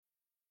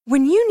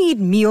When you need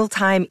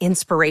mealtime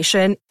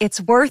inspiration,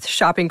 it's worth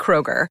shopping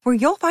Kroger, where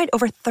you'll find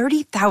over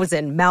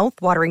 30,000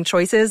 mouth-watering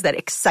choices that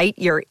excite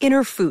your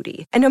inner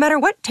foodie. And no matter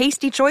what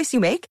tasty choice you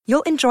make,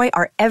 you'll enjoy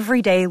our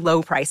everyday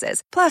low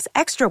prices, plus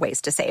extra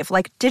ways to save,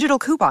 like digital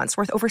coupons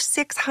worth over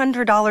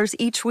 $600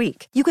 each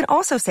week. You can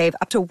also save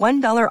up to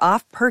 $1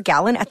 off per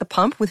gallon at the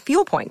pump with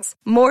fuel points.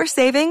 More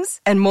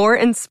savings and more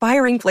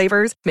inspiring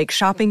flavors make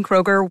shopping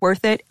Kroger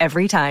worth it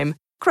every time.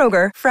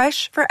 Kroger,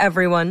 fresh for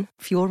everyone.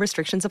 Fuel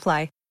restrictions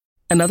apply.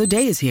 Another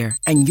day is here,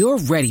 and you're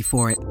ready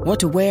for it. What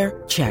to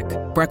wear? Check.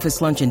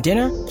 Breakfast, lunch, and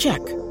dinner? Check.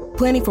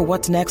 Planning for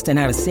what's next and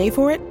how to save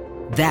for it?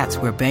 That's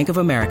where Bank of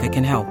America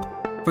can help.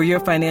 For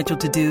your financial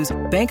to-dos,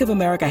 Bank of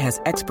America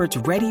has experts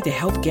ready to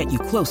help get you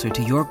closer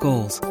to your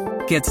goals.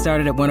 Get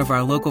started at one of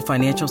our local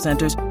financial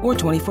centers or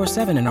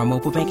 24/7 in our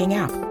mobile banking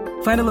app.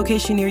 Find a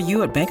location near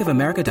you at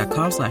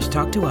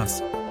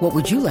bankofamerica.com/talktous. What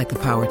would you like the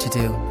power to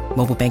do?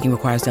 Mobile banking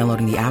requires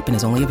downloading the app and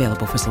is only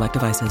available for select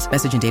devices.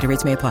 Message and data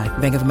rates may apply.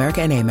 Bank of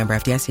America N.A., member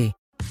FDIC.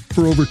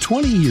 For over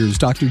 20 years,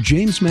 Dr.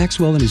 James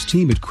Maxwell and his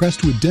team at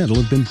Crestwood Dental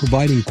have been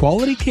providing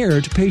quality care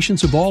to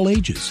patients of all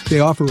ages. They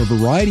offer a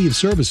variety of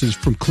services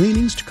from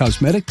cleanings to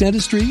cosmetic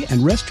dentistry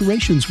and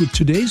restorations with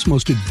today's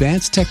most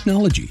advanced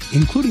technology,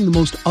 including the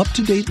most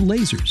up-to-date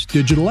lasers,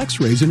 digital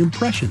x-rays, and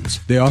impressions.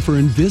 They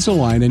offer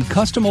Invisalign and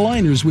custom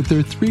aligners with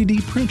their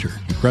 3D printer.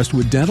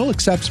 Crestwood Dental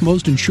accepts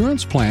most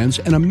insurance plans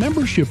and a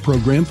membership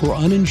program for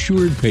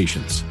uninsured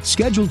patients.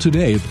 Schedule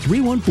today at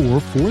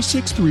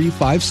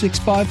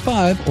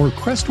 314-463-5655 or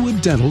crestwooddental.com. He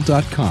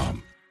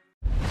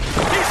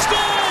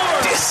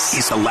scores! This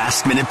is the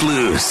Last Minute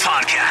Blues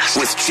podcast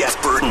with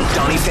Jeff Burton,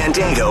 Donnie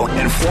Fandango,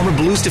 and former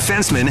Blues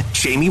defenseman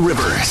Jamie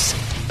Rivers.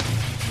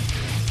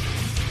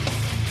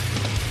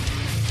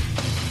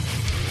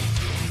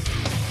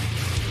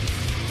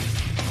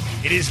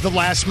 It is the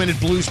Last Minute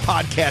Blues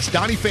podcast.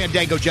 Donnie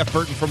Fandango, Jeff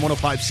Burton from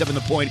 105.7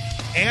 The Point,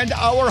 and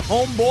our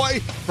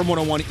homeboy from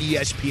 101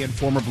 ESPN,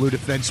 former Blue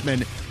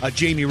defenseman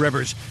Jamie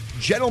Rivers.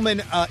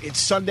 Gentlemen, it's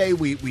Sunday.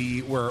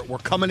 We're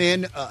coming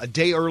in a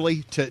day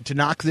early to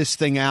knock this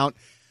thing out.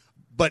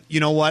 But you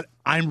know what?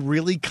 I'm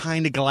really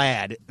kind of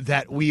glad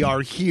that we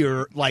are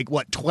here,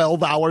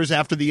 12 hours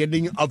after the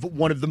ending of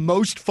one of the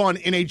most fun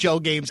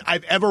NHL games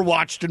I've ever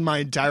watched in my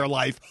entire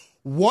life.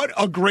 What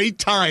a great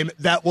time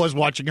that was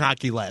watching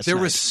hockey last night. There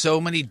was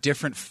so many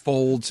different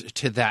folds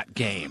to that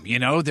game. You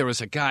know, there was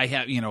a guy,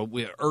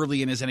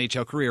 early in his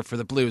NHL career for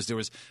the Blues. There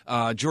was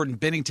Jordan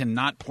Binnington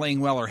not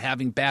playing well or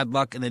having bad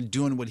luck and then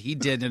doing what he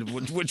did,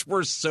 which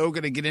we're so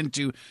going to get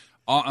into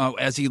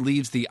as he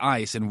leaves the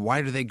ice. And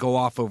why do they go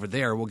off over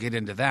there? We'll get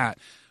into that.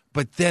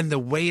 But then the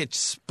way it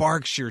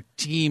sparks your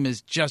team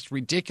is just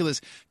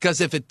ridiculous. Because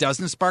if it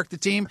doesn't spark the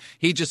team,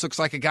 he just looks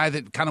like a guy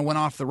that kind of went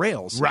off the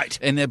rails. Right.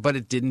 But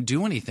it didn't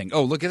do anything.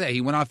 Oh, look at that. He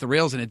went off the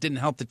rails and it didn't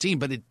help the team,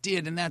 but it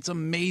did. And that's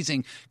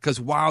amazing because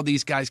wow,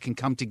 these guys can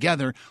come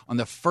together on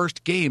the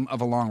first game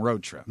of a long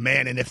road trip.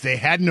 Man, and if they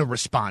hadn't have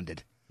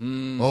responded,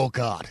 oh,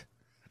 God.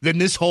 Then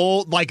this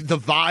whole, the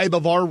vibe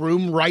of our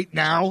room right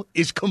now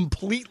is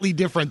completely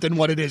different than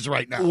what it is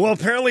right now. Well,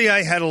 apparently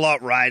I had a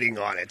lot riding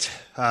on it,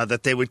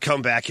 that they would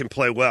come back and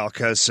play well,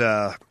 because,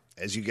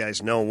 as you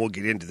guys know, we'll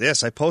get into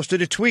this, I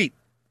posted a tweet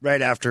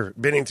right after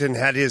Binnington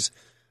had his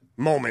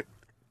moment.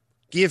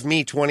 Give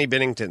me 20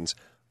 Binningtons.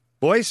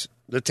 Boys,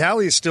 the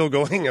tally is still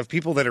going of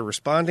people that are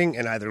responding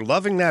and either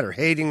loving that or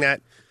hating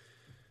that.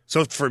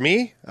 So for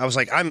me, I was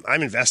like, I'm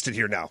invested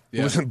here now.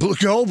 Yeah.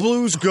 Go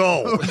Blues,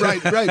 go!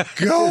 right,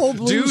 go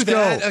Blues, do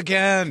that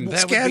again.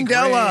 That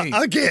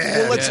Scandella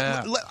again.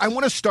 Well, I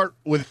want to start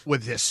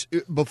with this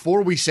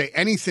before we say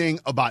anything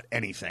about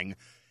anything.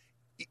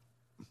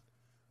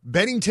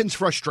 Binnington's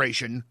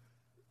frustration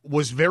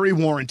was very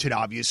warranted.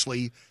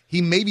 Obviously,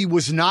 he maybe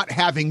was not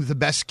having the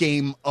best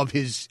game of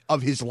his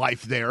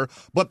life there,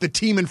 but the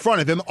team in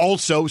front of him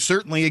also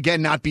certainly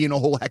again not being a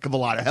whole heck of a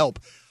lot of help.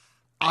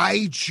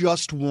 I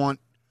just want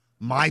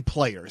my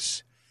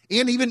players,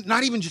 and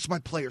not even just my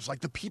players,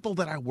 the people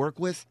that I work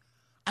with,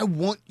 I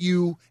want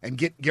you, and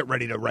get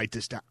ready to write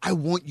this down, I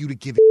want you to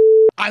give it.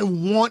 I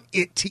want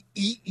it to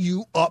eat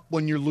you up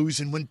when you're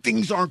losing, when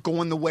things aren't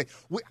going the way.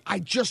 I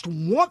just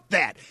want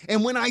that.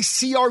 And when I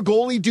see our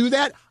goalie do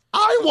that,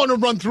 I want to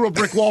run through a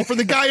brick wall for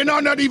the guy, and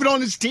I'm not even on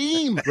his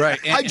team. Right.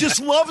 I just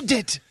loved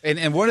it.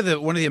 And one of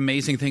the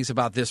amazing things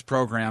about this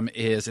program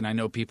is, and I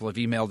know people have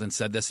emailed and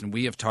said this, and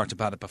we have talked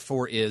about it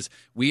before, is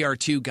we are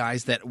two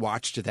guys that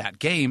watched that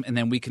game, and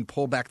then we can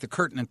pull back the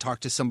curtain and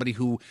talk to somebody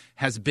who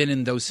has been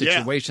in those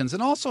situations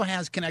and also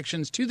has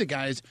connections to the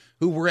guys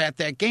who were at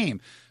that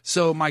game.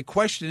 So my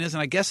question is,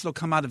 and I guess it'll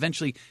come out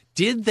eventually,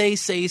 did they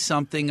say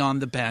something on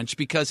the bench?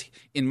 Because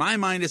in my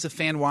mind as a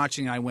fan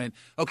watching, I went,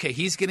 okay,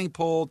 he's getting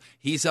pulled,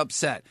 he's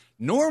upset.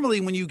 Normally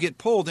when you get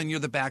pulled and you're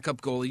the backup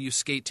goalie, you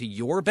skate to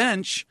your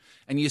bench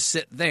and you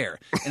sit there.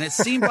 And it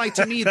seemed like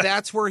to me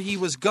that's where he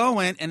was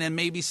going, and then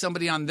maybe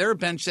somebody on their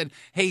bench said,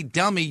 hey,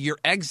 dummy, your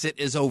exit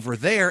is over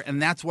there,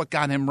 and that's what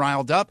got him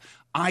riled up.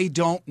 I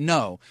don't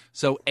know.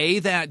 So,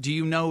 do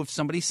you know if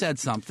somebody said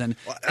something?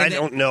 Well, I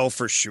don't know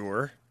for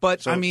sure.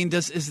 But I mean,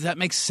 does that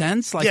make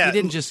sense? Like, he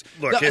didn't just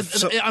look.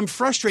 I'm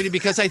frustrated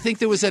because I think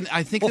there was an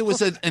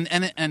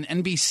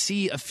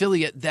NBC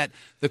affiliate that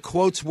the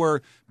quotes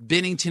were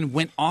Binnington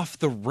went off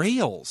the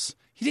rails.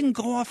 He didn't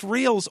go off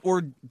rails,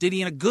 or did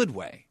he in a good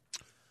way?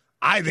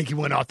 I think he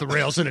went off the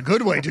rails in a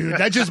good way, dude.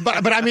 That just,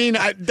 but I mean,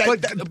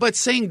 but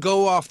saying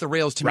go off the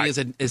rails to me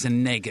is a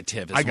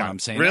negative. Is what I'm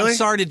saying. Really? I'm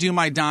sorry to do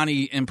my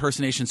Donnie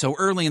impersonation so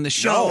early in the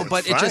show,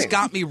 but it just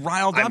got me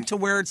riled up to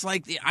where it's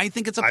like I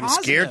think it's a positive.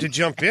 I'm scared to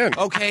jump in.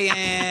 Okay,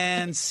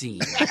 and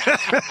scene.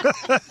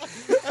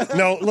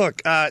 No,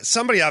 look,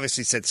 somebody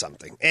obviously said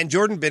something. And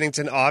Jordan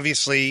Binnington,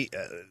 obviously,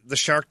 the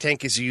Shark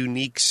Tank is a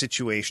unique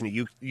situation,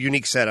 a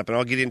unique setup, and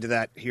I'll get into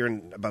that here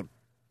in about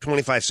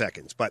 25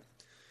 seconds. But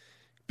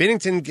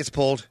Binnington gets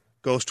pulled,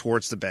 goes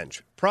towards the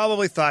bench.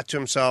 Probably thought to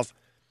himself,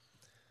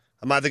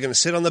 I'm either going to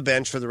sit on the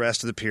bench for the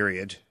rest of the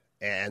period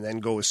and then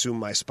go assume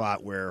my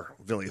spot where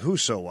Ville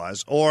Husso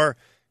was, or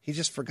he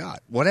just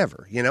forgot,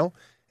 whatever, you know?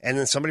 And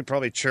then somebody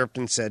probably chirped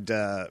and said,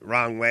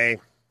 wrong way,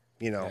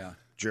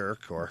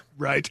 jerk, or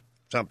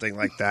something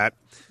like that.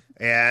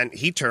 And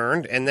he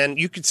turned, and then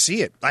you could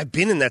see it. I've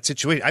been in that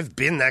situation. I've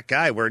been that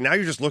guy where now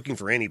you're just looking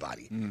for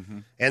anybody. Mm-hmm.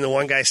 And the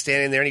one guy's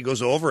standing there, and he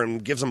goes over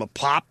and gives him a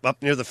pop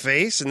up near the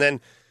face. And then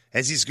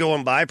as he's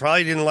going by,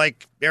 probably didn't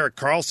like Erik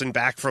Karlsson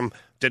back from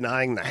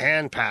denying the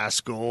hand pass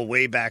goal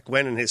way back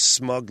when in his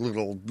smug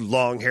little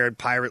long-haired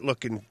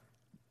pirate-looking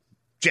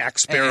Jack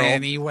Sparrow.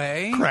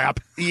 Anyway.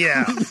 Crap.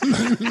 Yeah.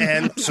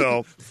 And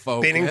so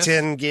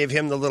Binnington gave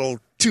him the little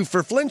two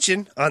for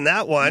flinching on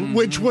that one.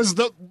 Which was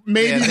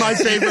maybe my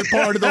favorite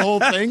part of the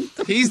whole thing.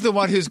 He's the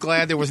one who's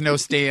glad there was no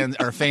stands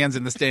or fans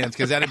in the stands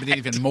because that would have been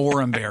even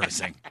more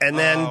embarrassing. And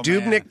then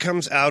Dubnyk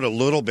comes out a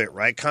little bit,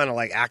 right? Kind of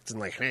like acting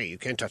like, hey, you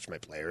can't touch my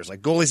players.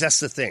 Like goalies, that's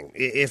the thing.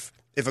 If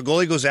a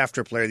goalie goes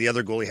after a player, the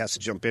other goalie has to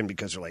jump in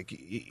because they're like,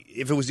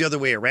 if it was the other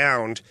way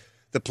around,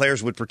 the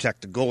players would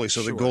protect the goalie,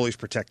 so the goalies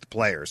protect the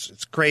players.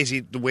 It's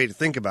crazy the way to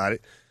think about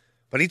it.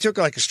 But he took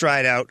like a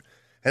stride out,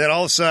 and then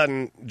all of a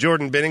sudden,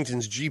 Jordan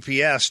Binnington's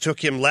GPS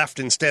took him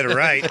left instead of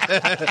right.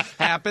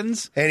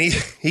 Happens. And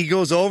he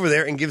goes over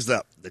there and gives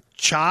the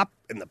chop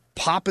and the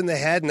pop in the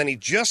head, and then he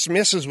just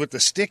misses with the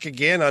stick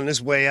again on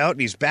his way out,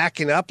 and he's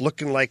backing up,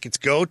 looking like it's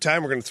go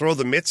time. We're going to throw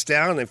the mitts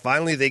down, and then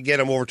finally they get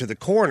him over to the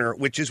corner,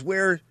 which is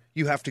where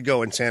you have to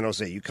go in San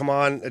Jose. You come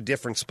on a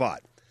different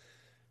spot.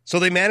 So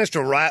they managed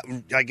to,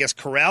 I guess,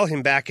 corral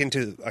him back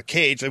into a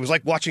cage. It was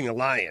like watching a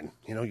lion.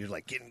 You know, you're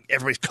like,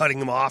 everybody's cutting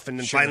him off, and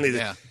then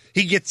finally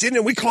he gets in,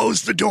 and we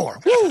close the door.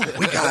 Woo,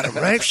 we got him,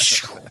 right?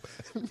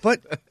 But,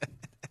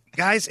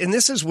 guys, and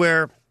this is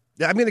where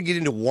I'm going to get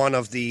into one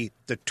of the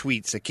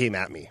tweets that came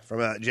at me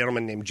from a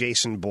gentleman named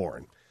Jason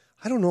Bourne.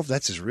 I don't know if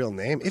that's his real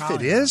name. If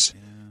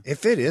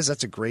it is,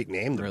 that's a great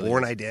name. The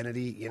Bourne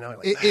Identity, you know.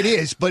 Like, it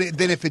is, but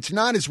then if it's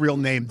not his real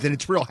name, then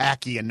it's real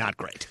hacky and not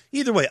great.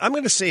 Either way, I'm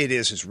going to say it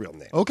is his real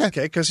name. Okay,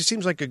 because he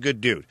seems like a good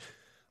dude.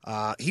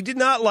 He did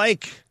not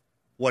like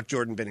what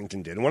Jordan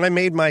Binnington did. And when I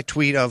made my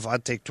tweet of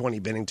I'd take 20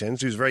 Binningtons,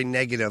 he was very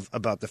negative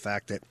about the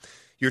fact that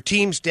your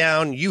team's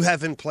down, you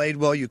haven't played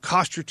well, you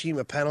cost your team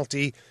a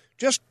penalty,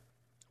 just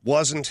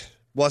wasn't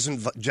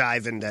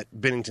jiving that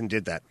Binnington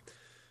did that.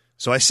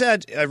 So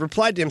I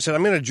replied to him, said,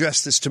 I'm going to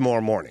address this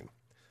tomorrow morning.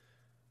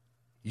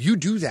 You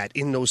do that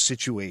in those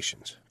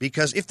situations.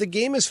 Because if the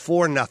game is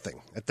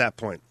 4-0 at that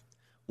point,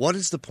 what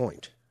is the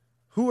point?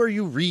 Who are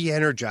you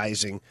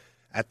re-energizing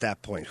at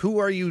that point? Who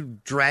are you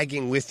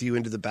dragging with you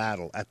into the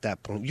battle at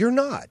that point? You're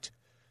not.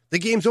 The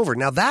game's over.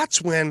 Now,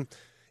 that's when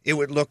it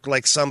would look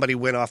like somebody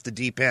went off the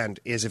deep end,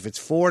 is if it's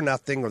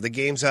 4-0 or the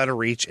game's out of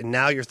reach and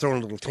now you're throwing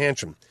a little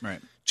tantrum. Right.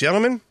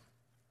 Gentlemen,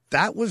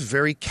 that was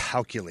very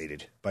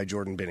calculated by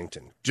Jordan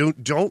Binnington.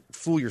 Don't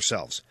fool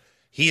yourselves.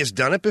 He has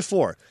done it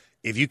before.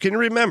 If you can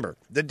remember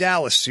the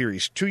Dallas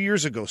series 2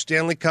 years ago,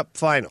 Stanley Cup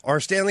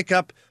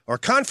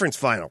conference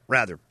final,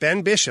 rather.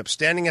 Ben Bishop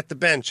standing at the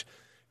bench.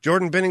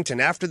 Jordan Binnington,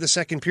 after the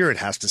second period,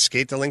 has to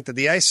skate the length of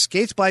the ice,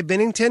 skates by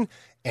Binnington,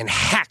 and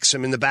hacks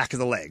him in the back of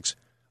the legs.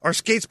 Or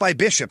skates by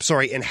Bishop,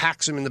 and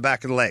hacks him in the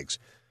back of the legs.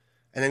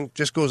 And then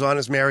just goes on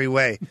his merry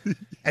way.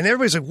 And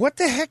everybody's like, what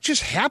the heck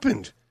just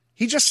happened?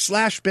 He just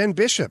slashed Ben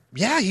Bishop.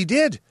 Yeah, he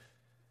did.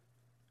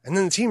 And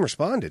then the team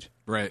responded.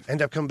 Right.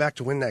 Ended up coming back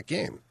to win that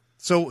game.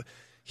 So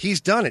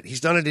he's done it.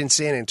 He's done it in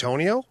San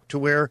Antonio to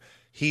where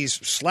he's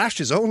slashed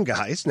his own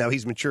guys. Now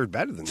he's matured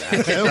better than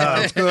that.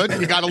 That's good.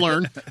 You got to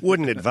learn.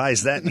 Wouldn't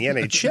advise that in the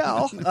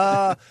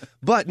NHL.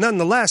 But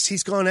nonetheless,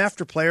 he's gone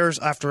after players,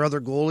 after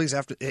other goalies,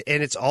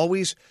 and it's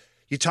always,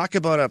 you talk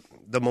about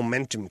the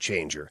momentum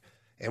changer.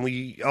 And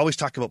we always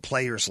talk about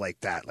players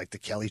like that, like the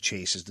Kelly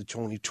Chases, the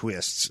Tony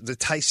Twists, the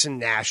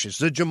Tyson Nashes,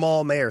 the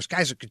Jamal Mayers,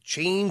 guys that could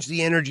change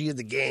the energy of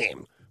the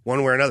game one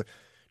way or another.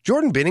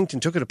 Jordan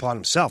Binnington took it upon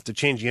himself to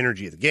change the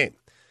energy of the game.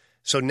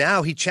 So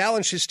now he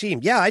challenged his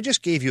team. Yeah, I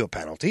just gave you a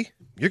penalty.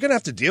 You're going to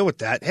have to deal with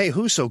that. Hey,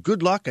 Husso,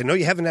 good luck. I know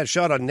you haven't had a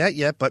shot on net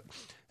yet, but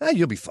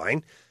you'll be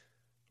fine.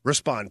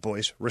 Respond,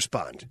 boys.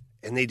 Respond.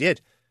 And they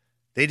did.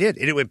 They did.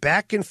 And it went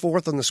back and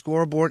forth on the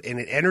scoreboard, and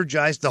it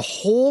energized the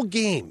whole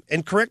game.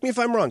 And correct me if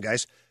I'm wrong,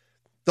 guys.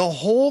 The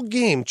whole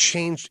game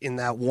changed in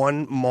that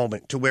one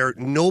moment to where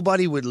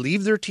nobody would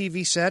leave their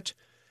TV set,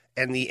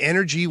 and the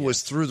energy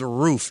was through the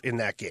roof in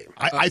that game.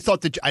 I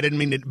thought that, I didn't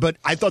mean it, but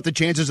I thought the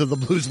chances of the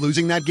Blues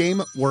losing that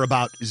game were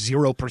about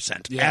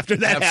 0% after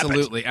that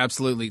happened.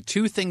 Absolutely.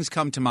 Two things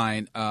come to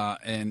mind,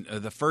 and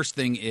the first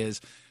thing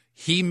is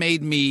he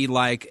made me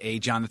like a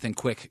Jonathan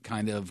Quick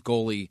kind of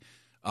goalie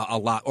a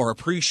lot, or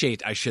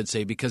appreciate, I should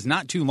say, because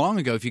not too long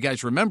ago, if you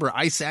guys remember,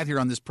 I sat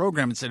here on this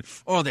program and said,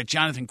 oh, that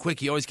Jonathan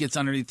Quick, he always gets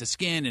underneath the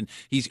skin, and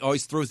he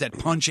always throws that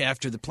punch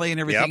after the play and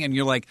everything, Yep. and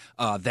you're like,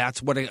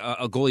 that's what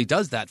a goalie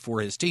does that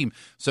for his team.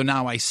 So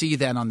now I see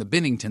that on the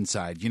Binnington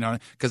side, you know,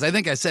 because I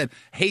think I said,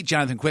 hate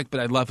Jonathan Quick, but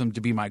I'd love him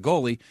to be my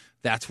goalie.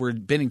 That's where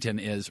Binnington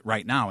is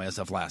right now as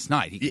of last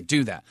night. He can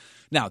do that.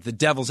 Now, the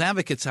devil's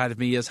advocate side of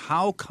me is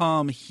how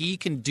come he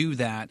can do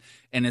that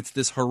and it's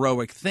this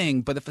heroic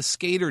thing, but if a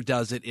skater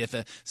does it, if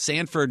a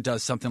Sanford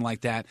does something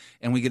like that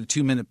and we get a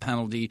 2-minute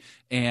penalty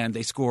and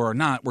they score or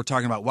not, we're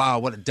talking about, wow,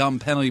 what a dumb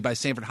penalty by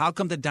Sanford. How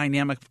come the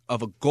dynamic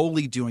of a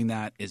goalie doing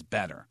that is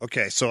better?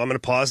 Okay, so I'm going to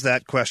pause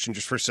that question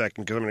just for a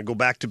second because I'm going to go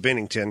back to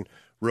Binnington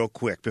real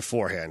quick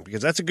beforehand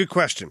because that's a good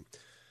question.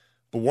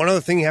 But one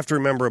other thing you have to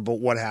remember about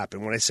what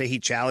happened, when I say he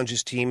challenged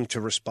his team to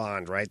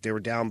respond, right? They were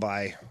down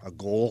by a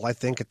goal, I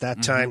think, at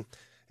that time.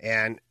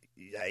 And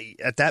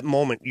at that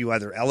moment, you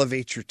either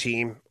elevate your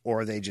team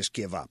or they just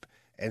give up.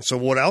 And so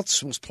what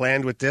else was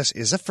planned with this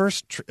is a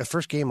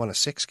first game on a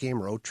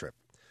 6-game road trip.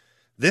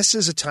 This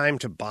is a time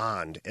to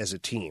bond as a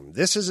team.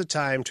 This is a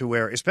time to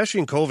where, especially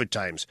in COVID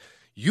times,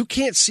 you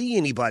can't see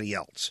anybody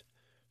else.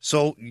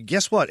 So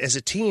guess what? As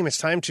a team, it's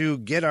time to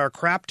get our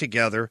crap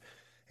together.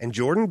 And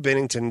Jordan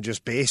Binnington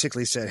just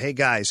basically said, hey,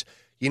 guys,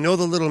 you know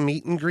the little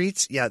meet and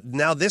greets? Yeah,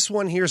 now this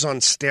one here's on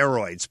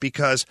steroids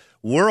because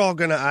we're all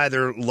going to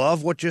either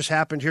love what just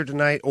happened here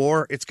tonight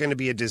or it's going to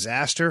be a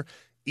disaster.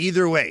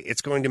 Either way,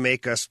 it's going to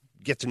make us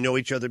get to know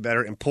each other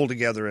better and pull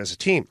together as a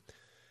team.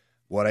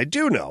 What I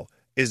do know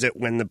is that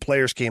when the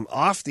players came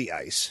off the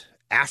ice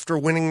after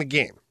winning the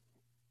game,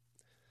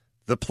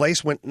 the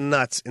place went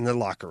nuts in the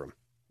locker room.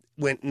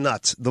 Went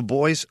nuts. The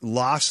boys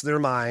lost their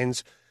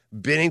minds.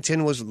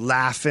 Binnington was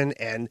laughing,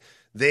 and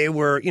they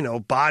were, you know,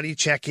 body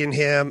checking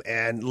him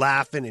and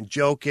laughing and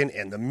joking,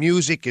 and the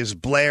music is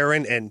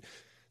blaring, and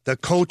the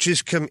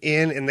coaches come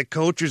in, and the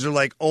coaches are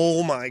like,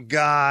 oh, my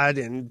God,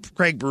 and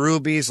Craig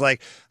Berube's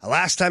like, the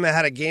last time I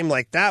had a game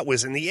like that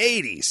was in the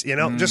 80s, you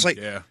know, just like,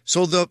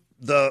 so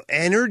the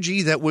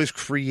energy that was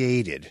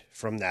created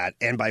from that,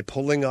 and by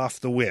pulling off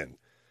the win,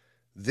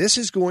 this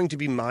is going to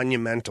be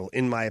monumental,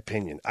 in my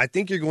opinion. I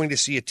think you're going to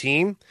see a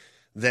team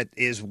that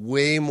is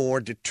way more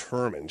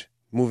determined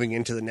moving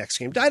into the next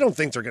game. I don't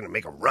think they're going to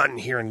make a run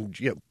here,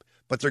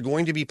 but they're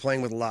going to be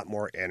playing with a lot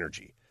more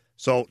energy.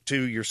 So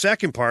to your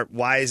second part,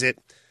 why is it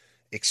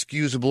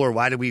excusable or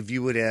why do we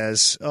view it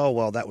as, oh,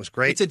 well, that was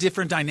great? It's a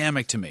different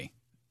dynamic to me.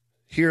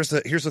 Here's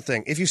the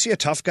thing. If you see a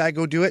tough guy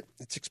go do it,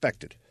 it's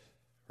expected,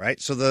 right?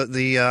 So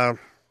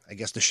I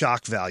guess the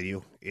shock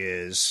value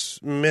is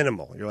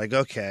minimal. You're like,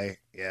 okay,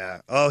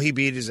 yeah. Oh, he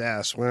beat his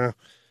ass. Well,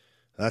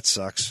 that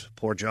sucks.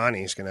 Poor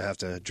Johnny's going to have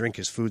to drink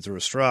his food through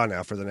a straw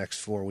now for the next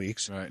 4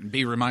 weeks. Right, and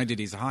be reminded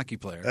he's a hockey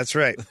player. That's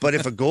right. But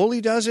if a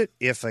goalie does it,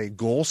 if a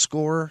goal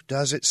scorer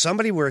does it,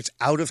 somebody where it's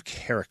out of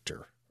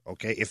character,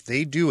 okay, if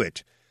they do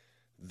it,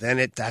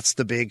 then that's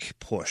the big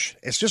push.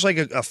 It's just like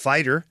a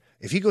fighter.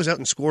 If he goes out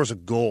and scores a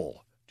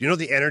goal, do you know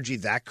the energy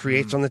that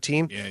creates on the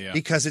team? Yeah.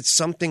 Because it's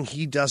something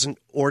he doesn't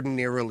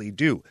ordinarily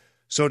do.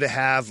 So to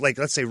have, like,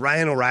 let's say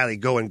Ryan O'Reilly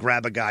go and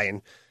grab a guy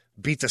and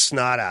beat the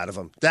snot out of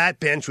him, that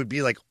bench would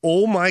be like,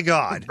 oh, my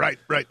God.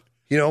 Right.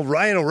 You know,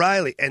 Ryan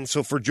O'Reilly. And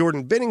so for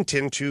Jordan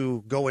Binnington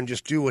to go and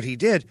just do what he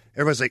did,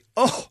 everybody's like,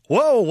 oh,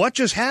 whoa, what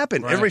just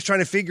happened? Right. Everybody's trying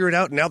to figure it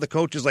out. And now the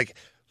coach is like,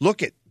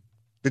 look it,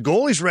 the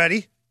goalie's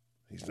ready.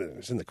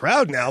 He's in the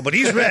crowd now, but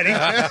he's ready.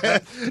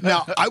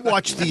 Now, I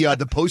watched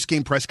the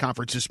post-game press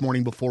conference this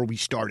morning before we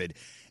started,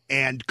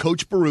 and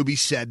Coach Berube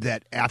said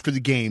that after the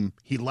game,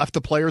 he left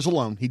the players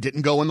alone. He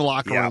didn't go in the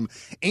locker room.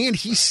 And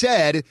he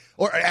said,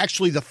 or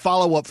actually the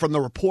follow-up from the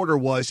reporter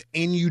was,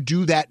 and you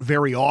do that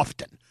very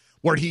often,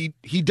 where he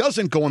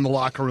doesn't go in the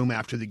locker room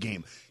after the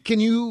game. Can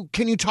you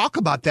talk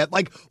about that?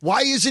 Like,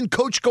 why isn't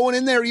Coach going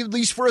in there, at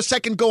least for a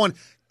second, going,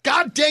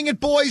 God dang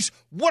it, boys,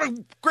 what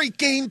a great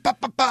game, bah,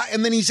 bah, bah,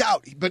 and then he's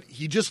out. But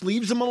he just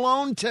leaves them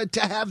alone to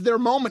have their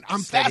moment.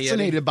 I'm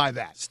fascinated by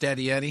that.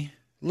 Steady Eddie?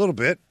 A little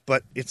bit,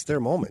 but it's their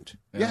moment.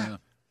 Yeah.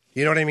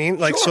 You know what I mean?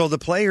 Like, Sure. so the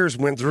players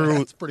went through.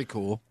 That's pretty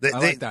cool. I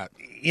like that.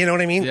 You know what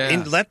I mean? Yeah.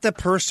 And let the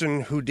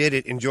person who did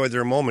it enjoy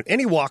their moment,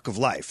 any walk of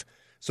life.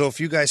 So if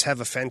you guys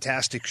have a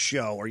fantastic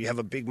show or you have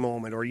a big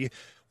moment or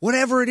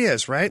whatever it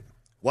is, right?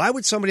 Why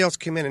would somebody else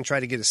come in and try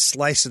to get a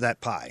slice of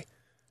that pie?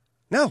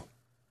 No.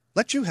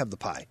 Let you have the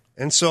pie.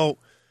 And so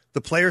the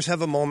players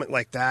have a moment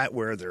like that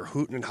where they're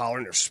hooting and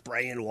hollering, they're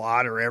spraying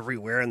water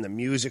everywhere, and the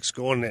music's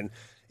going, and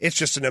it's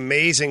just an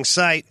amazing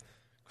sight.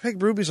 Craig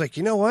Berube's like,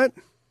 you know what?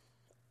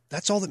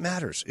 That's all that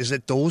matters, is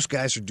that those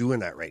guys are doing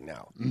that right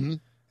now. Mm-hmm.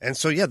 And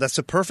so, yeah, that's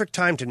the perfect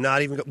time to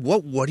not even go,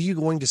 what are you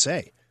going to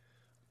say?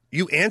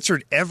 You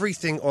answered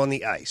everything on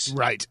the ice.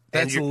 Right.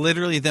 That's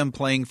literally them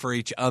playing for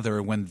each other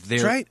when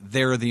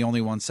they're the only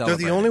ones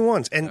celebrating. They're the only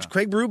ones. And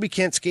Craig Berube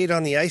can't skate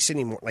on the ice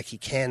anymore. Like, he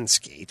can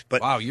skate.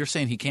 But wow, you're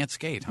saying he can't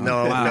skate, huh?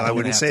 No, wow, I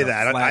wouldn't say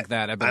that.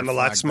 I'm a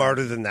lot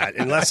smarter than that.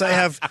 Unless I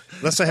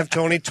have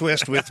Tony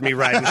Twist with me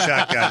riding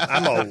shotgun.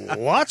 I'm a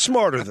lot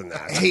smarter than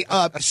that. Hey,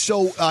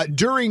 so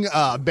during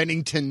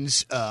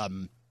Bennington's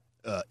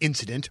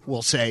incident,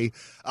 we'll say,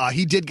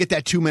 he did get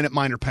that 2-minute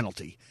minor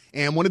penalty.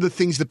 And one of the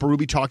things that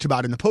Berube talked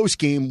about in the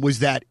postgame was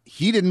that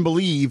he didn't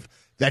believe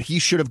that he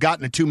should have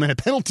gotten a 2-minute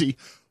penalty,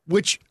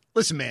 which,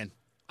 listen, man,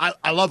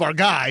 I love our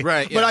guy,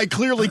 right, but I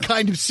clearly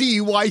kind of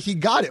see why he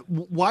got it.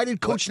 Why did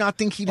Coach not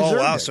think he deserved it?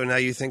 Oh, wow. So now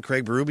you think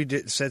Craig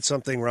Berube said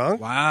something wrong?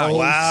 Wow. Oh,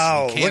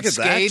 wow. He can't Look at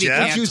skate, that, he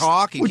Jeff. can't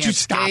talk, he Would can't you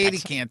stop skate, it? he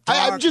can't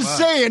talk. I'm just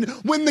saying,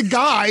 when the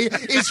guy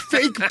is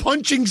fake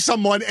punching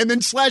someone and then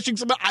slashing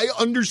someone, I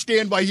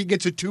understand why he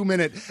gets a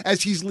 2-minute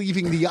as he's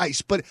leaving the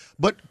ice. But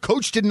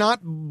Coach did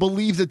not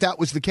believe that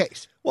was the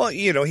case. Well,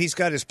 he's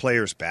got his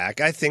players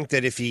back. I think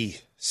that if he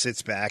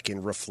sits back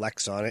and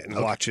reflects on it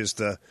and watches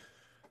the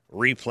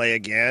replay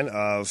again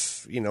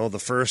of, the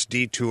first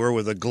detour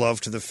with a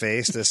glove to the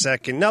face, the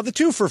second. Now, the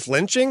 2 for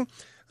flinching,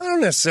 I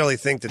don't necessarily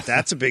think that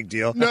that's a big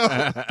deal.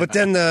 No. But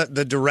then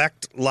the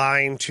direct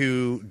line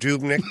to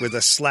Dubnyk with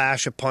a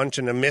slash, a punch,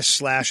 and a miss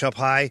slash up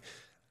high,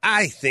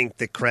 I think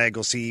that Craig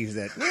will see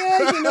that,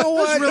 you know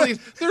what?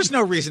 There's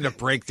no reason to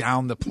break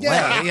down the play.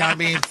 Yeah. I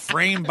mean,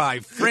 frame by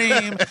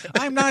frame.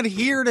 I'm not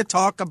here to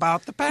talk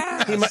about the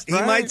past. He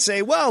might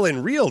say, well,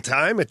 in real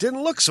time, it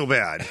didn't look so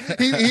bad.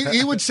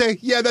 He would say,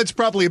 yeah, that's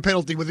probably a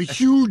penalty with a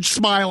huge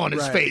smile on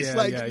his face.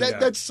 Yeah,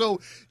 That's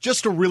so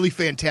just a really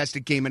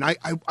fantastic game. And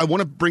I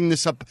want to bring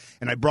this up,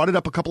 and I brought it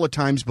up a couple of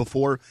times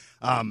before.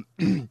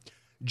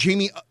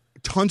 Jamie,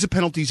 tons of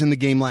penalties in the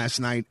game last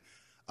night.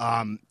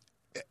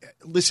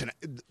 Listen,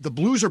 the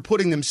Blues are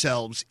putting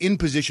themselves in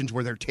positions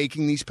where they're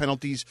taking these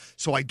penalties,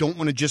 so I don't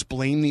want to just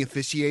blame the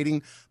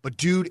officiating. But,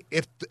 dude,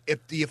 if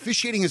the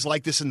officiating is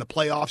like this in the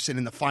playoffs and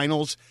in the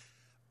finals,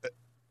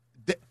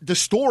 the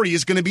story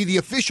is going to be the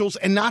officials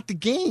and not the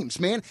games,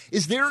 man.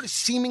 Is there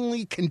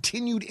seemingly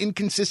continued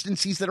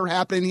inconsistencies that are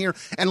happening here?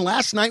 And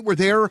last night were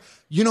there,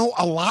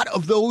 a lot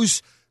of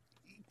those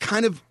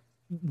kind of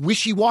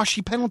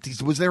wishy-washy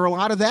penalties. Was there a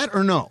lot of that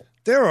or no?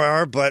 There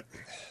are, but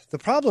the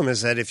problem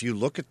is that if you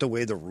look at the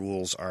way the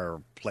rules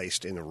are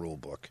placed in the rule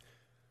book,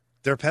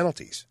 they're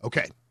penalties.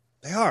 Okay.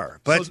 They are,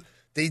 but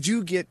they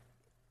do get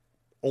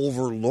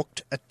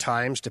overlooked at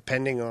times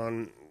depending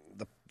on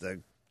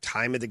the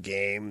time of the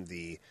game,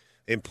 the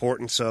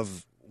importance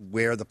of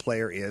where the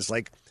player is.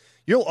 Like,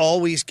 you'll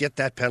always get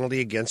that penalty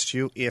against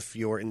you if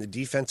you're in the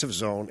defensive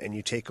zone and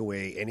you take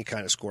away any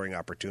kind of scoring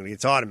opportunity.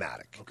 It's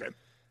automatic. Okay.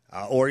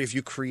 Or if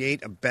you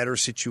create a better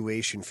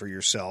situation for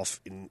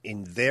yourself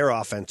in their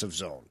offensive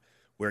zone,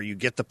 where you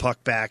get the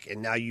puck back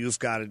and now you've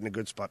got it in a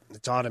good spot,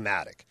 it's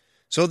automatic.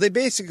 So they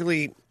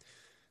basically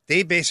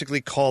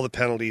call the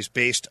penalties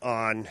based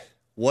on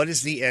what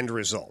is the end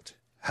result.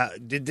 How,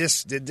 did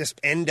this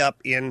end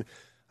up in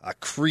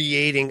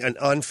creating an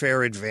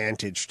unfair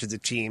advantage to the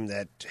team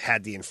that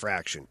had the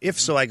infraction? If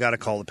so, I got to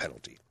call the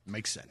penalty.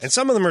 Makes sense. And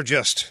some of them are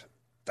just,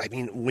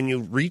 when you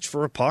reach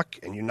for a puck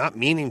and you're not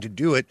meaning to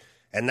do it,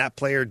 and that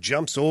player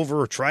jumps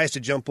over or tries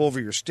to jump over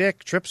your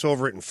stick, trips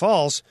over it and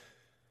falls,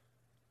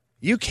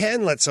 you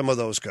can let some of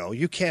those go.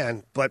 You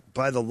can, but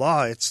by the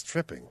law, it's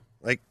tripping.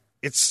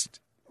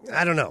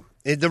 I don't know.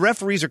 The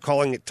referees are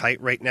calling it tight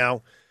right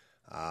now.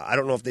 I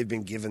don't know if they've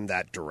been given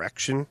that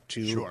direction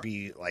to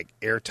be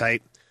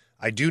airtight.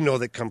 I do know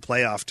that come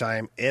playoff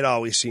time, it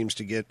always seems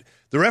to get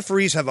 – the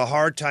referees have a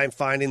hard time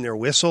finding their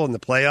whistle in the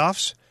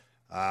playoffs,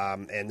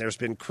 and there's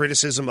been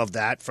criticism of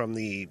that from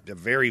the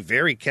very,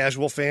 very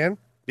casual fan.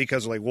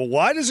 Because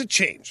why does it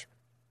change?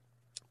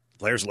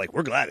 Players are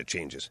we're glad it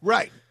changes.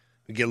 Right.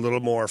 We get a little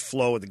more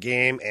flow of the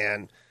game,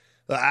 and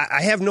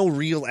I have no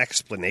real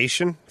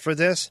explanation for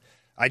this.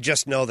 I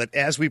just know that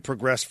as we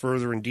progress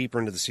further and deeper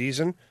into the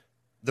season,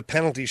 the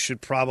penalties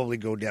should probably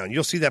go down.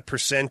 You'll see that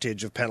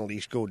percentage of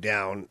penalties go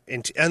down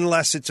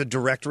unless it's a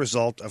direct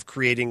result of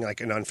creating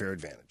an unfair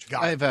advantage.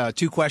 I have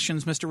 2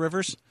 questions, Mr.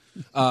 Rivers.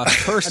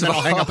 First of all,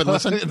 I'll hang up and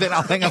listen. Then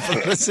I'll hang up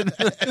and listen.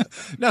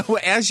 No,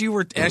 as you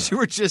were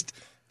just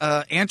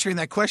answering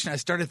that question, I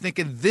started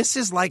thinking this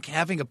is like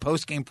having a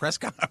post-game press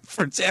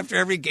conference after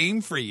every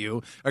game for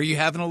you. Are you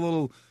having a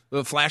little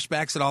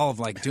flashbacks at all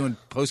of doing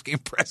post-game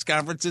press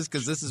conferences?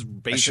 Because this is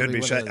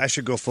basically I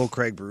should go full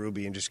Craig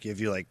Berube and just give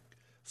you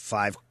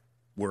 5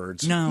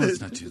 words. No, let's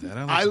not do that.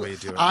 I like the way you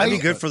do it. That'd be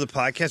good for the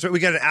podcast. We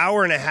got an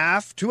hour and a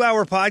half,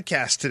 2-hour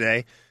podcast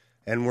today,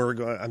 and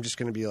I'm just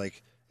going to be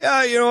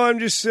I'm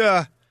just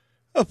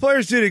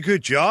players did a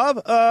good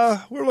job.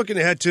 We're looking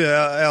to head to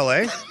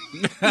L.A.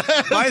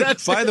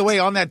 By the way,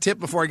 on that tip,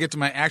 before I get to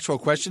my actual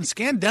question,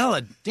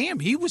 Scandella, damn,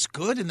 he was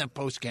good in the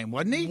postgame,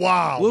 wasn't he?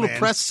 Wow, a little man.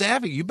 press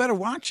savvy. You better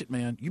watch it,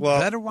 man. You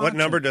better watch it. What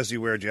number does he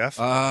wear, Jeff?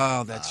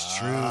 Oh, that's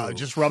true.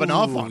 Just rubbing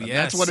off on him.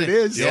 yeah, That's what it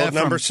is. The old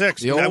number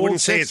 6. the I old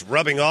wouldn't say 6. it's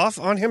rubbing off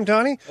on him,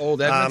 Donnie.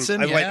 Old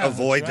Edmondson, I might yeah,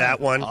 avoid that's right. that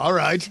one. All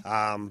right.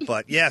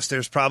 But yes,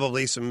 there's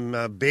probably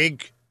some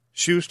big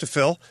shoes to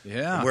fill.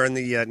 Yeah. Wearing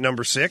the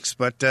number 6.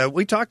 But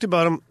we talked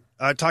about him.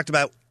 Talked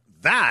about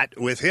that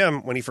with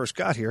him when he first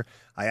got here.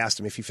 I asked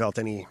him if he felt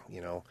any,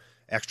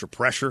 extra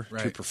pressure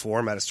to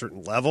perform at a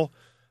certain level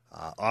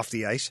off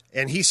the ice,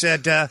 and he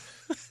said,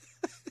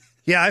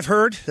 "Yeah, I've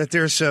heard that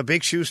there's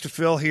big shoes to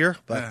fill here,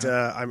 but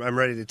I'm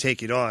ready to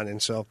take it on."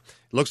 And so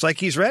it looks like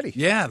he's ready.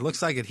 Yeah, it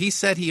looks like it. He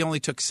said he only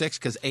took 6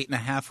 because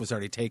 8.5 was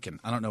already taken.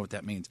 I don't know what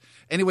that means.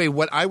 Anyway,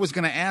 what I was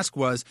going to ask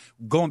was,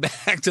 going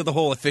back to the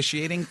whole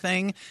officiating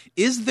thing,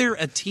 is there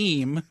a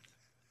team –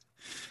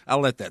 I'll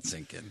let that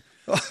sink in.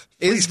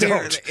 Is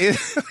there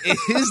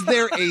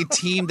a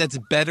team that's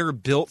better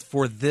built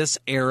for this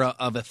era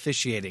of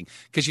officiating?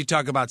 Because you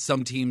talk about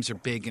some teams are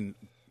big and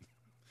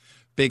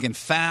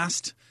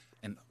fast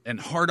and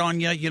hard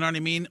on you, you know what I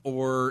mean?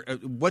 Or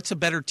what's a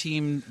better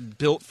team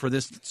built for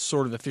this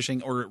sort of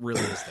officiating, or it really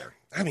is there?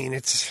 I mean,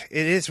 it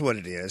is what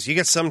it is. You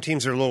get some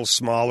teams that are a little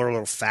smaller, a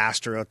little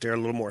faster out there, a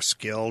little more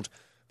skilled.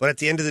 But at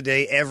the end of the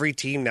day, every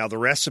team now, the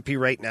recipe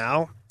right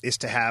now is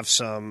to have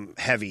some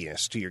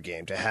heaviness to your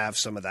game, to have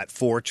some of that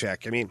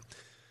forecheck. I mean,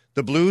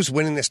 the Blues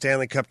winning the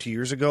Stanley Cup 2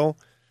 years ago,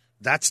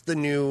 that's the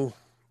new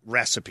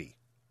recipe.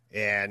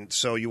 And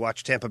so you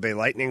watch Tampa Bay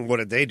Lightning, what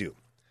did they do?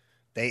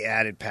 They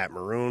added Pat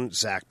Maroon,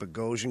 Zach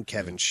Bogosian,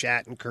 Kevin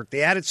Shattenkirk.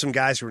 They added some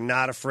guys who were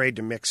not afraid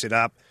to mix it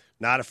up,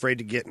 not afraid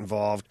to get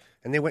involved,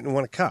 and they went and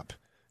won a cup.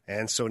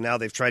 And so now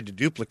they've tried to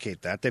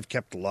duplicate that. They've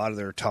kept a lot of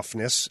their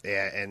toughness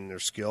and their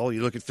skill.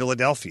 You look at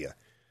Philadelphia.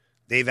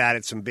 They've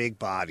added some big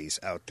bodies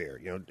out there.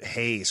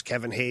 Hayes,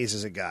 Kevin Hayes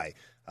is a guy.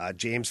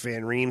 James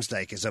Van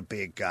Riemsdyk is a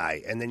big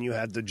guy. And then you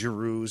have the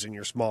Giroux and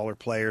your smaller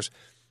players.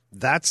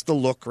 That's the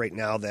look right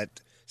now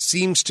that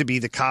seems to be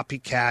the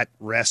copycat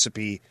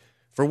recipe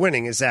for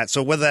winning, is that.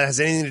 So whether that has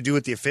anything to do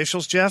with the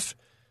officials, Jeff,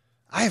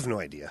 I have no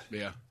idea.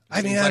 Yeah.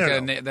 I mean, I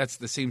don't know. That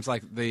seems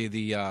like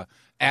the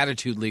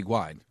attitude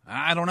league-wide.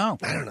 I don't know.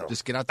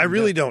 Just get out there. I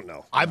really don't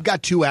know. I've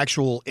got 2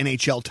 actual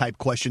NHL-type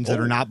questions that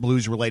are not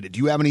Blues-related. Do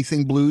you have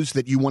anything Blues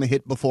that you want to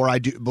hit before I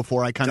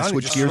kind of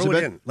switch gears a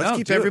bit? Let's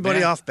keep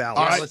everybody off balance.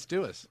 All right, let's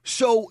do it.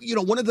 So,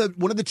 one of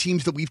the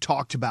teams that we've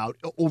talked about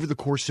over the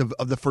course of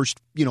the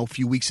first,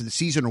 few weeks of the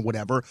season or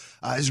whatever,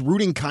 is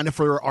rooting kind of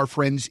for our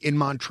friends in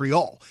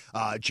Montreal.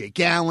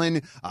 Jake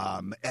Allen,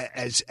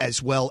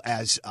 as well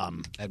as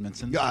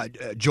Edmondson.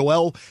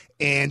 Joel.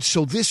 And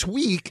so this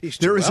week,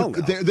 there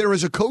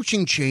is a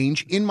coaching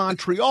change in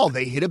Montreal.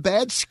 They hit a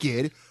bad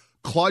skid.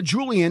 Claude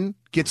Julien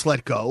gets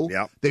let go.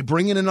 Yep. They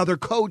bring in another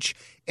coach,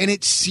 and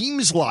it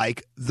seems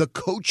like the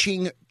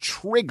coaching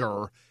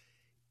trigger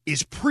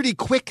is pretty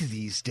quick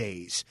these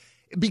days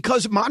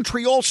because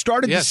Montreal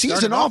started the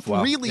season off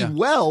really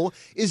well.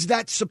 Is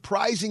that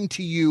surprising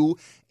to you?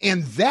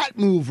 And that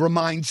move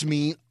reminds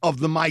me of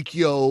the Mike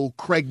Yeo,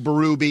 Craig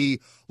Berube,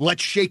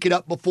 let's shake it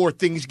up before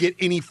things get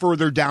any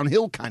further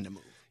downhill kind of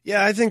move.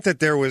 Yeah, I think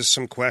that there was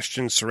some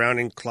questions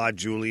surrounding Claude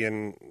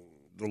Julien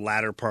the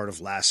latter part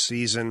of last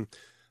season.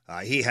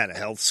 He had a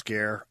health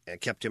scare and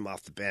kept him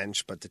off the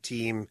bench, but the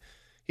team,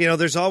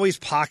 there's always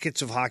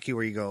pockets of hockey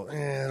where you go,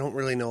 I don't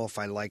really know if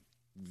I like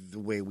the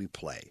way we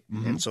play.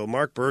 Mm-hmm. And so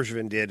Marc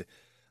Bergevin did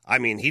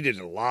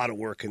a lot of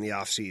work in the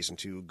offseason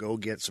to go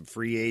get some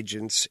free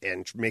agents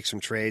and make some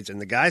trades, and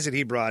the guys that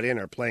he brought in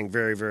are playing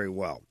very, very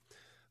well.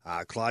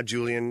 Claude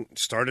Julien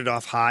started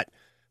off hot,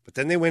 but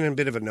then they went in a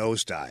bit of a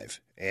nosedive.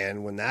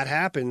 And when that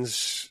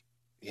happens,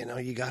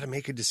 you got to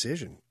make a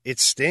decision. It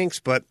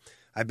stinks, but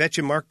I bet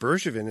you Marc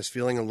Bergevin is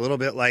feeling a little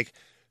bit like,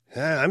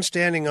 I'm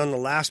standing on the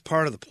last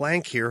part of the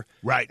plank here.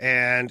 Right.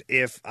 And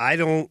if I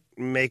don't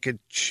make a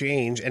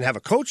change and have a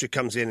coach that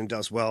comes in and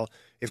does well,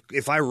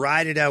 if I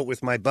ride it out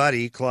with my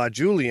buddy, Claude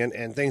Julien,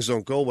 and things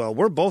don't go well,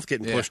 we're both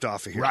getting pushed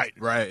off of here.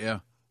 Right, yeah.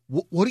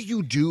 What do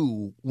you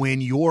do when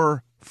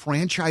your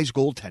franchise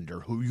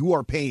goaltender, who you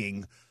are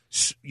paying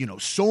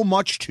so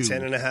much to,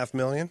 $10.5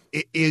 million.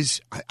 It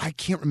is. I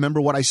can't remember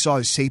what I saw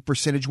his save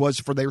percentage was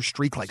for their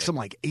streak, like something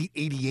like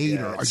 888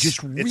 or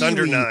just really, it's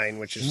under 9,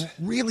 which is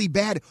really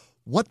bad.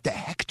 What the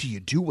heck do you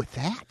do with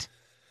that?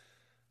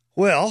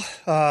 Well,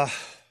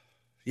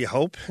 you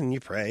hope and you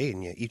pray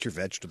and you eat your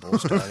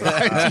vegetables.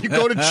 Right. You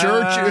go to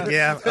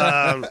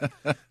church.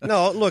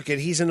 No, look,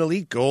 he's an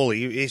elite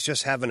goalie. He's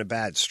just having a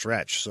bad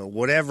stretch. So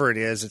whatever it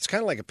is, it's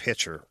kind of like a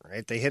pitcher,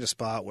 right? They hit a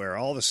spot where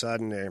all of a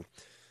sudden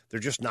they're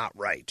just not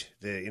right.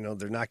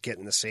 They're not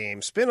getting the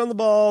same spin on the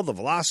ball, the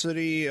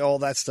velocity, all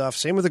that stuff.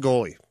 Same with the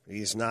goalie.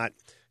 He's not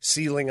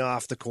sealing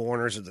off the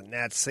corners of the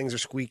nets. Things are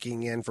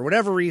squeaking in. For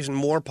whatever reason,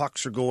 more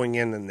pucks are going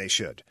in than they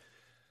should.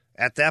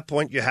 At that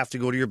point, you have to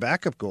go to your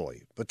backup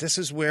goalie. But this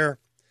is where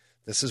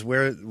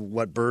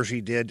what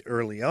Bergie did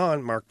early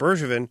on, Marc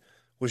Bergevin,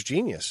 was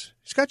genius.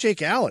 He's got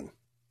Jake Allen.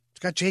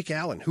 got Jake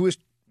Allen, who is,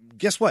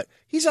 guess what?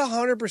 He's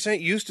 100%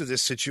 used to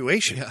this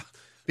situation. Yeah.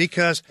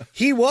 Because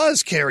he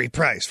was Carey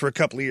Price for a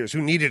couple of years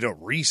who needed a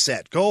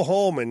reset. Go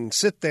home and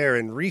sit there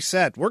and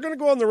reset. We're going to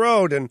go on the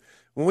road, and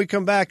when we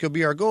come back, he'll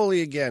be our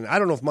goalie again. I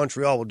don't know if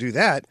Montreal will do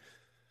that,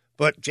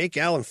 but Jake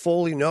Allen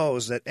fully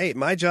knows that, hey,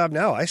 my job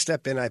now, I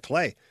step in, I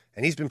play,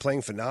 and he's been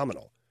playing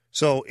phenomenal.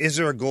 So is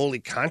there a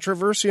goalie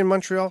controversy in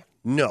Montreal?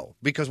 No,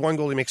 because one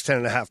goalie makes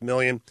 $10.5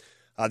 million.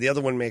 The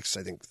other one makes,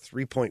 I think,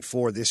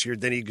 3.4 this year.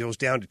 Then he goes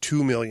down to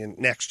 $2 million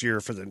next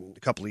year for the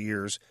couple of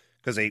years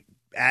because they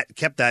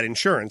kept that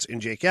insurance in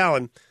Jake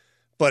Allen.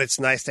 But it's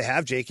nice to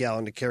have Jake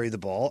Allen to carry the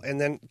ball, and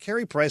then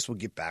Carey Price will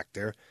get back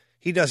there.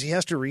 He does. He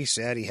has to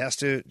reset. He has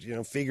to,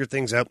 figure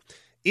things out.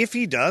 If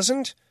he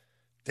doesn't,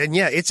 then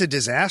yeah, it's a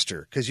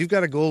disaster because you've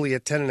got a goalie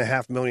at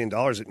 $10.5 million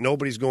that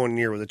nobody's going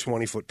near with a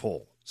 20-foot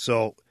pole.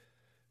 So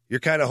you're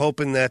kind of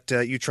hoping that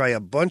you try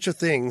a bunch of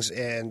things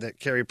and that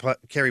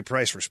Carey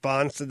Price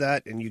responds to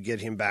that and you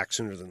get him back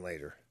sooner than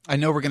later. I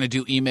know we're going to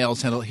do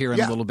emails here in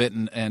a little bit,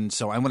 and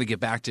so I want to get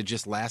back to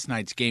just last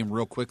night's game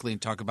real quickly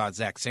and talk about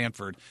Zach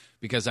Sanford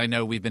because I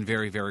know we've been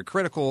very, very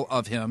critical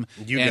of him.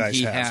 You and guys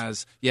he have.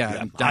 has.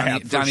 Yeah,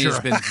 Donnie has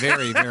been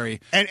very,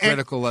 very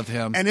critical of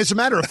him. And as a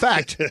matter of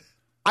fact,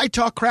 I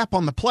talk crap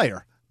on the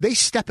player. They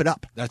step it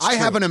up. That's I true.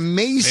 have an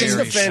amazing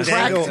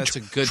That's a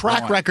good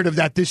track point. record of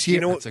that this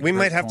year. You know, we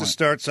might have to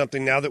start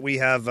something now that we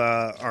have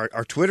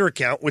our Twitter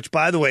account, which,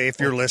 by the way, if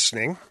you're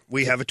listening,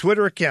 we have a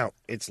Twitter account.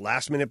 It's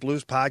Last Minute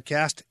Blues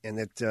Podcast, and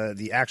that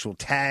the actual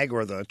tag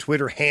or the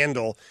Twitter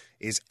handle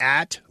is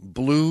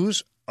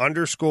 @blues_last.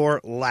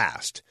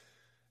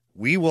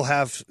 We will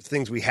have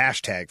things we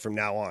hashtag from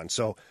now on.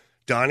 So,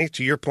 Donnie,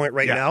 to your point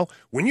now,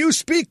 when you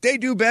speak, they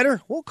do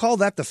better. We'll call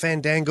that the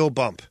Fandango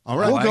Bump. All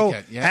right. We'll go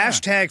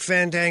 #,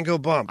 Fandango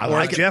Bump.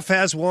 Or if Jeff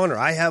has one or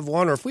I have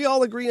one, or if we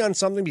all agree on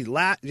something, be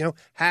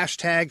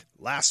hashtag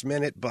Last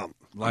Minute Bump.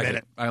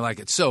 I like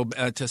it. So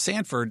to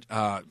Sanford,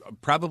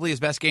 probably his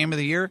best game of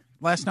the year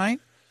last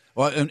night.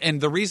 Well, and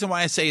the reason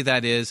why I say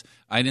that is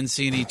I didn't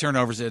see any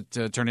turnovers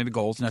that turn into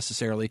goals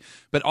necessarily,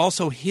 but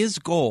also his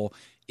goal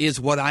is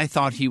what I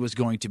thought he was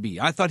going to be.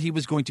 I thought he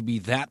was going to be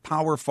that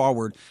power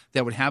forward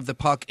that would have the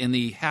puck in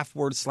the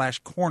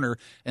half-ward/corner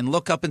and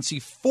look up and see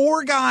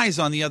four guys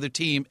on the other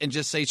team and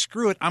just say,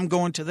 screw it, I'm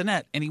going to the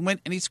net. And he went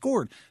and he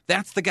scored.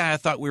 That's the guy I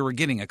thought we were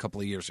getting a couple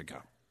of years ago.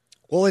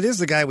 Well, it is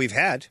the guy we've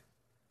had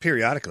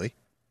periodically.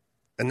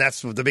 And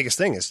that's the biggest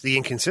thing is the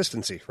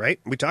inconsistency,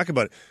 right? We talk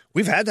about it.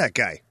 We've had that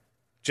guy,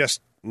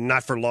 just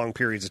not for long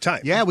periods of time.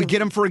 Yeah, we get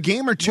him for a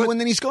game or two, and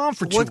then he's gone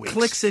for 2 weeks. What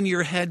clicks in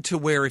your head to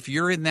where if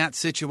you're in that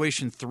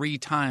situation 3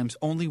 times,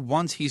 only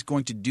once he's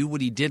going to do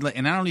what he did,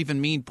 and I don't even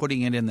mean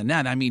putting it in the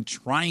net. I mean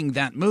trying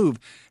that move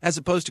as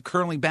opposed to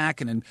curling back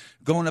and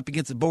going up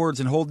against the boards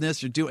and holding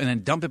this and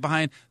then dump it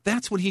behind.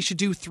 That's what he should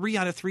do 3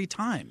 out of 3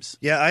 times.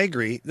 Yeah, I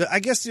agree.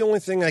 I guess the only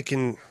thing I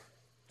can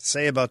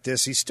say about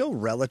this, he's still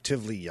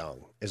relatively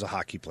young as a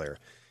hockey player.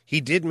 He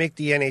did make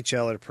the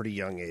NHL at a pretty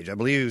young age. I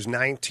believe he was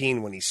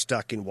 19 when he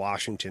stuck in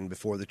Washington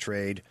before the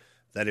trade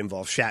that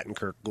involved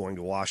Shattenkirk going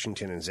to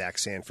Washington and Zach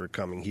Sanford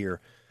coming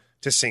here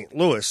to St.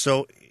 Louis.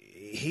 So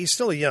he's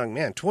still a young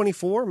man,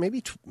 24,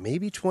 maybe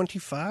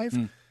 25.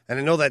 And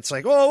I know that's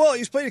like, oh, well,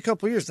 he's played a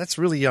couple of years. That's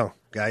really young,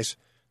 guys.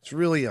 It's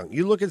really young.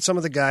 You look at some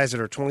of the guys that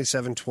are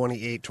 27,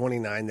 28,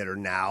 29 that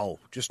are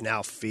just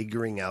now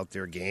figuring out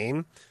their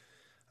game.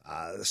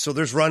 So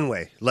there's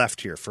runway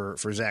left here for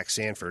Zach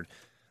Sanford.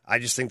 I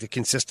just think the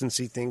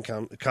consistency thing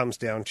comes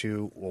down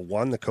to, well,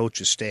 one, the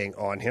coach is staying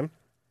on him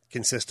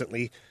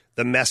consistently,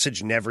 the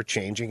message never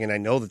changing, and I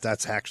know that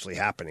that's actually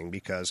happening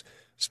because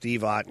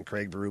Steve Ott and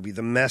Craig Berube,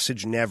 the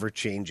message never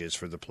changes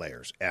for the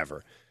players,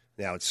 ever.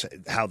 Now, it's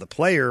how the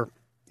player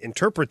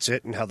interprets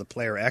it and how the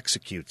player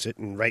executes it,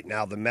 and right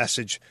now the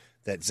message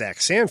that Zach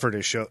Sanford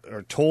has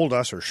told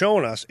us or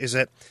shown us is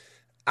that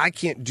I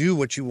can't do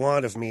what you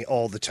want of me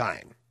all the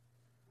time,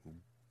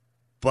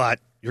 but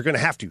you're going to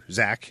have to,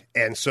 Zach,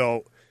 and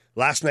so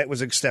last night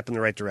was a step in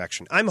the right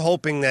direction. I'm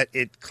hoping that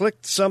it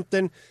clicked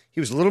something. He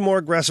was a little more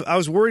aggressive. I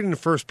was worried in the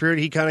first period.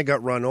 He kind of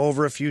got run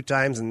over a few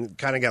times and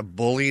kind of got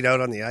bullied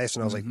out on the ice.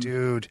 And I was like,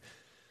 dude,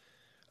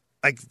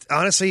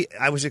 honestly,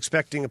 I was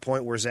expecting a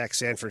point where Zach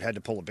Sanford had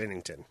to pull a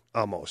Binnington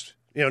almost.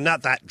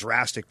 Not that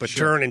drastic, but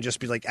turn and just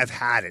be like, I've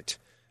had it.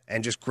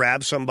 And just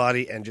grab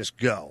somebody and just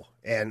go.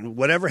 And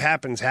whatever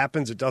happens.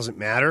 It doesn't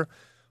matter.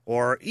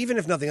 Or even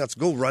if nothing else,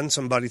 go run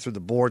somebody through the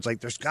boards.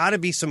 Like, there's got to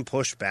be some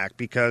pushback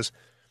because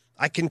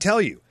I can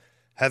tell you,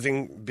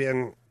 having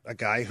been a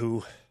guy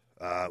who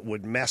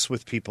would mess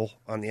with people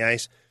on the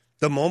ice,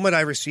 the moment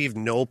I received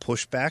no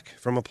pushback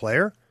from a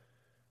player,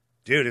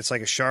 dude, it's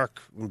like a shark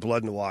with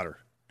blood in the water.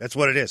 That's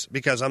what it is.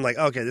 Because I'm like,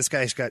 okay, this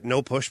guy's got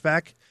no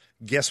pushback.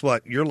 Guess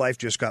what? Your life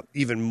just got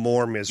even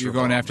more miserable.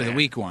 You're going after the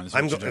weak ones.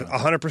 I'm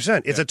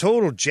 100%. It's a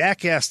total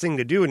jackass thing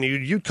to do, and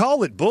you'd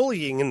call it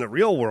bullying in the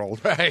real world.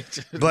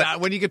 Right. But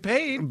not when you get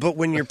paid. But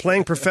when you're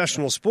playing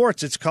professional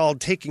sports, it's called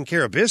taking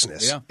care of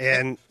business. Yeah.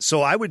 And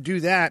so I would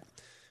do that.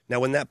 Now,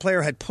 when that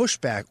player had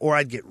pushback, or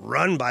I'd get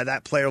run by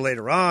that player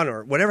later on,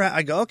 or whatever,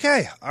 I go,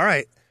 okay, all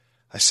right,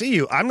 I see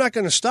you. I'm not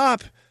going to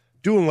stop,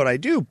 doing what I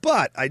do,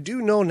 but I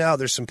do know now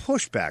there's some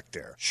pushback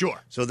there.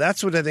 Sure. So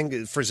that's what I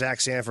think for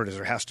Zach Sanford is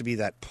there has to be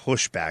that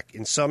pushback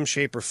in some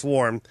shape or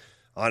form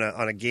on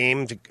a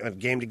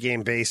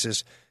game-to-game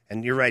basis.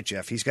 And you're right,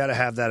 Jeff. He's got to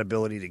have that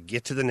ability to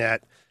get to the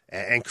net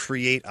and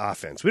create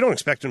offense. We don't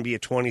expect him to be a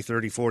 20,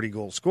 30,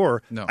 40-goal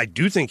scorer. No. I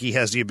do think he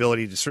has the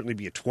ability to certainly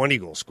be a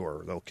 20-goal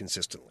scorer, though,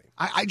 consistently.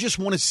 I just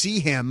want to see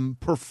him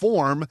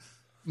perform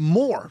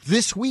more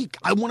this week.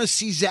 I want to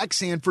see Zach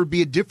Sanford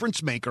be a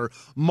difference maker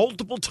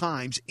multiple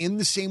times in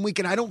the same week,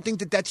 and I don't think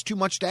that that's too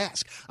much to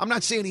ask. I'm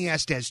not saying he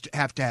has to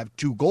have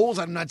 2 goals.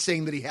 I'm not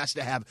saying that he has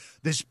to have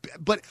this,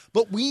 but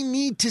we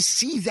need to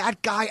see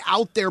that guy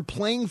out there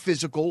playing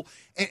physical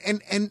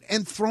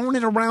and throwing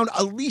it around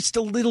at least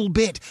a little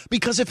bit,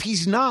 because if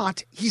he's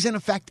not, he's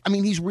ineffective. I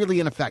mean, he's really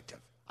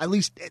ineffective. At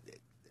least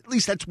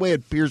that's the way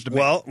it appears to me.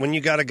 Well, when you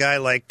got a guy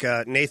like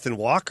Nathan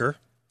Walker,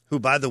 who,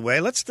 by the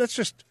way, let's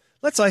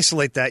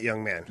isolate that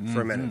young man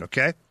for a minute,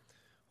 okay?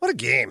 What a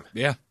game.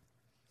 Yeah.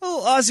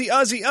 Oh,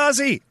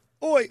 Ozzy.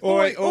 Oi,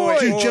 oi, oi.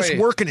 Dude, just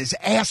working his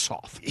ass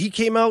off. He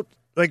came out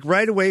like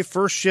right away,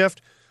 first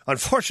shift.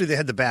 Unfortunately, they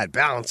had the bad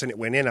bounce, and it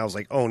went in. I was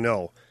like, oh,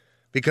 no.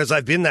 Because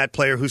I've been that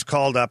player who's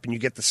called up, and you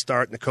get the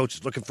start, and the coach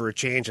is looking for a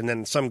change, and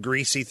then some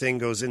greasy thing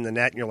goes in the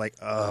net, and you're like,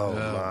 oh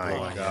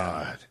my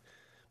God.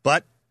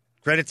 But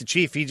credit to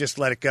Chief. He just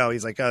let it go.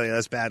 He's like, oh, yeah,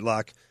 that's bad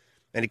luck.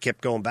 And he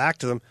kept going back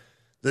to them.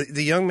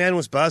 The young man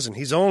was buzzing.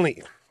 He's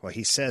only, well,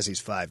 he says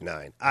he's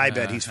 5'9". I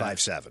bet he's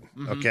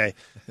 5'7", okay?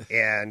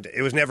 And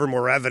it was never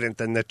more evident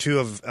than the two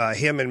of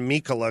him and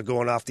Mikkola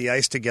going off the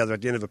ice together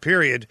at the end of a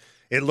period.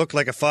 It looked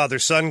like a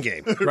father-son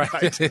game.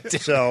 Right.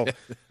 So,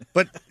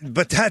 but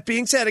that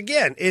being said,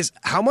 again, is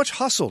how much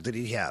hustle did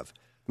he have?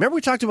 Remember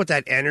we talked about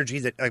that energy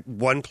that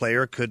one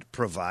player could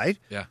provide?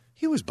 Yeah.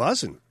 He was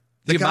buzzing.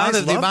 The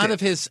amount of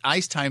his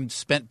ice time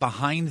spent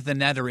behind the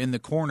net or in the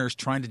corners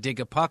trying to dig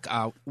a puck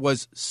out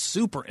was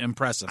super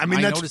impressive. I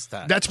mean, noticed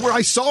that. That's where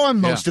I saw him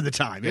most of the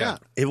time. Yeah.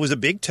 It was a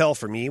big tell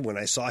for me when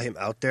I saw him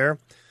out there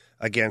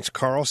against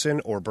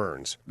Carlson or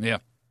Burns. Yeah.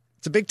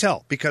 It's a big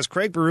tell because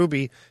Craig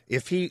Berube,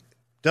 if he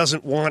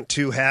doesn't want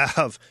to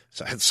have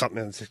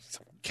something,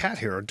 cat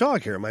hair or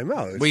dog hair in my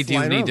mouth. We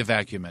do need to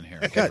vacuum in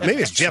here. God,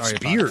 maybe it's Jeff's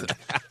beard.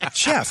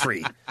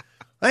 Jeffrey.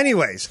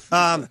 Anyways,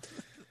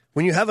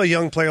 when you have a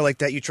young player like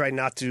that, you try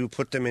not to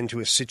put them into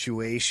a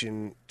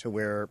situation to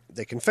where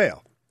they can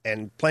fail.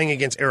 And playing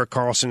against Erik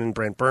Karlsson and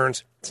Brent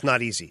Burns, it's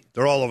not easy.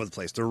 They're all over the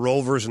place. They're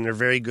rovers, and they're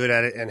very good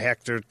at it. And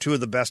heck, they're two of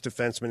the best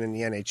defensemen in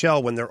the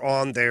NHL when they're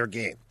on their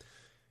game.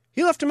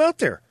 He left him out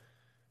there,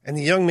 and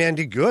the young man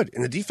did good.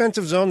 In the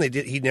defensive zone,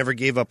 he never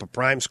gave up a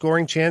prime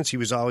scoring chance. He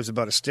was always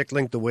about a stick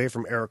length away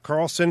from Erik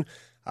Karlsson.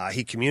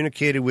 He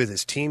communicated with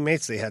his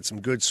teammates. They had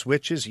some good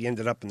switches. He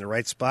ended up in the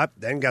right spot,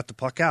 then got the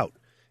puck out.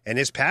 And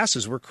his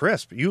passes were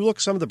crisp. You look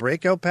some of the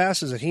breakout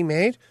passes that he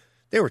made,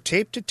 they were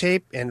tape to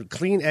tape and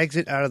clean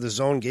exit out of the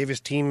zone, gave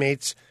his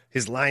teammates,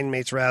 his line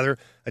mates rather,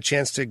 a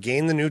chance to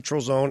gain the neutral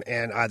zone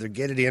and either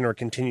get it in or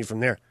continue from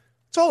there.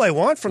 That's all I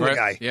want from the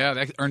guy. Yeah,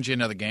 that earns you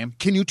another game.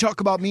 Can you talk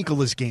about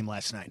Mikkola's game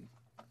last night?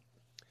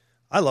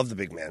 I love the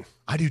big man.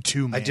 I do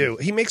too, man. I do.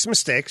 He makes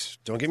mistakes.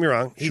 Don't get me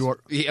wrong. Sure.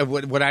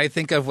 What I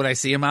think of when I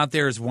see him out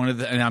there is one of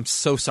the, and I'm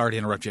so sorry to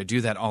interrupt you. I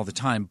do that all the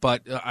time,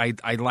 but I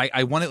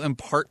want to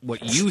impart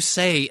what you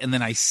say, and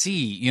then I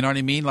see. You know what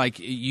I mean? Like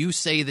you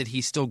say that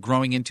he's still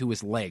growing into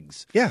his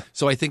legs. Yeah.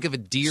 So I think of a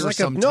deer like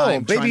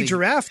sometimes. baby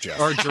giraffe, Jeff.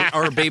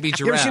 Or a baby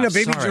giraffe. You ever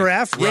seen a baby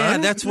giraffe run? Yeah,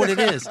 that's what it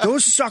is.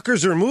 Those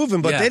suckers are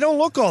moving, but they don't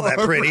look all that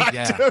pretty. Right.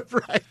 Yeah.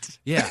 Right.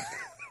 Yeah.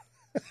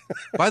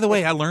 By the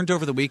way, I learned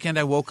over the weekend.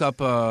 I woke up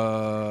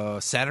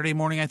Saturday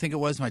morning, I think it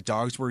was. My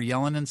dogs were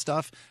yelling and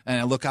stuff,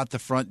 and I look out the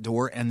front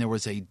door, and there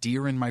was a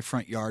deer in my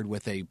front yard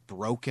with a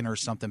broken or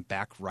something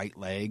back right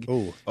leg,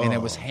 and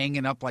it was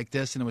hanging up like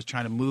this, and it was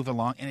trying to move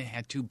along, and it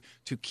had two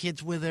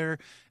kids with her,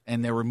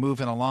 and they were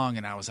moving along,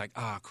 and I was like,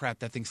 oh, crap,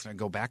 that thing's going to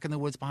go back in the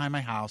woods behind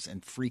my house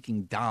and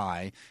freaking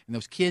die, and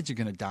those kids are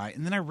going to die.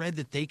 And then I read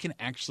that they can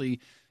actually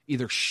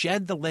either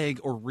shed the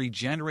leg or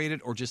regenerate it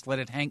or just let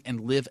it hang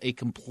and live a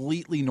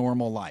completely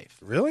normal life.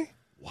 Really?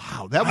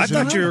 Wow, that I was.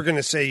 thought you were going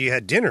to say you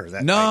had dinner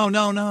that night.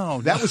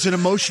 No. That was an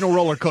emotional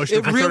roller coaster.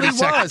 It for really 30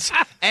 seconds.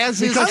 was.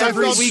 As is Because I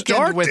every felt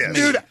weekend with me.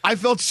 Dude, I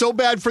felt so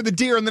bad for the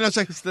deer, and then I was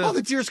like,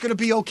 the deer's going to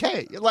be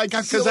okay. Like,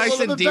 Because I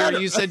said deer,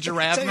 you said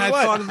giraffe, Tell and you I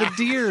what. thought of the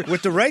deer.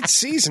 With the right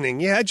seasoning,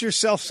 you had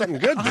yourself something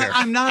good there.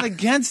 I'm not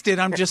against it.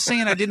 I'm just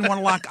saying I didn't want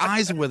to lock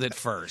eyes with it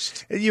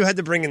first. You had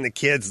to bring in the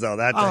kids, though.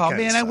 That Oh, kind of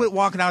man, I stuff. went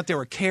walking out there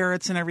with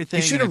carrots and everything.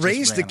 You should and have it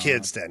just raised the ran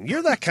kids then.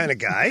 You're that kind of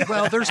guy. along.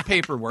 Well, there's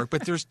paperwork,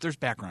 but there's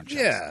background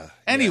checks. Yeah.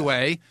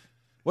 Anyway,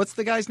 what's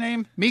the guy's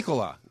name?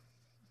 Mikkola.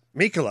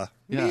 Mikkola.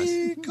 Yes.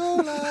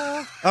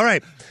 Mikkola. All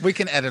right. We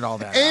can edit all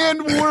that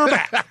And we're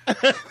back.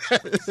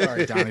 out.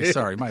 Sorry, Donnie.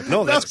 Sorry. My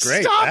No, that's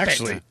great, stop it.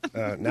 actually.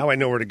 Now I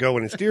know where to go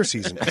when it's deer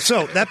season.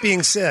 So, that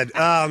being said,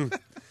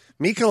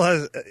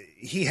 Mikkola,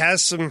 he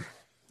has some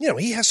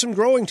he has some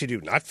growing to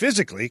do. Not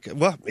physically.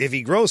 Well, if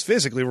he grows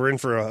physically, we're in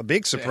for a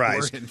big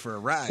surprise. We're in for a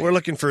ride. We're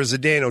looking for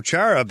Zdeno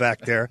Chara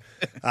back there.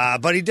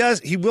 But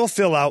he will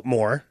fill out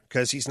more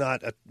because he's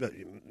not a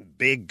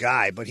big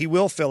guy, but he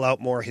will fill out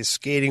more. His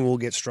skating will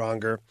get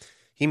stronger.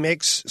 He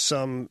makes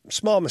some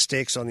small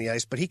mistakes on the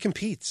ice, but he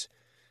competes.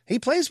 He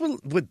plays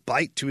with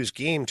bite to his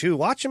game, too.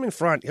 Watch him in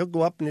front. He'll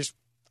go up and just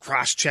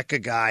cross-check a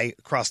guy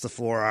across the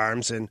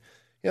forearms, and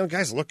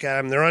guys look at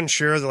him. They're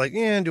unsure. They're like,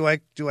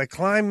 do I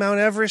climb Mount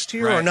Everest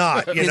here or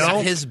not?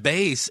 His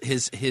base,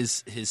 his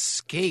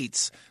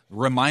skates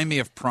remind me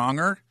of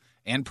Pronger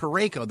and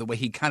Parayko, the way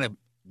he kind of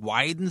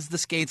widens the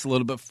skates a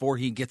little bit before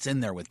he gets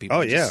in there with people.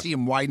 Oh, you yeah. just see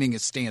him widening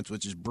his stance,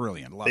 which is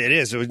brilliant. Love it. It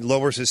is. It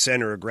lowers his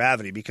center of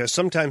gravity because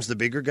sometimes the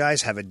bigger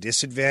guys have a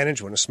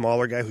disadvantage when a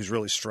smaller guy who's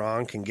really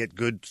strong can get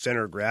good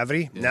center of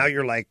gravity. Yeah. Now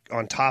you're like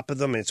on top of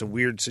them, and it's a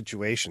weird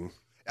situation.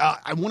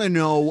 I want to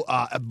know,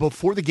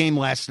 before the game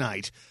last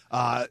night,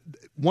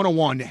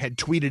 101 had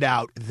tweeted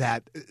out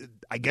that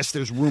I guess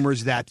there's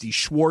rumors that the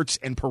Schwartz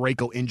and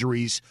Parayko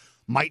injuries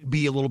might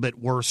be a little bit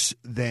worse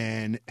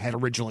than had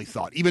originally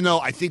thought, even though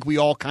I think we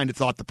all kind of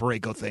thought the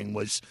Parayko thing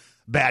was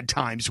bad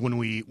times when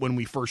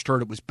we first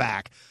heard it was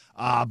back.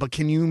 But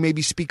can you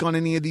maybe speak on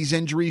any of these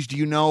injuries? Do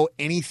you know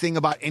anything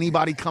about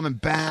anybody coming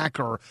back?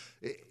 Or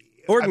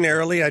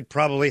ordinarily, I'd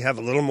probably have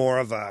a little more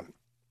of a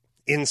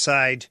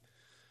inside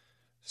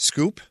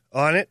scoop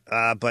on it,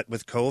 but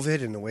with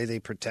COVID and the way they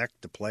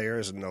protect the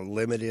players and the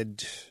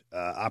limited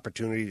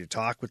opportunity to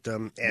talk with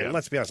them, and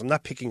let's be honest, I'm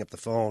not picking up the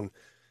phone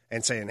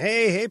and saying,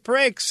 hey,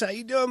 Parakes, how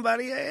you doing,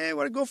 buddy? Hey,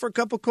 want to go for a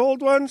couple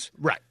cold ones?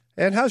 Right.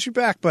 And how's your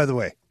back, by the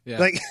way?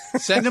 Yeah.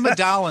 Send him a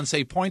doll and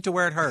say, point to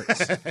where it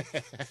hurts.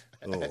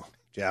 Oh,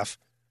 Jeff.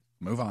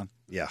 Move on.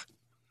 Yeah.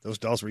 Those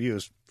dolls were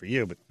used for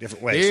you, but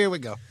different ways. Here we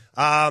go.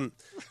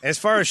 As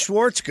far as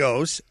Schwartz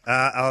goes,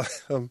 I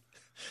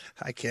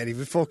can't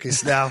even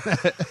focus now.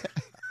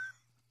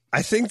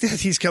 I think that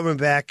he's coming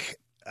back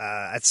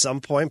at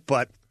some point,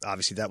 but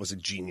obviously that was a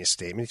genius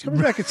statement. He's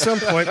coming back at some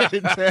point.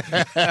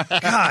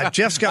 God,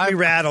 Jeff's got me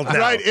rattled now.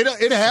 Right,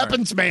 it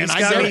happens, man.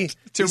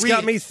 He's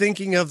got me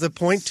thinking of the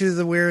point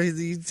to where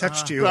he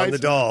touched you on the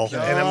doll,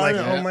 and I'm like,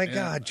 oh my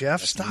God,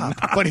 Jeff, stop.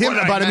 But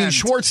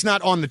Schwartz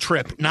not on the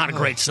trip, not a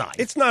great sign.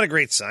 It's not a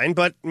great sign,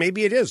 but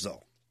maybe it is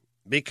though,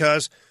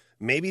 because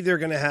maybe they're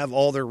going to have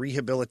all their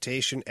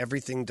rehabilitation,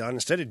 everything done.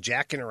 Instead of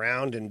jacking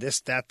around and this,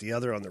 that, the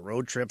other on the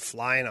road trip,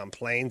 flying on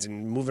planes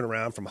and moving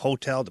around from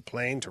hotel to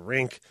plane to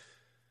rink,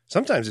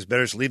 sometimes it's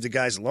better to leave the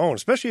guys alone,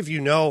 especially if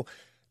you know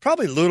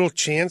probably little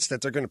chance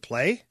that they're going to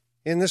play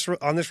on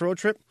this road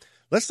trip.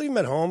 Let's leave them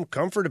at home,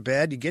 comfort a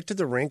bed. You get to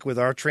the rink with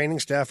our training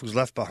staff who's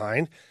left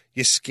behind.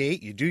 You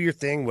skate, you do your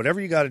thing, whatever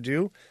you got to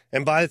do.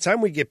 And by the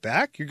time we get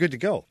back, you're good to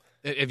go.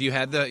 Have you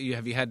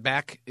had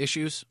back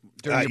issues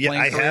during your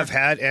playing career? I have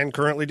had and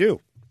currently do.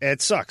 It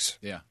sucks.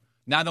 Yeah.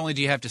 Not only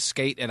do you have to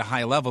skate at a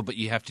high level, but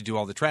you have to do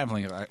all the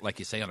traveling, like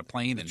you say, on a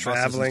plane and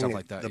buses and stuff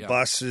like that. The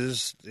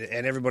buses,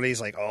 and everybody's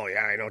like, oh,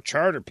 yeah, I know,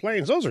 chartered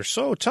planes, those are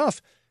so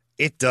tough.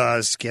 It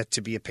does get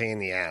to be a pain in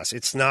the ass.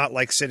 It's not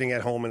like sitting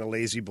at home in a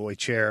lazy boy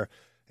chair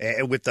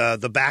with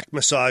the back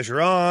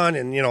massager on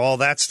and, all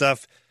that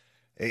stuff.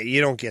 You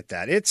don't get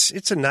that. It's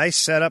a nice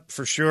setup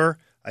for sure.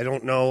 I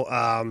don't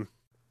know.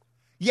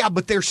 Yeah,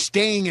 but they're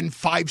staying in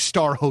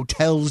 5-star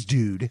hotels,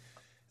 dude.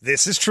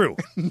 This is true.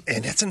 And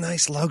it's a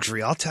nice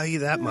luxury, I'll tell you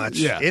that much.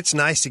 Yeah. It's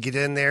nice to get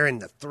in there,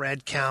 and the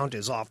thread count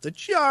is off the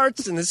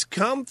charts, and it's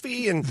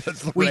comfy, and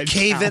we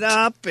cave it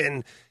up,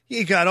 and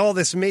you got all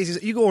this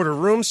amazing... You go order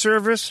room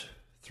service,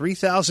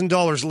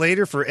 $3,000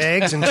 later for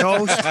eggs and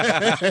toast.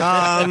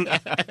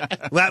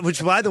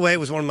 Which, by the way,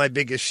 was one of my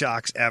biggest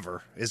shocks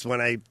ever, is when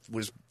I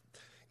was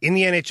in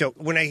the NHL,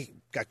 when I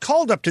got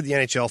called up to the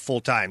NHL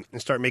full-time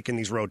and started making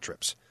these road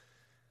trips.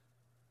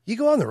 You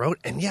go on the road,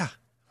 and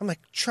I'm like,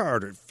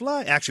 chartered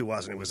flight. Actually, it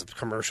wasn't. It was a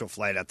commercial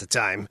flight at the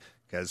time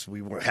because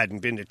we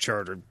hadn't been to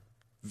chartered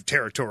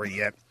territory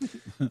yet.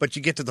 But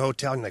you get to the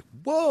hotel, and you're like,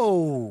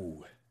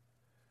 whoa.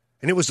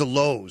 And it was the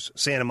Lowe's,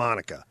 Santa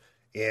Monica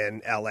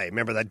in L.A.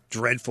 Remember that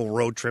dreadful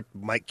road trip?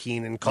 Mike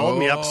Keenan called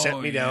me up,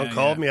 sent me down,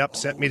 called me up,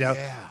 sent me down.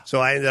 Yeah. So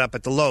I ended up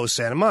at the Lowe's,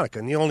 Santa Monica.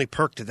 And the only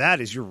perk to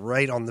that is you're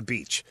right on the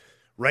beach,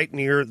 right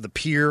near the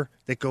pier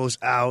that goes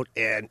out,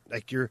 and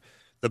like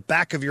the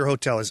back of your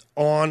hotel is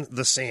on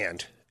the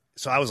sand.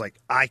 So I was like,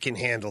 I can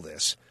handle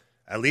this,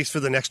 at least for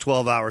the next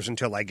 12 hours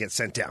until I get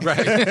sent down.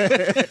 Right.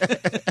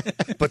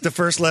 But the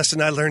first lesson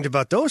I learned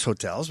about those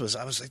hotels was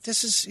I was like,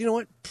 this is,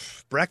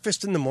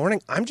 breakfast in the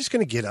morning. I'm just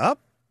going to get up.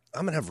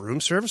 I'm going to have room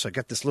service. I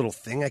got this little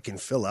thing I can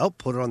fill out,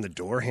 put it on the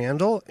door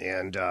handle,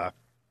 and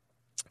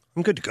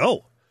I'm good to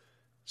go.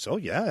 So,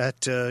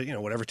 at,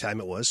 whatever time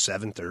it was,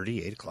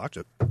 7:30, 8 o'clock.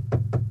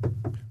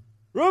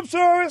 Room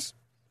service.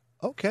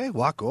 Okay,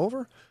 walk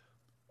over.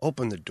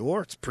 Open the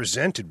door. It's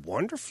presented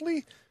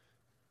wonderfully.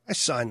 I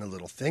sign the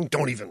little thing.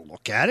 Don't even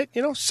look at it,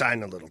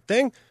 sign the little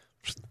thing.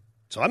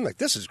 So I'm like,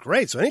 this is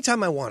great. So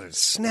anytime I wanted a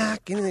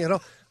snack, anything at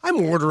all, I'm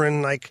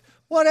ordering like,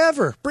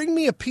 whatever. Bring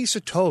me a piece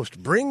of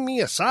toast. Bring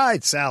me a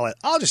side salad.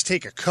 I'll just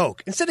take a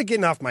Coke. Instead of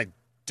getting off my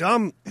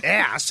dumb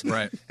ass,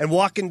 Right. and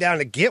walking down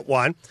to get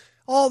one.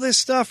 All this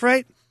stuff,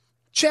 right?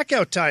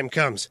 Checkout time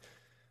comes.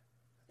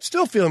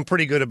 Still feeling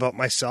pretty good about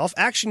myself.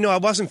 Actually, no, I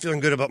wasn't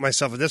feeling good about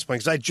myself at this point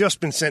because I'd just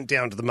been sent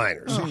down to the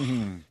minors.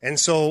 And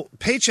so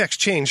paychecks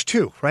change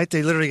too, right?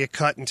 They literally get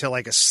cut into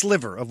like a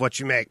sliver of what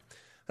you make.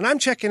 And I'm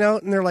checking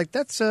out, and they're like,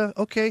 that's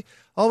okay.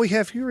 All we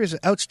have here is an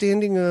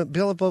outstanding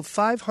bill of about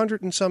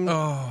 $500 and some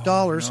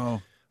dollars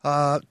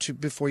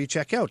before you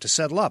check out to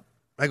settle up.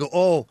 I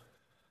go,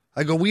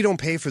 we don't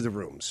pay for the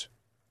rooms.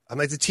 I'm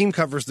like, the team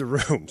covers the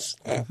rooms.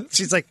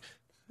 She's like,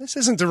 this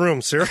isn't the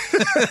room, sir.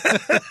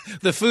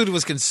 The food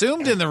was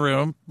consumed in the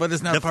room, but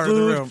it's not part of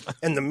the room.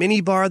 And the mini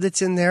bar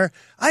that's in there.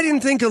 I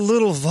didn't think a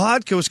little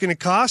vodka was going to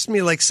cost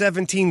me like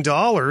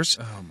 $17.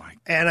 Oh, my God.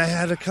 And I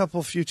had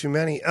a few too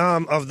many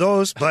of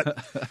those.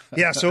 But,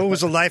 yeah, so it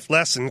was a life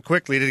lesson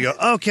quickly to go,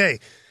 okay,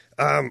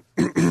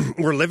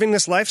 we're living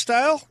this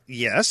lifestyle?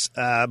 Yes,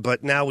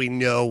 but now we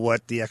know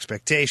what the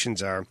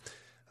expectations are.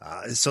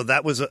 So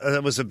that was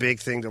a big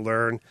thing to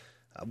learn.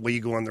 Where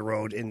you go on the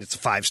road, and it's a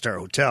 5-star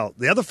hotel.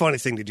 The other funny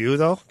thing to do,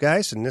 though,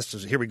 guys, and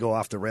here we go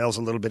off the rails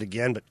a little bit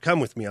again, but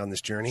come with me on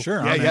this journey. Sure,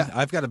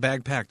 I've got a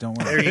bag packed, don't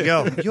worry. There you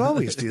go. You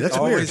always do. That's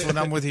always weird.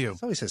 when I'm with you.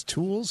 It always has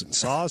tools and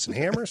saws and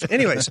hammers.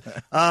 Anyways.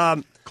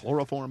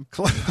 Chloroform.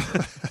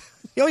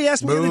 He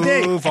asked me the other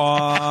day. Move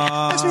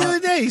on. Asked me the other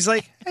day. He's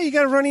like, hey, you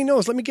got a runny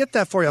nose. Let me get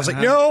that for you. I was like,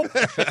 no.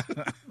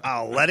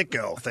 I'll let it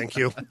go. Thank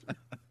you.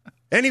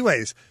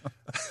 Anyways,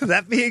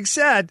 that being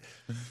said,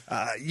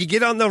 you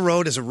get on the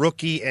road as a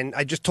rookie, and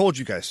I just told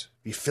you guys,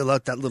 you fill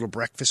out that little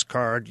breakfast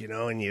card,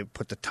 and you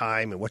put the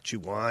time and what you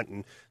want,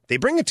 and they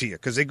bring it to you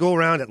because they go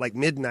around at like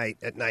midnight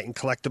at night and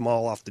collect them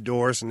all off the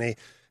doors, and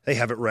they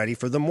have it ready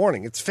for the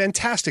morning. It's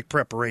fantastic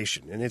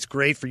preparation, and it's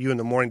great for you in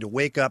the morning to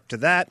wake up to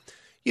that.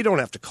 You don't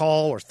have to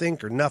call or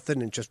think or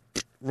nothing and just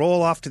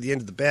roll off to the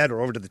end of the bed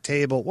or over to the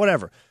table,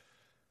 whatever.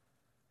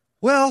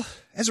 Well,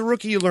 as a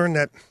rookie, you learn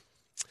that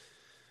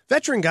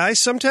veteran guys,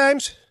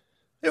 sometimes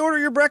they order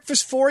your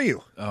breakfast for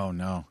you. Oh,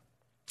 no.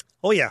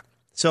 Oh, yeah.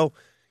 So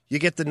you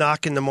get the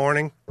knock in the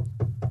morning.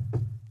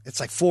 It's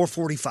like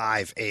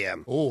 4:45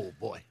 a.m. Oh,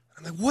 boy.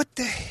 I'm like, what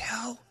the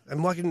hell?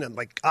 I'm walking in,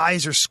 like,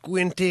 eyes are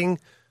squinting.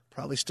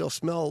 Probably still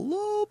smell a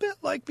little bit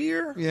like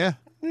beer. Yeah.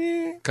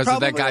 Because of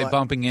that guy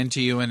bumping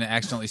into you and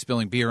accidentally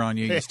spilling beer on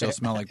you, you still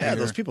smell like beer. Yeah,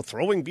 those people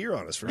throwing beer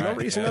on us for no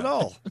reason at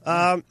all.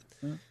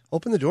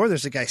 Open the door.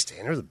 There's a guy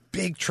standing there with a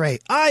big tray.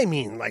 I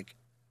mean, like,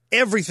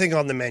 everything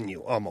on the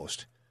menu,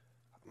 almost.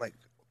 I'm like,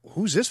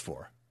 who's this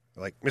for?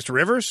 They're like, Mr.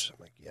 Rivers?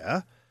 I'm like,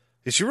 yeah.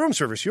 It's your room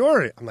service. You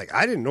ordered it. I'm like,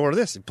 I didn't order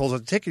this. He pulls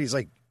out the ticket. He's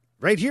like,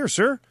 right here,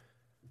 sir. I'm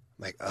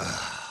like,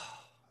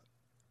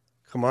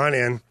 come on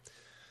in.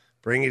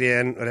 Bring it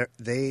in.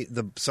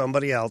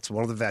 Somebody else,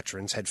 one of the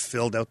veterans, had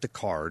filled out the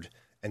card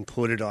and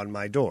put it on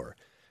my door.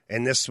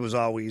 And this was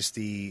always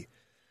the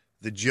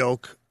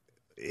joke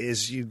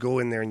is you go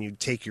in there and you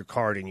take your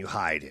card and you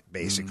hide it,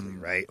 basically,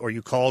 right? Or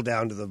you call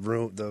down to the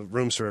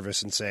room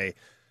service and say,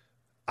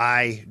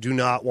 I do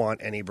not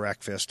want any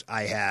breakfast.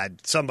 I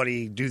had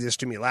somebody do this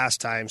to me last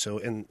time,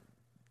 and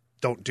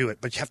don't do it.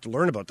 But you have to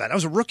learn about that. I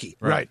was a rookie.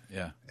 Right.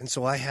 Yeah. And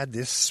so I had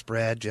this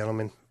spread,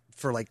 gentlemen,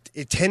 for like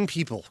 10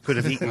 people could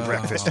have eaten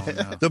breakfast.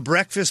 No. The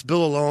breakfast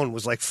bill alone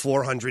was like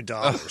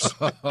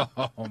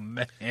 $400. Oh,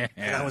 man.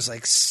 And I was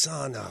like,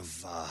 son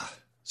of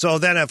So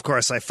then, of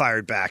course, I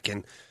fired back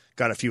and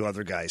got a few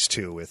other guys,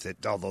 too, with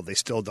it, although they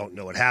still don't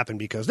know what happened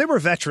because they were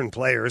veteran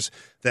players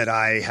that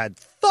I had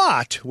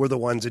thought were the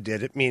ones that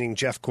did it, meaning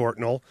Jeff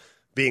Courtnall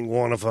being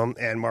one of them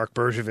and Mark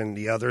Bergevin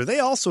the other. They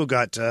also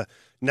got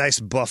nice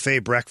buffet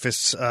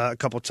breakfasts a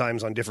couple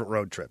times on different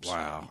road trips.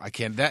 Wow. I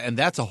can't. And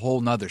that's a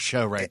whole nother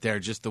show right there,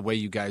 just the way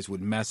you guys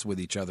would mess with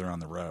each other on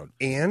the road.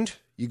 And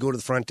you go to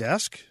the front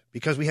desk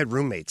because we had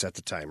roommates at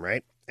the time,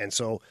 right? And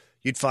so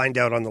you'd find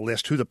out on the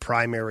list who the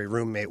primary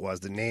roommate was,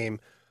 the name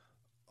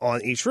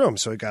on each room.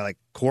 So a guy like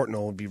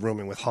Courtnall would be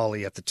rooming with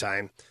Holly at the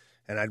time,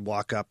 and I'd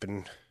walk up,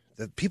 and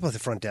the people at the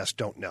front desk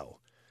don't know.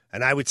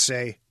 And I'd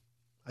say,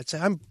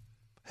 I'm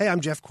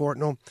Jeff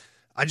Courtnall.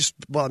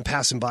 While I'm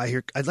passing by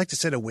here, I'd like to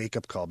set a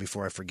wake-up call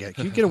before I forget.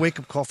 Can you get a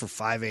wake-up call for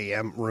 5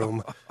 a.m.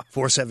 room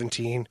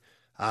 417?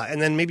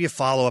 And then maybe a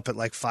follow-up at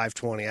like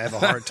 5:20. I have a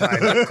hard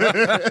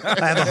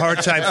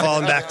time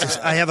falling back.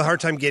 I have a hard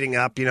time getting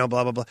up, blah,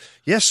 blah, blah.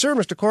 Yes, sir,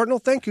 Mr.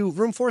 Courtnall. Thank you.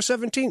 Room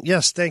 417.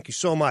 Yes, thank you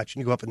so much.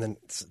 And you go up, and then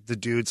the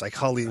dudes like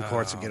Holly and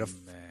Courts would get a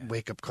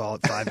wake-up call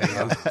at 5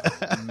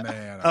 a.m.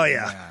 Man. Oh,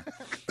 yeah.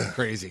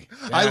 Crazy.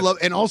 I love,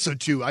 and also,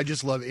 too, I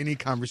just love any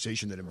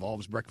conversation that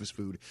involves breakfast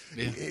food.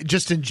 Yeah.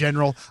 Just in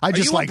general. I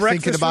just like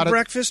thinking about it.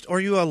 Breakfast, or are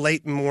you a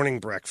late morning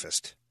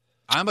breakfast?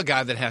 I'm a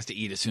guy that has to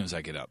eat as soon as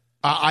I get up.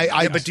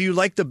 But do you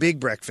like the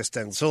big breakfast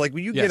then? So, like,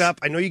 when you get up,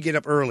 I know you get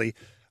up early.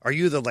 Are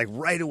you the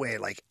right away,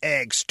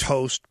 eggs,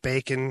 toast,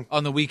 bacon?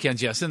 On the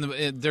weekends, yes.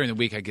 During the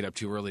week, I get up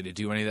too early to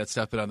do any of that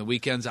stuff. But on the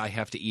weekends, I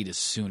have to eat as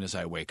soon as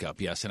I wake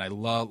up, yes. And I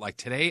love,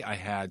 today, I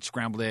had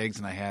scrambled eggs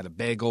and I had a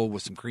bagel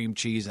with some cream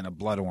cheese and a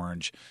blood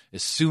orange.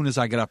 As soon as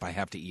I get up, I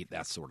have to eat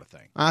that sort of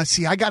thing.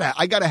 See, I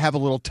gotta have a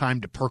little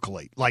time to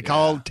percolate.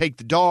 I'll take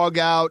the dog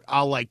out,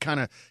 I'll kind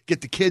of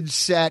get the kids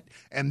set,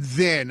 and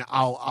then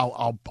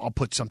I'll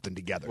put something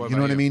together. You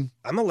know what I mean?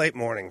 I'm a late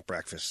morning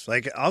breakfast.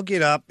 I'll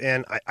get up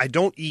and I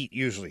don't eat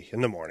usually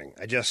in the morning.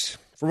 I just,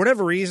 for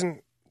whatever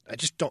reason,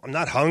 I'm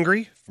not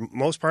hungry for the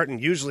most part,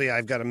 and usually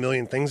I've got a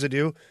million things to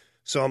do.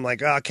 So I'm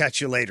like, I'll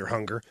catch you later,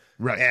 hunger.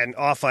 Right. And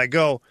off I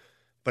go.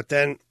 But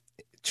then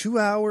 2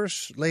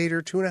 hours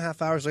later,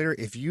 2.5 hours later,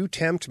 if you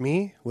tempt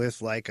me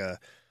with a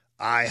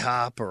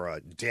IHOP or a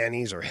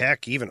Denny's or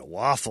heck, even a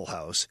Waffle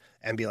House,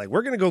 and be like,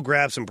 we're going to go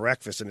grab some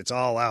breakfast and it's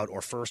all out,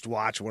 or First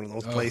Watch, one of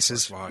those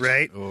places,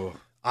 right? Oh.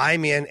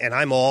 I'm in and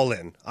I'm all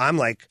in. I'm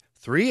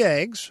 3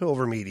 eggs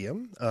over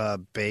medium,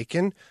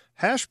 bacon,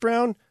 hash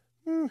brown.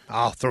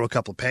 I'll throw a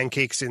couple of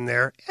pancakes in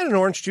there and an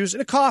orange juice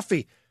and a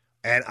coffee.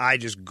 And I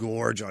just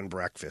gorge on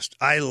breakfast.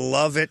 I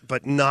love it,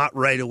 but not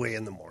right away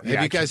in the morning.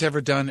 Have you guys ever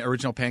done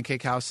Original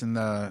Pancake House in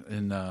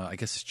I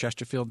guess it's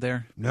Chesterfield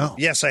there? No.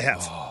 Yes, I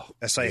have.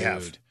 I Dude.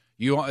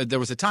 have. There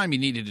was a time you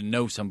needed to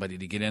know somebody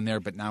to get in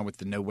there, but now with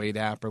the No Wait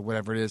app or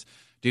whatever it is,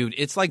 dude,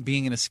 it's like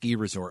being in a ski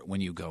resort when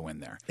you go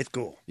in there. It's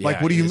cool. What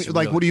do you mean?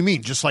 What do you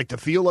mean? Just the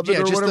feel of it, or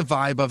just whatever? the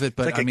vibe of it.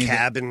 But It's a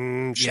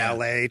cabin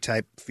chalet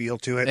type feel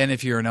to it. And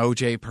if you're an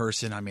OJ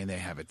person, they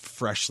have it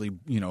freshly,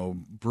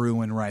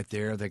 brewing right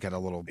there. They got a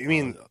little. You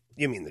mean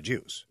the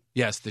juice?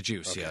 Yes, the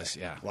juice. Okay. Yes,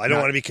 yeah. Well, I don't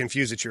want to be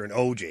confused that you're an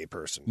OJ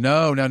person.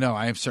 No,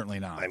 I am certainly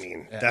not.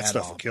 That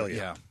stuff will kill you.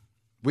 Yeah.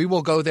 We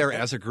will go there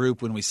as a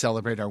group when we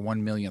celebrate our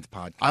 1 millionth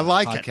podcast. I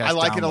like it. I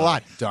like it a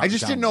lot. I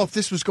just didn't know if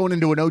this was going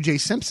into an O.J.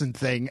 Simpson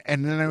thing,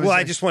 and then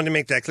I just wanted to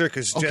make that clear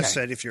because Jess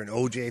said if you're an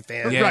O.J.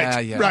 fan,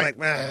 yeah.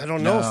 Right. I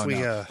don't know if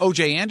we.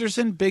 O.J.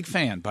 Anderson, big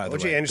fan, by the way.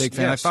 O.J. Anderson, big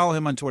fan. yes. I follow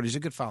him on Twitter. He's a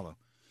good follow.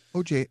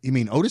 O.J. You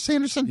mean Otis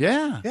Anderson?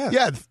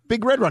 Yeah,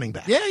 big red running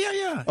back.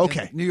 Yeah.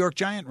 Okay, New York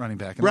Giant running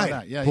back. And right. All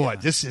that. Yeah, boy,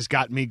 this has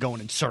got me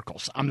going in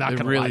circles. I'm not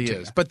going to lie to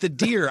you. But the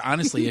deer,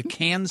 honestly, it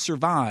can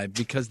survive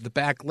because the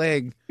back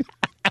leg.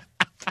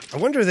 I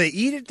wonder, do they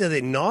eat it? Do they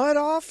gnaw it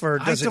off, or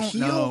does it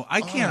heal? Know. I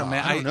can't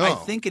imagine. I I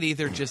think it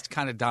either just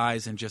kind of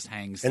dies and just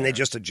hangs. And there. they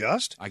just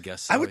adjust. I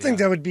guess. So, I would think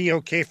that would be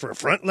okay for a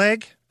front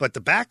leg, but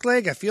the back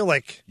leg, I feel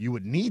like you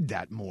would need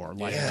that more.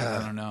 I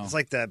don't know. It's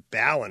like that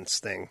balance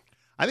thing.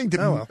 I think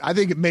I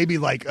think it may be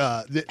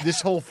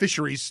this whole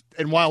fisheries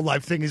and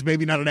wildlife thing is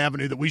maybe not an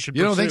avenue that we should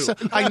pursue. You don't think so?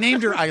 I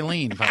named her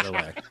Eileen, by the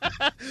way.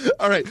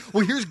 All right.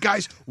 Well,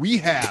 guys, we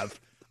have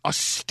a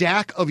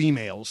stack of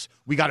emails.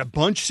 We got a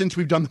bunch since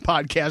we've done the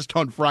podcast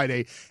on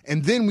Friday,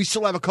 and then we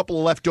still have a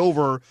couple left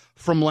over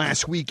from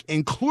last week,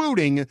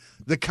 including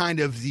the kind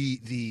of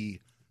the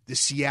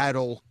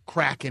Seattle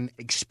Kraken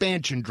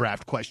expansion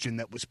draft question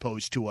that was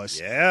posed to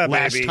us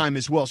last time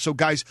as well. So,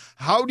 guys,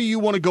 how do you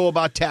want to go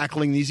about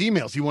tackling these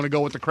emails? You want to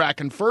go with the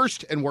Kraken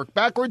first and work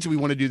backwards? Do we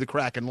want to do the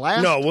Kraken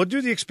last? No, we'll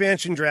do the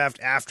expansion draft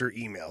after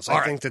emails.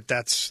 I think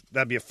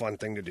that'd be a fun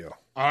thing to do.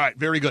 All right,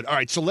 very good. All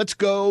right, so let's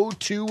go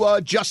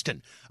to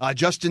Justin.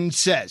 Justin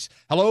says,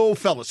 hello,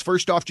 fellas.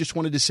 First off, just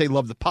wanted to say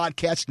love the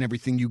podcast and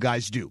everything you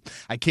guys do.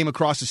 I came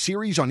across a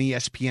series on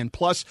ESPN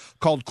Plus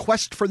called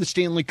Quest for the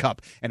Stanley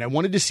Cup, and I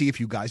wanted to see if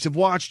you guys have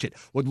watched it.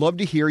 Would love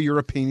to hear your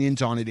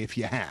opinions on it if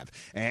you have.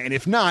 And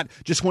if not,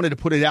 just wanted to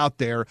put it out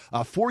there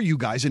for you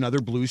guys and other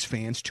Blues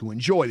fans to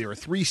enjoy. There are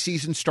 3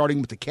 seasons starting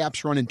with the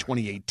Caps run in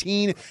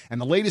 2018, and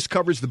the latest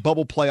covers the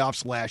bubble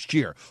playoffs last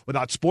year.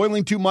 Without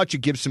spoiling too much,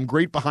 it gives some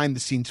great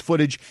behind-the-scenes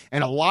footage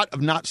and a lot of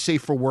not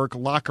safe for work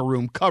locker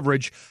room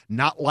coverage.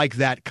 Not like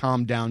that.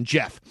 Calm down,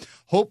 Jeff.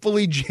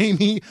 Hopefully,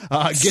 Jamie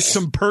gets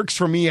some perks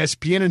from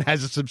ESPN and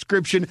has a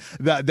subscription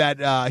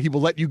that he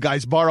will let you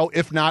guys borrow.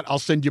 If not, I'll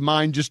send you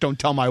mine. Just don't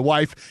tell my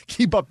wife.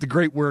 Keep up the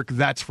great work.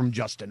 That's from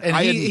Justin. And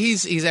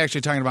he's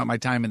actually talking about my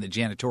time in the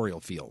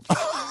janitorial field.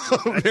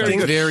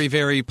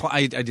 very.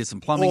 I did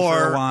some plumbing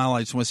for a while.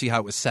 I just want to see how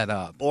it was set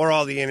up. Or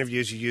all the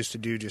interviews you used to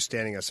do just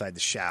standing outside the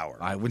shower.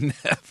 I would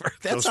never.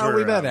 That's how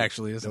we met,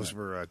 actually, isn't those it?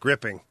 were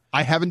gripping.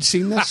 I haven't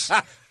seen this.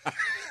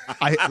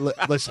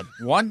 Listen.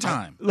 One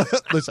time.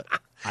 Listen.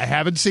 I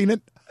haven't seen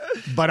it,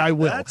 but I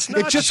will. It's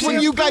just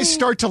when you guys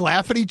start to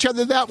laugh at each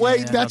other that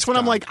way, that's when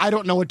I'm like, I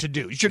don't know what to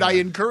do. Should I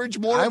encourage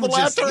more of the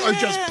laughter or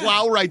just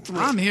plow right through?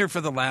 I'm here for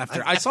the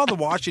laughter. I saw the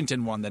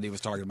Washington one that he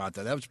was talking about.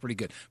 That was pretty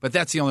good. But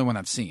that's the only one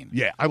I've seen.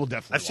 Yeah, I will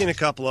definitely. I've seen a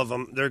couple of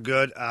them. They're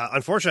good.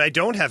 Unfortunately, I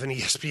don't have an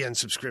ESPN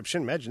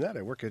subscription. Imagine that.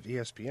 I work at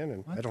ESPN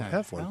and I don't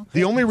have one.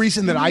 The only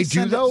reason that I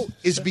do, though,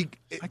 is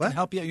I can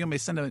help you. You want me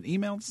to send an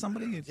email to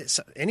somebody?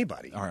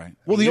 Anybody. All right.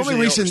 Well, the only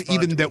reason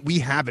even that we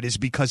have it is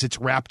because it's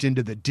wrapped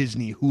into the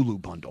Disney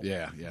Hulu bundle.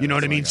 Yeah. You know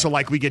what I mean? So,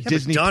 we get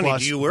Disney Donnie,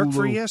 Plus. do you work Hulu.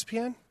 for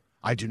ESPN?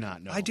 I do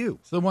not know. I do.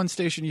 It's the one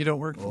station you don't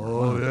work for.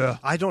 Oh, yeah.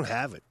 I don't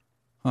have it.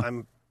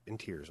 I'm in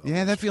tears.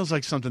 Yeah, that feels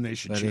like something they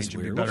should That change. is And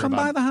be weird. better We'll come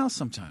about. by the house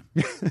sometime.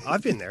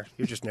 I've been there.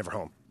 You're just never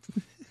home.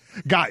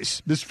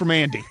 Guys, this is from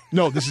Andy.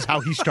 No, this is how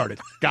he started.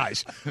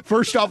 Guys,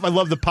 first off, I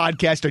love the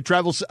podcast. I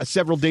travel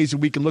several days a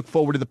week and look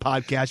forward to the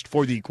podcast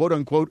for the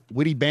quote-unquote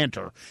witty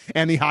banter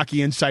and the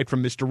hockey insight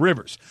from Mr.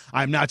 Rivers.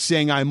 I'm not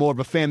saying I'm more of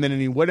a fan than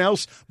anyone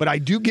else, but I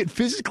do get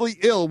physically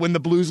ill when the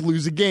Blues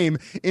lose a game,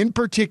 in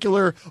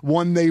particular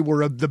when they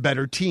were the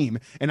better team.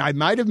 And I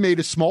might have made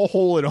a small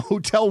hole in a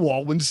hotel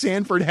wall when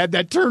Sanford had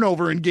that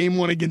turnover in Game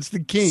 1 against the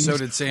Kings. So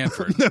did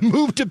Sanford. The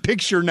move to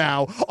picture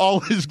now,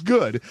 all is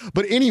good.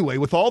 But anyway,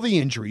 with all the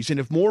injuries, and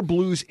if more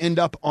Blues end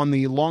up on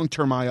the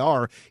long-term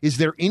IR, is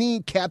there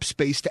any cap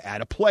space to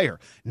add a player?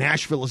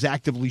 Nashville is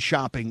actively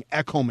shopping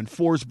Ekholm and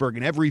Forsberg,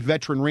 and every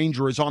veteran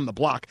Ranger is on the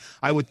block.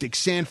 I would think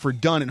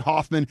Sanford, Dunn, and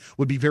Hoffman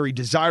would be very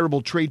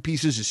desirable trade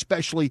pieces,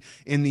 especially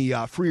in the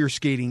freer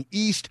skating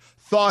East.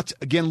 Thoughts?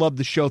 Again, love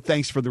the show.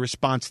 Thanks for the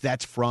response.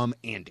 That's from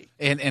Andy.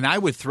 And I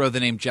would throw the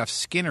name Jeff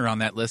Skinner on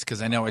that list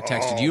because I know I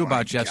texted you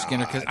about Jeff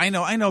Skinner because I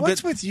know.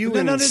 What's but, with you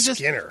and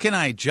Skinner? Can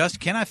I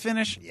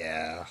finish?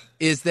 Yeah.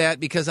 Is that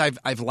because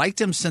I've liked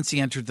him since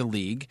he entered the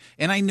league,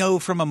 and I know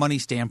from a money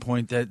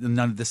standpoint that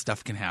none of this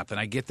stuff can happen.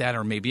 I get that,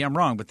 or maybe I'm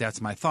wrong, but that's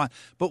my thought.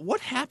 But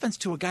what happens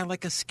to a guy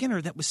like a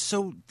Skinner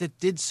that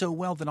did so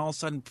well, then all of a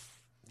sudden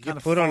you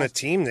put on a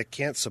team that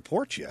can't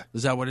support you?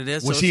 Is that what it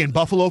is? Was he in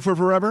Buffalo for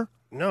forever?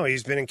 No,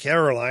 he's been in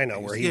Carolina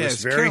where he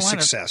was very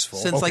successful.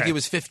 Since like he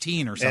was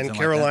 15 or something and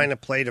Carolina like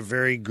that. played a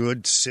very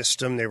good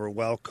system. They were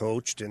well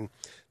coached. And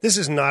this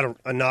is not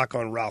a knock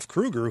on Ralph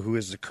Kruger, who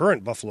is the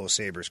current Buffalo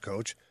Sabres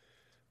coach.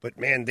 But,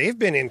 man, they've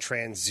been in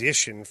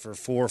transition for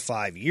 4 or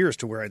 5 years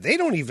to where they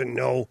don't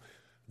know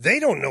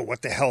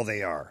what the hell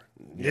they are.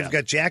 Yeah. They've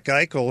got Jack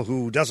Eichel,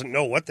 who doesn't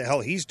know what the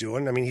hell he's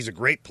doing. I mean, he's a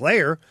great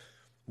player.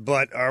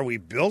 But are we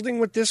building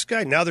with this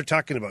guy? Now they're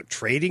talking about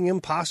trading him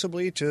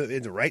possibly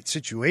in the right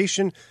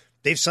situation.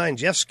 They've signed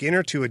Jeff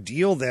Skinner to a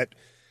deal that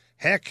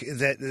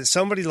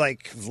somebody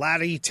like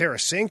Vladdy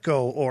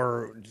Tarasenko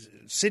or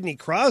Sidney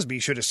Crosby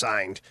should have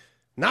signed,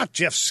 not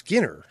Jeff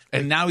Skinner.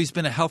 And now he's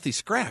been a healthy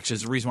scratch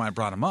is the reason why I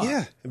brought him up.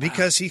 Yeah,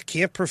 because he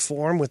can't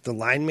perform with the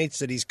line mates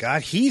that he's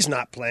got. He's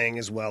not playing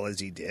as well as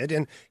he did,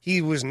 and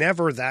he was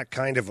never that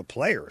kind of a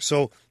player.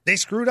 So they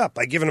screwed up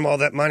by giving him all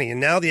that money,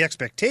 and now the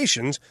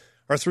expectations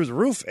are through the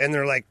roof, and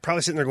they're like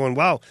probably sitting there going,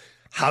 wow,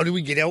 how do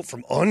we get out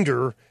from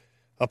under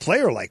a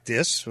player like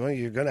this? Well,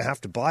 you're going to have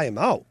to buy him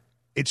out.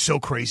 It's so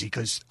crazy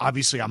because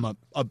obviously I'm a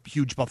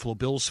huge Buffalo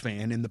Bills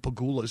fan, and the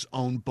Pagulas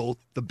own both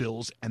the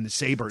Bills and the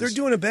Sabres. They're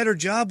doing a better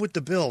job with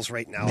the Bills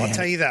right now, man, I'll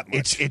tell you that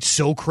much. It's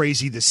so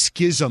crazy, the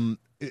schism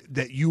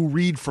that you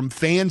read from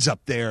fans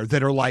up there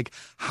that are like,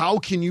 how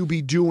could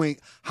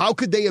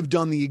they have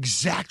done the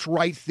exact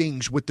right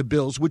things with the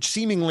Bills, which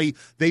seemingly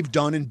they've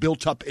done and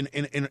built up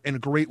in a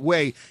great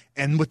way.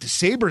 And with the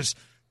Sabres,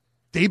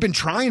 they've been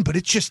trying, but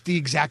it's just the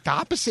exact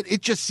opposite.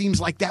 It just seems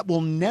like that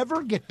will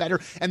never get better.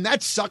 And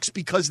that sucks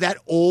because that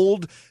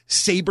old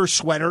Sabre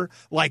sweater,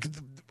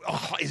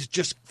 is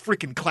just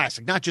freaking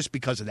classic. Not just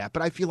because of that,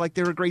 but I feel like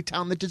they're a great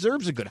town that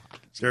deserves a good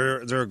hockey.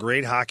 They're a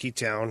great hockey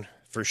town,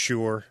 for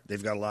sure.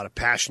 They've got a lot of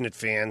passionate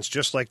fans,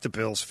 just like the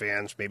Bills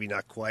fans. Maybe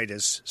not quite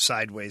as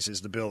sideways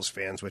as the Bills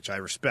fans, which I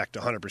respect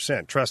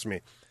 100%. Trust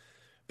me.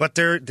 But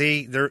they're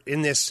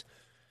in this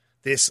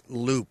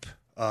loop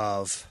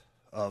of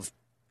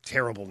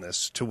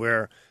terribleness to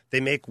where they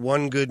make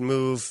one good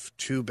move,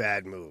 2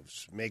 bad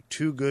moves, make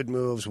 2 good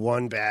moves,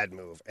 1 bad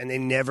move, and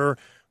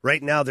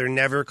right now they're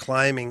never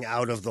climbing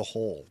out of the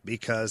hole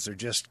because they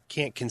just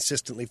can't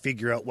consistently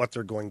figure out what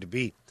they're going to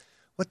be.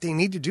 What they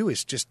need to do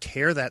is just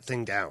tear that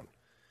thing down.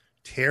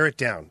 Tear it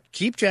down.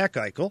 Keep Jack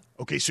Eichel.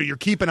 Okay, so you're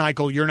keeping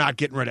Eichel. You're not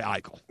getting rid of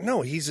Eichel.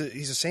 No, he's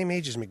the same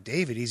age as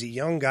McDavid. He's a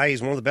young guy.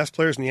 He's one of the best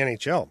players in the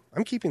NHL.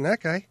 I'm keeping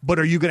that guy. But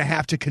are you going to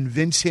have to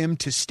convince him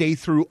to stay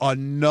through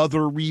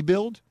another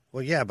rebuild?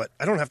 Well, yeah, but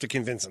I don't have to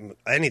convince him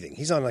anything.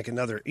 He's on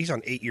he's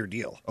on 8-year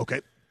deal.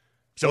 Okay.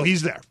 So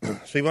he's there. So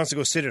he wants to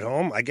go sit at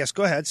home. I guess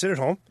go ahead, sit at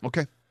home.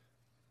 Okay.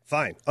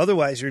 Fine.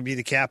 Otherwise, you'd be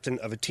the captain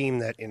of a team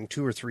that in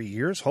 2 or 3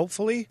 years,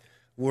 hopefully,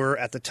 we're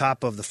at the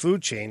top of the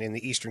food chain in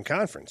the Eastern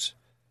Conference.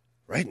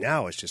 Right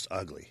now, it's just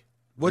ugly.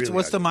 What's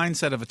the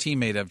mindset of a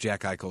teammate of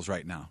Jack Eichel's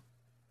right now?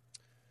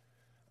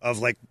 Of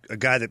like a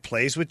guy that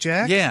plays with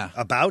Jack? Yeah.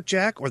 About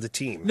Jack or the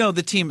team? No,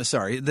 the team.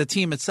 Sorry, the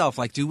team itself.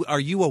 Like, are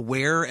you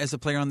aware as a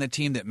player on that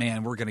team that,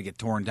 man, we're going to get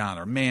torn down,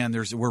 or man,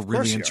 we're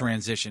really in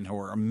transition,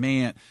 or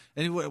man,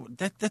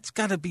 that's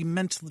got to be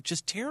mental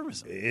just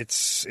terrorism.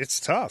 It's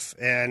tough,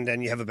 and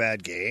then you have a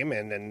bad game,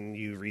 and then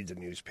you read the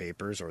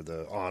newspapers or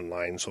the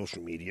online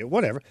social media,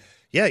 whatever.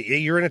 Yeah,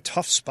 you're in a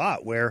tough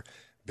spot where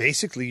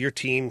basically your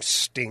team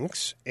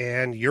stinks,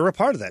 and you're a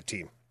part of that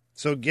team.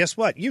 So guess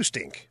what? You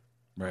stink.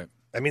 Right.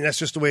 I mean, that's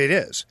just the way it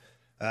is.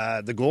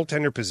 The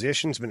goaltender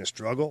position's been a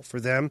struggle for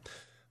them.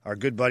 Our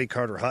good buddy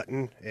Carter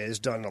Hutton has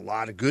done a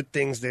lot of good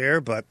things there,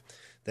 but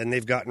then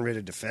they've gotten rid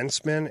of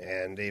defensemen,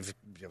 and they've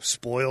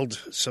spoiled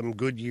some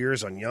good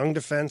years on young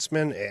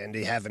defensemen, and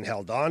they haven't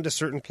held on to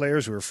certain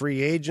players who are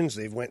free agents.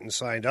 They've went and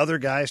signed other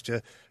guys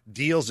to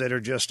deals that are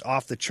just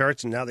off the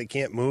charts, and now they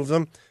can't move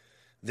them.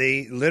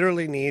 They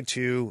literally need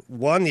to,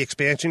 1, the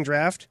expansion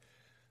draft.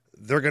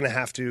 they're going to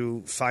have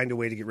to find a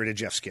way to get rid of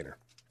Jeff Skinner.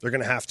 They're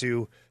going to have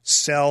to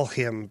sell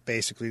him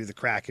basically to the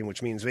Kraken,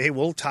 which means, hey,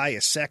 we'll tie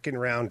a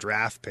second-round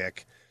draft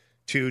pick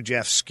to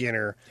Jeff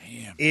Skinner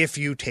if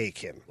you take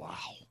him. Wow.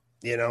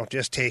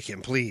 Just take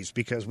him, please,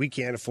 because we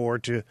can't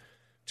afford to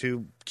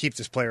keep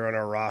this player on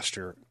our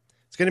roster.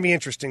 It's going to be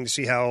interesting to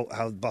see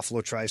how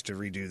Buffalo tries to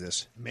redo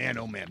this. Man,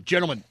 oh man.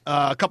 Gentlemen,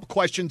 a couple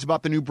questions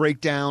about the new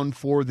breakdown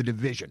for the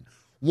division.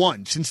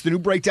 One, since the new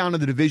breakdown of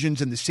the divisions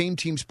and the same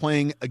teams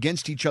playing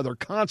against each other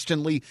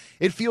constantly,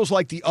 it feels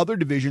like the other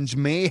divisions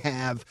may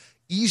have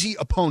easy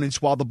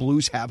opponents while the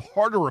Blues have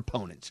harder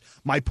opponents.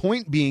 My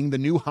point being the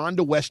new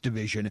Honda West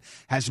division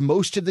has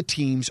most of the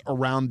teams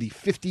around the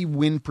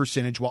 50-win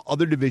percentage while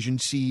other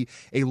divisions see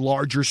a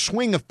larger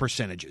swing of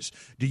percentages.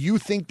 Do you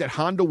think that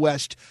Honda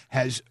West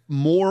has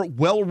more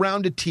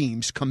well-rounded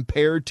teams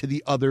compared to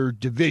the other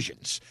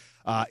divisions?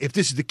 If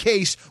this is the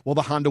case, will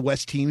the Honda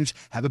West teams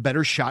have a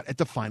better shot at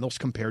the finals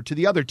compared to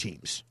the other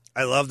teams?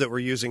 I love that we're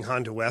using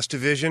Honda West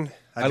division.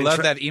 I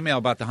love that email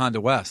about the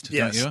Honda West,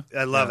 yes, don't you?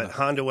 I love it.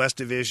 Honda West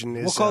division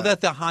is... We'll call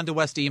that the Honda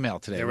West email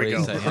today. There we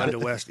go, Honda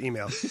West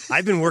email.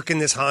 I've been working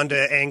this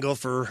Honda angle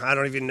for, I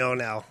don't even know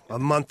now, a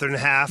month and a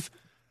half.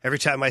 Every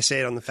time I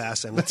say it on the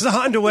Fast End, it's the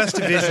Honda West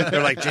division.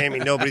 They're like, Jamie,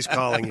 nobody's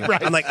calling you.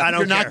 Right. I'm like, I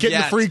don't care. You're not getting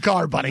the free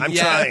car, buddy. I'm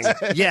trying.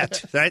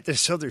 Yet. Right?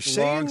 So they're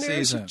saying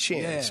there's a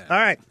chance. Yeah. All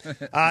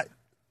right.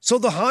 So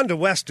the Honda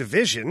West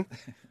division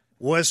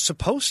was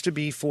supposed to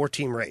be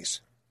 4-team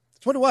race.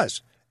 That's what it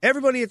was.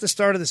 Everybody at the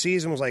start of the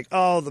season was like,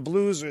 oh, the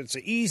Blues, it's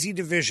an easy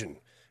division.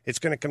 It's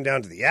going to come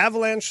down to the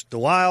Avalanche, the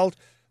Wild,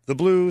 the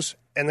Blues,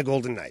 and the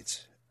Golden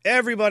Knights.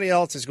 Everybody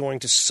else is going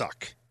to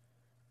suck.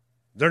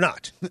 They're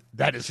not.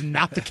 That is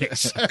not the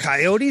case.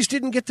 Coyotes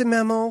didn't get the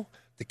memo.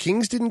 The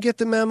Kings didn't get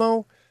the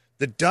memo.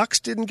 The Ducks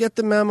didn't get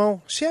the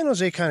memo. San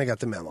Jose kind of got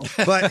the memo.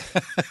 But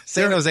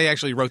San Jose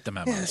actually wrote the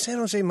memo. Yeah, San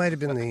Jose might have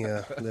been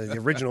the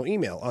original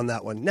email on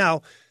that one.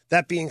 Now,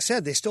 that being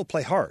said, they still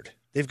play hard.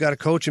 They've got a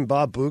coach in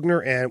Bob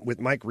Bugner, and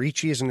with Mike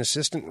Ricci as an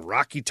assistant, and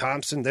Rocky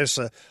Thompson. There's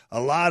a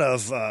lot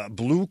of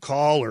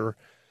blue-collar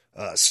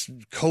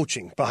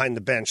coaching behind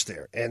the bench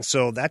there. And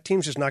so that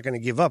team's just not going to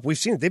give up. We've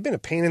seen it. They've been a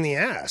pain in the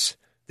ass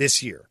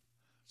this year.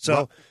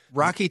 So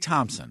Rocky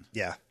Thompson.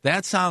 Yeah.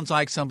 That sounds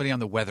like somebody on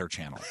the Weather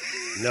Channel.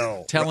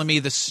 No. Telling me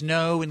the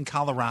snow in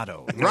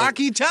Colorado. No.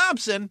 Rocky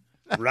Thompson.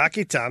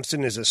 Rocky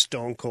Thompson is a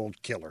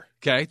stone-cold killer.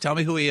 Okay, tell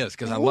me who he is,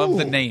 because I love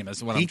the name.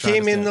 Is what I'm trying to say. He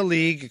came in the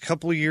league a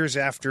couple of years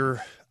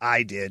after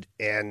I did,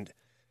 and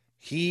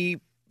he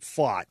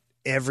fought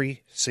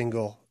every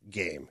single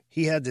game.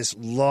 He had this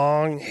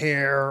long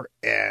hair,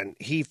 and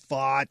he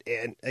fought,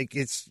 and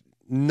it's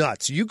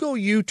nuts. You go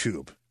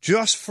YouTube,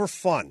 just for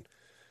fun.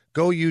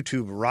 Go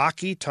YouTube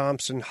Rocky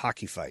Thompson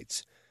hockey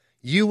fights.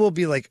 You will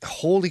be like,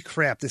 holy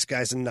crap, this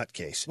guy's a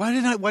nutcase. Why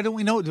don't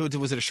we know?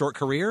 Was it a short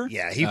career?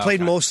 Yeah, he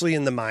played mostly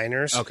in the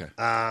minors. Okay.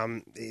 A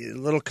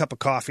little cup of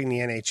coffee in the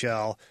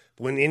NHL.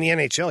 When in the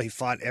NHL, he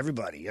fought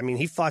everybody. I mean,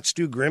 he fought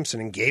Stu Grimson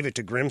and gave it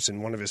to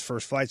Grimson, one of his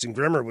first fights. And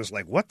Grimmer was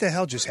like, what the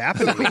hell just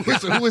happened to me?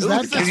 Who was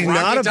that guy? He's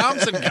not a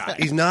Thompson guy.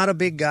 He's not a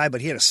big guy,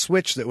 but he had a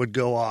switch that would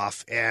go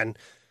off. And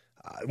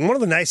one of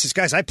the nicest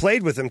guys. I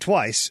played with him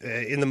twice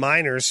in the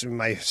minors. In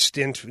my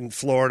stint in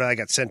Florida, I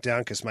got sent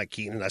down because Mike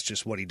Keenan, that's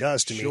just what he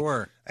does to me.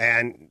 Sure.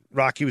 And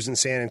Rocky was in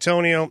San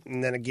Antonio.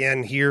 And then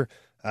again here,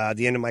 at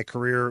the end of my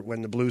career,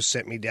 when the Blues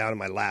sent me down in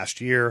my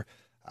last year,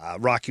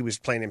 Rocky was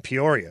playing in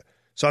Peoria.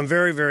 So I'm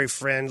very, very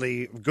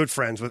friendly, good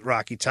friends with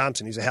Rocky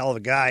Thompson. He's a hell of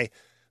a guy,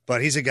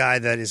 but he's a guy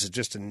that is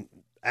just an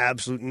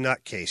absolute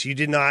nutcase.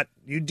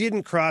 You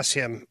didn't cross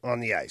him on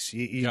the ice.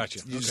 You Gotcha.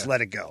 You just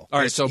let it go. All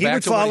right, so he back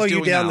would to what follow he's you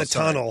doing down now. the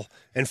tunnel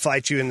and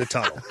fight you in the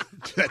tunnel.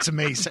 That's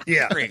amazing.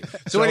 Yeah. Great.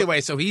 So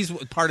anyway, so he's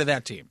part of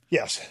that team.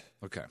 Yes.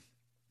 Okay.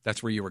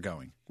 That's where you were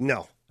going.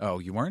 No. Oh,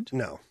 you weren't?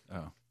 No.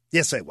 Oh.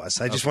 Yes, I was.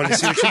 I just wanted to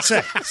see what you'd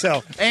say.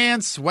 So,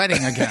 and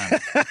sweating again.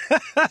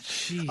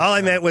 all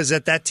I meant was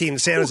that team, the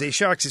San Jose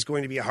Sharks, is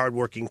going to be a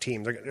hardworking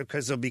team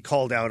because they'll be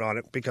called out on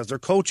it because their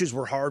coaches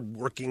were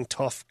hardworking,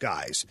 tough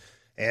guys.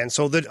 And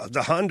so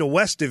the Honda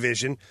West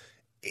division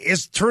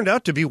is turned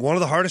out to be one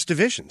of the hardest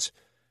divisions.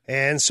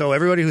 And so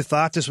everybody who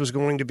thought this was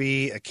going to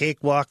be a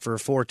cakewalk for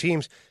 4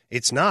 teams,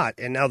 it's not.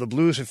 And now the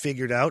Blues have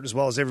figured out, as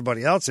well as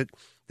everybody else, that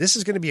this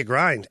is going to be a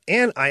grind.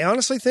 And I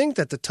honestly think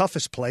that the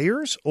toughest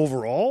players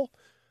overall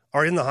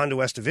are in the Honda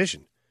West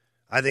division.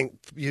 I think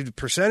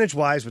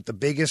percentage-wise, with the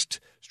biggest,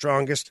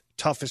 strongest,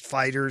 toughest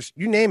fighters,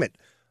 you name it,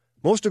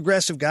 most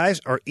aggressive guys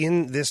are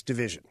in this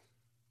division.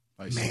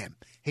 Man,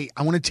 hey,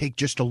 I want to take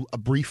just a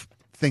brief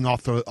thing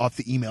off the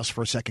emails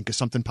for a second because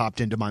something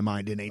popped into my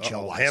mind in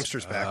HL.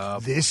 Hamster's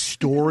back. This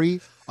story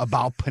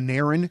about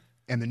Panarin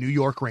and the New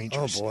York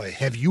Rangers. Oh, boy.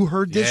 Have you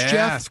heard this, Jeff?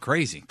 Yeah, it's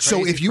crazy.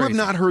 So if you have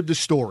not heard the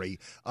story,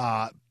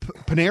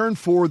 Panarin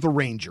for the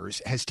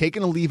Rangers has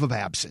taken a leave of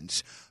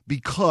absence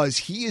because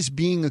he is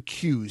being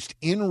accused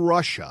in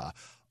Russia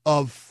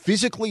of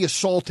physically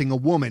assaulting a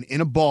woman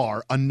in a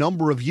bar a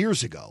number of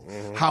years ago.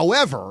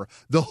 However,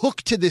 the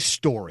hook to this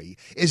story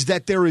is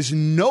that there is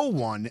no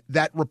one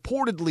that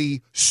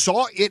reportedly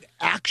saw it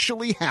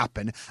actually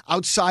happen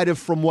outside of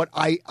from what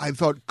I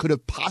thought could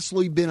have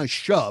possibly been a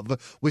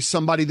shove with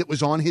somebody that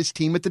was on his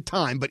team at the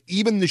time. But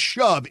even the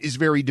shove is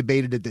very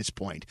debated at this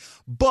point.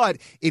 But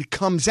it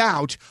comes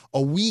out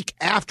a week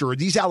after,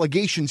 these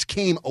allegations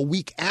came a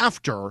week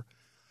after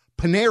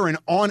Panarin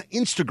on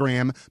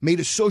Instagram made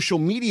a social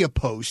media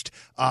post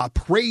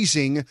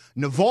praising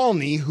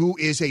Navalny, who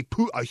is a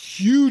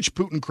huge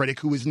Putin critic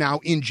who is now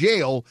in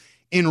jail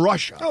in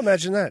Russia. Oh,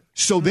 imagine that.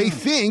 So they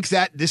think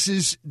that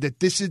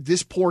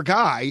this poor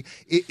guy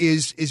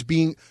is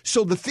being.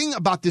 So the thing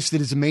about this that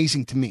is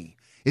amazing to me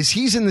is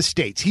he's in the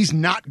States. He's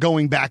not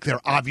going back there,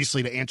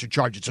 obviously, to answer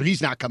charges. So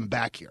he's not coming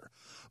back here.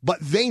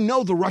 But they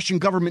know, the Russian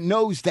government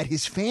knows that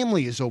his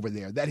family is over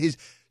there.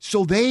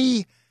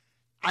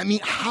 I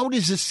mean, how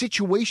does a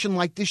situation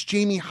like this,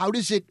 Jamie, how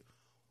does it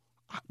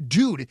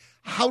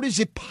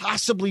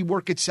possibly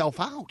work itself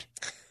out?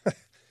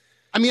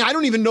 I mean, I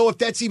don't even know if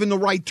that's even the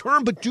right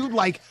term, but dude,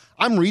 like,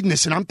 I'm reading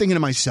this and I'm thinking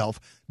to myself,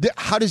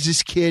 how does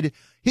this kid,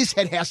 his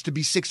head has to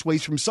be 6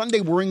 ways from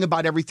Sunday worrying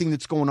about everything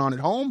that's going on at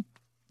home?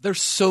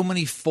 There's so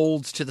many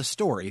folds to the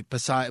story.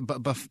 But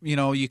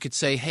you could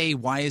say, hey,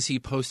 why is he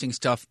posting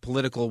stuff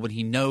political when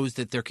he knows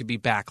that there could be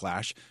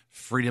backlash,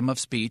 freedom of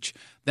speech?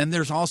 Then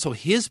there's also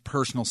his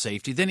personal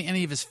safety, then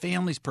any of his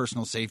family's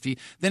personal safety.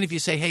 Then if you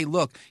say, hey,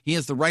 look, he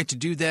has the right to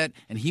do that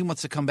and he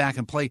wants to come back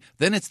and play,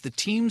 then it's the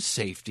team's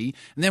safety.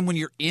 And then when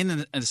you're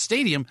in a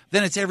stadium,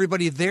 then it's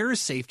everybody there's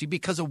safety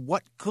because of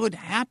what could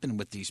happen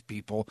with these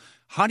people.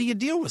 How do you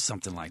deal with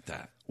something like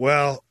that?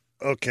 Well,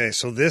 okay,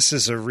 so this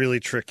is a really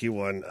tricky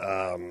one.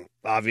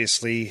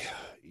 Obviously,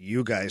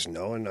 you guys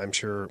know, and I'm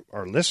sure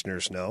our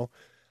listeners know,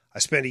 I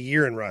spent a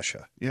year in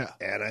Russia. Yeah.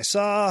 And I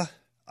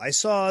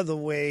saw the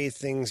way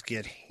things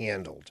get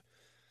handled.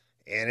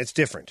 And it's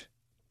different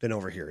than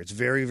over here. It's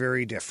very,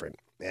 very different.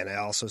 And I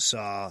also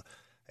saw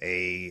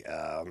a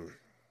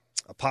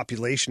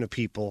population of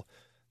people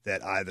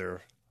that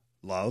either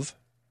love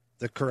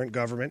the current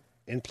government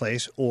in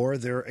place or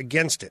they're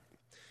against it.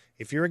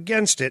 If you're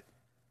against it,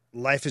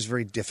 life is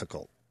very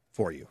difficult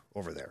for you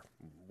over there,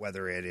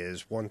 whether it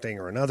is one thing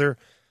or another.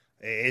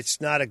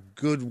 It's not a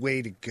good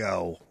way to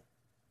go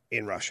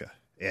in Russia.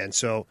 And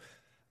so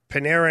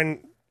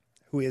Panarin,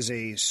 who is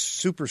a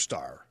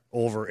superstar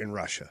over in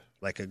Russia,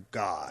 like a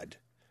god,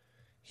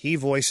 he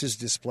voices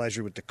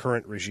displeasure with the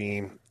current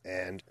regime,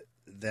 and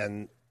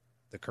then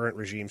the current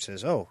regime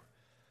says, oh,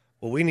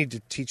 well, we need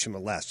to teach him a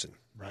lesson.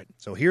 Right.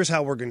 So here's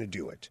how we're going to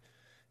do it.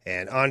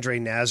 And Andrei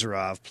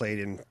Nazarov played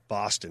in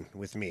Boston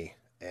with me.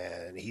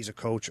 And he's a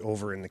coach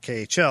over in the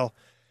KHL,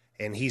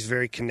 and he's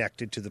very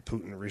connected to the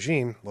Putin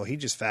regime. Well, he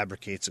just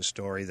fabricates a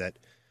story that,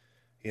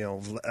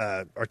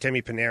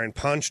 Artemi Panarin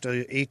punched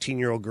an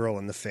 18-year-old girl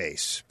in the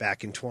face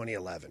back in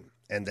 2011,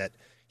 and that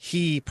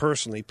he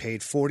personally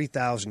paid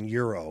 40,000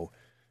 euro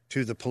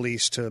to the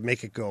police to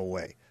make it go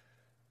away.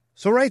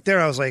 So right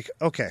there, I was like,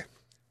 okay,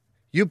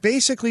 you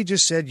basically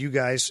just said you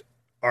guys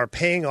are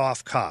paying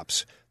off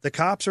cops. The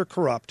cops are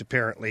corrupt,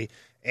 apparently,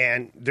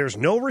 and there's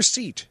no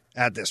receipt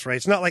at this, right?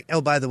 It's not like,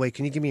 oh, by the way,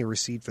 can you give me a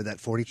receipt for that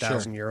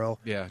 40,000 euro?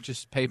 Yeah,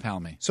 just PayPal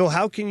me. So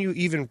how can you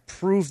even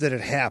prove that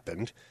it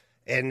happened?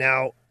 And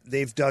now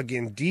they've dug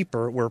in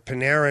deeper where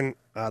Panarin,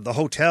 the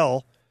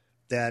hotel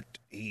that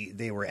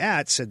they were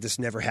at, said this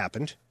never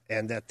happened,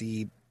 and that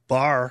the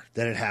bar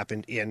that it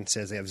happened in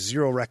says they have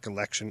zero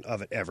recollection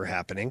of it ever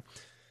happening.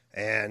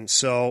 And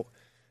so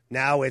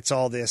now it's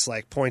all this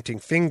like pointing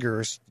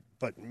fingers,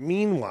 but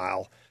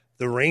meanwhile,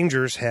 the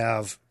Rangers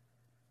have,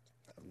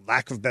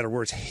 lack of better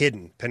words,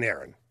 hidden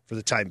Panarin for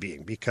the time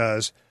being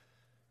because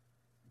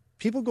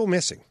people go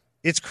missing.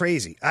 It's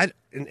crazy.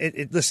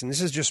 Listen,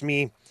 this is just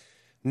me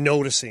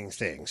noticing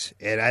things,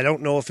 and I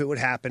don't know if it would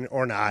happen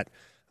or not,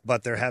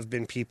 but there have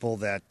been people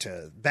that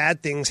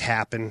bad things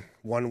happen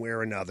one way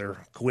or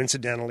another,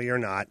 coincidentally or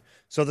not.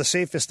 So the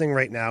safest thing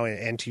right now,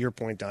 and to your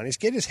point, Don, is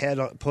get his head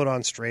put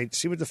on straight,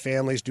 see what the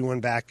family's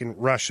doing back in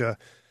Russia.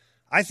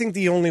 I think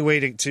the only way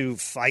to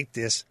fight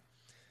this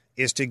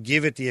is to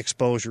give it the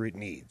exposure it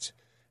needs.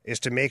 Is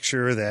to make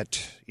sure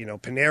that,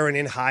 Panarin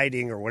in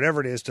hiding or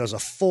whatever it is does a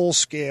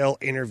full-scale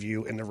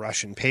interview in the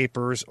Russian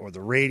papers or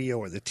the radio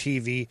or the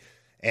TV,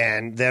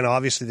 and then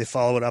obviously they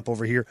follow it up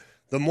over here.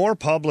 The more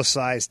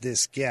publicized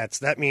this gets,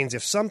 that means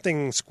if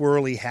something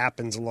squirrely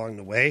happens along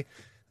the way,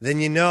 then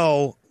you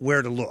know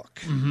where to look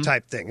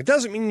type thing. It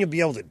doesn't mean you'll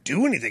be able to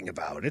do anything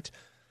about it,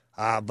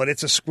 but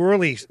it's a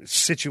squirrely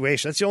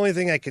situation. That's the only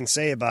thing I can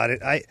say about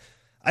it.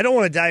 I don't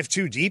want to dive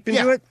too deep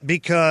into it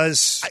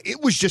because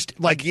it was just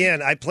like,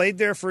 again, I played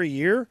there for a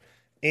year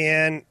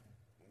and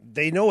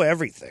they know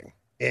everything.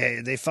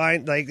 They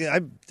find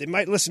they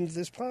might listen to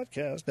this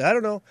podcast, but I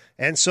don't know.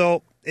 And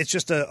so it's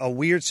just a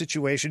weird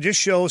situation. It just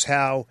shows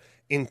how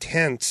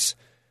intense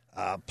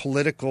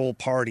political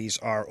parties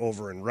are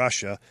over in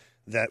Russia,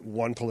 that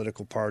one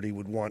political party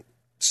would want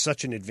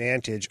such an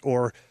advantage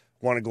or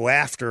want to go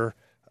after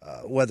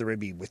whether it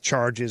be with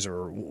charges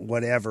or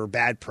whatever,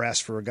 bad press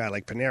for a guy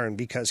like Panarin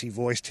because he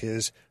voiced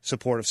his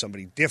support of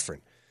somebody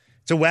different.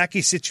 It's a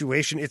wacky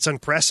situation. It's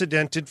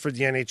unprecedented for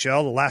the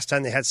NHL. The last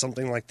time they had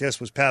something like this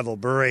was Pavel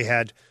Bure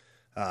had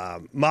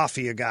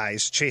mafia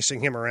guys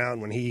chasing him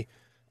around when he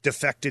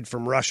defected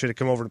from Russia to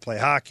come over to play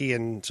hockey,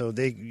 and so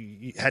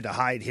they had to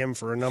hide him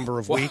for a number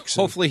of weeks.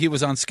 Hopefully he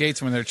was on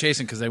skates when they were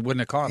chasing because they wouldn't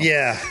have caught him.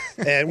 Yeah,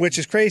 and which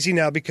is crazy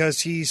now because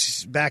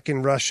he's back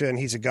in Russia and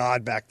he's a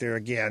god back there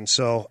again.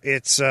 So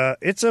it's a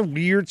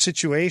weird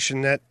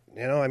situation that,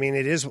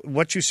 it is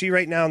what you see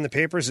right now in the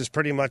papers is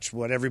pretty much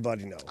what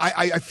everybody knows.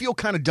 I feel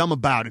kind of dumb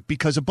about it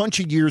because a bunch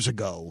of years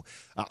ago,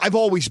 I've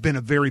always been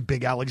a very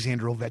big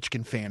Alexander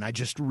Ovechkin fan. I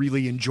just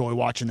really enjoy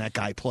watching that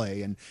guy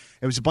play. And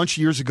it was a bunch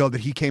of years ago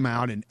that he came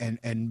out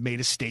and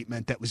made a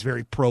statement that was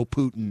very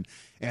pro-Putin.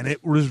 And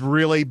it was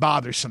really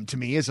bothersome to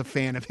me as a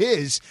fan of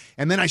his.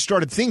 And then I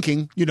started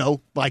thinking,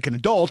 like an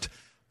adult,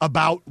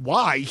 about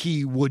why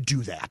he would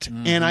do that.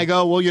 Mm-hmm. And I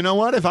go, well, you know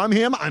what? If I'm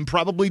him, I'm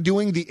probably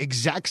doing the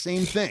exact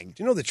same thing.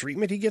 Do you know the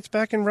treatment he gets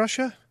back in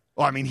Russia?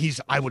 Well, I mean,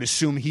 I would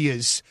assume he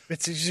is.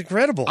 It's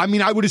incredible. I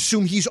mean, I would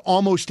assume he's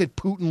almost at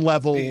Putin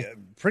level.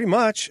 Pretty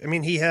much. I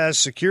mean, he has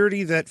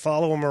security that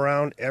follow him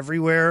around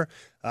everywhere.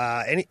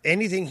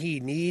 Anything he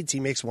needs, he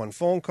makes one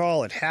phone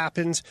call. It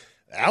happens.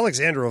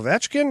 Alexander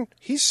Ovechkin,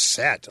 he's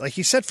set. Like,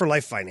 he's set for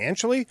life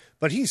financially,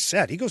 but he's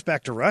set. He goes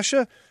back to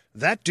Russia.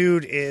 That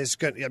dude is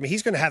going to,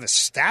 he's going to have a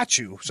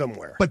statue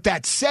somewhere. But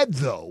that said,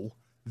 though,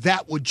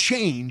 that would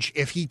change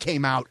if he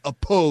came out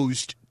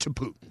opposed to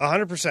Putin.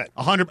 100%.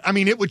 100. I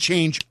mean, it would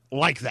change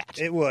like that.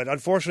 It would.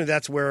 Unfortunately,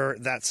 that's where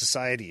that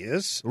society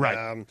is.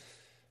 Right.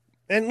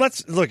 And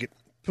let's look at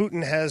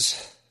Putin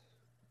has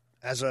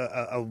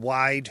a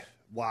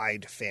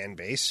wide fan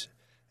base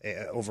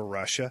over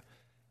Russia.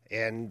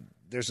 And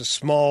there's a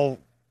small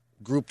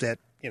group that,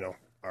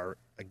 are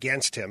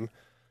against him.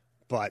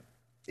 But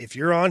if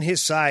you're on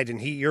his side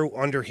and you're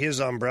under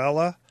his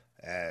umbrella,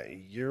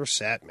 you're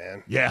set,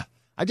 man. Yeah.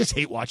 I just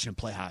hate watching him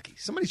play hockey.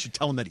 Somebody should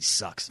tell him that he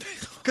sucks.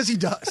 Because he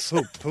does.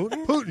 Who,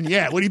 Putin? Putin,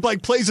 yeah. When he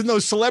plays in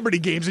those celebrity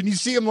games and you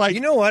see him like...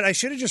 You know what? I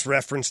should have just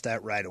referenced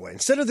that right away.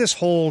 Instead of this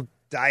whole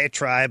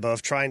diatribe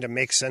of trying to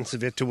make sense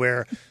of it to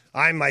where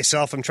I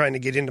myself am trying to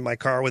get into my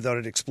car without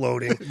it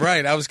exploding.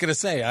 Right. I was going to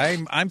say,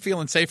 I'm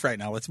feeling safe right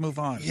now. Let's move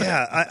on.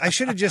 Yeah. I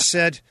should have just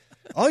said...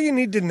 All you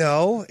need to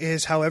know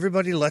is how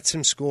everybody lets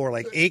him score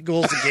like 8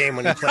 goals a game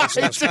when he plays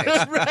in those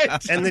games.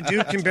 Right. And the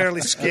dude can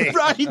barely skate.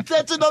 Right.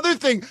 That's another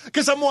thing.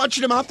 Because I'm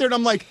watching him out there and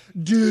I'm like,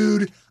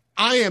 dude,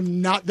 I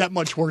am not that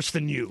much worse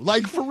than you.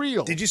 Like, for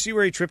real. Did you see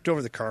where he tripped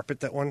over the carpet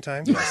that one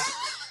time? Yes.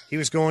 He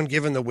was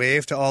giving the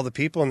wave to all the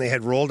people, and they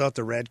had rolled out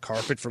the red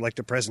carpet for like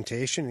the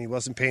presentation, and he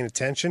wasn't paying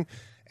attention.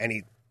 And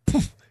he,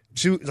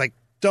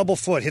 double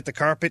foot, hit the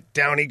carpet,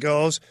 down he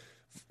goes.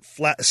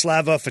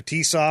 Slava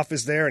Fetisov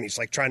is there, and he's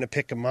like trying to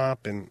pick him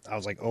up, and I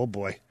was like, "Oh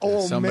boy,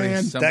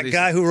 man, that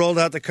guy who rolled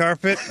out the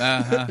carpet,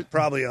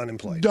 probably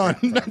unemployed." Done.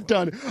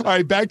 All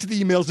right, back to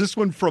the emails. This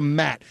one from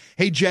Matt.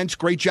 Hey, gents,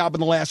 great job on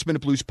the Last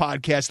Minute Blues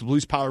podcast. The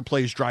Blues power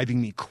play is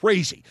driving me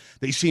crazy.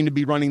 They seem to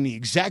be running the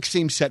exact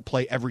same set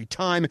play every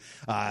time.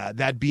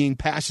 That being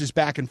passes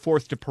back and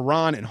forth to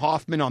Perron and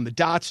Hoffman on the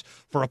dots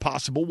for a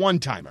possible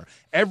one-timer.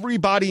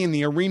 Everybody in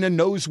the arena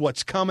knows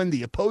what's coming.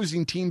 The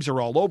opposing teams are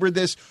all over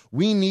this.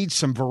 We need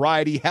some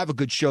variety. Have a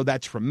good show.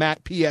 That's from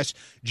Matt. P.S.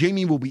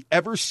 Jamie, will we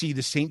ever see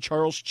the St.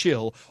 Charles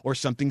Chill or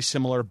something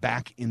similar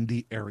back in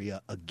the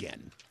area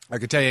again? I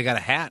could tell you I got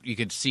a hat. You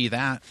could see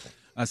that.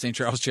 St.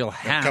 Charles Chill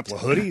hat. A couple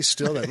of hoodies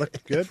still that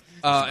look good.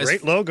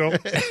 Great logo.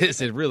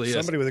 It really is.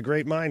 Somebody with a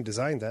great mind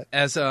designed that.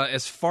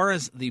 As far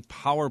as the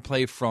power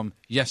play from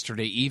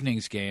yesterday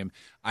evening's game,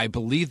 I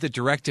believe the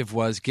directive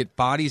was get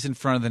bodies in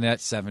front of the net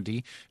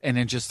 70 and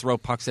then just throw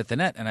pucks at the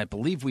net. And I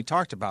believe we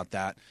talked about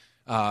that.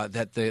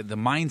 That the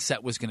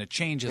mindset was going to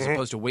change as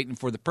opposed to waiting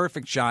for the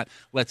perfect shot.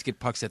 Let's get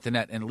pucks at the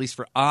net. And at least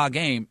for a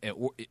game, it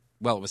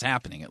was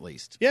happening at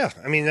least. Yeah,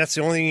 I mean, that's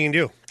the only thing you can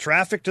do.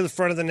 Traffic to the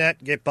front of the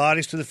net, get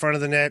bodies to the front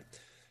of the net.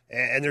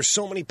 And there's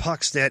so many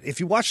pucks that if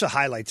you watch the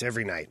highlights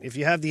every night, if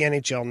you have the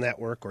NHL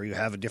Network or you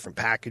have a different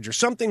package or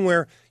something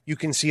where you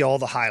can see all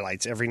the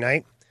highlights every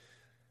night,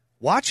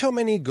 watch how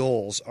many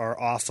goals are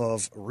off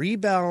of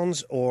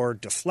rebounds or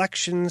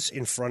deflections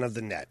in front of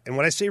the net. And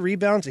when I say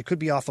rebounds, it could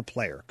be off a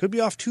player. It could be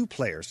off 2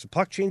 players. The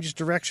puck changes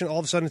direction. All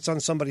of a sudden, it's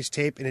on somebody's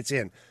tape, and it's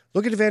in.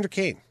 Look at Evander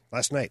Kane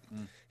last night.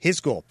 His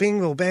goal.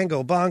 Bingo,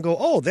 bango, bongo.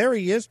 Oh, there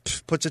he is.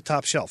 Puts it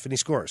top shelf, and he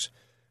scores.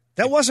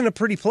 That wasn't a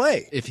pretty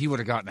play. If he would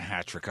have gotten a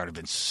hat trick, I'd have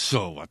been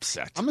so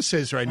upset. I'm going to say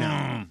this right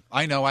now.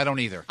 I know. I don't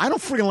either. I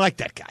don't freaking like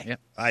that guy. Yeah,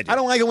 I do. I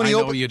don't like it when he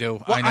opens. I know you do.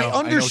 Well, I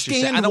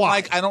understand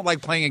why. I don't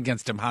like playing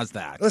against him. How's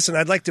that? Listen,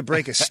 I'd like to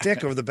break a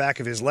stick over the back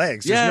of his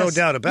legs. There's no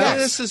doubt about it.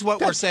 This is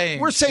what we're saying.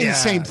 We're saying the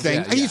same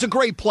thing. Yeah. He's a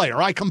great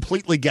player. I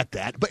completely get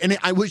that. And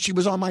I wish he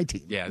was on my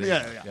team.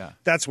 Yeah.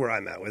 That's where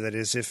I'm at with it,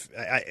 is if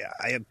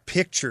I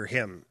picture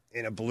him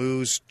in a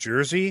Blues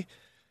jersey,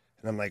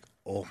 and I'm like,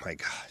 oh, my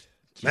God.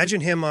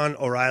 Imagine him on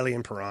O'Reilly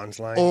and Perron's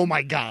line. Oh,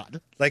 my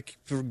God. Like,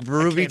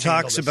 Berube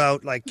talks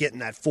about, like, getting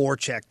that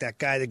forecheck, that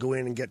guy that go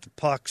in and get the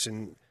pucks.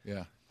 And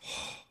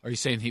Are you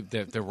saying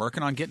they're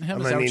working on getting him?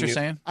 Is that what you're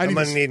saying? I'm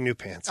going to need new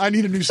pants. I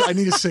need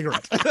a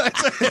cigarette.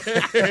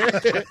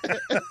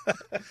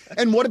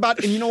 And what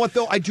about, and you know what,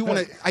 though? I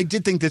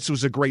did think this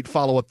was a great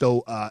follow-up,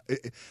 though.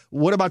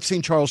 What about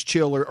St. Charles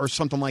Chill or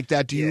something like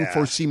that? Do you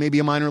foresee maybe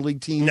a minor league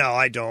team? No,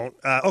 I don't.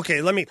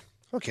 Okay, let me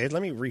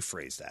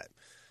rephrase that.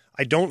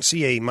 I don't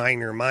see a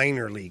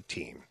minor league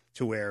team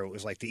to where it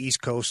was like the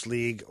East Coast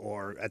League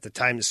or at the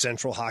time the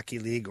Central Hockey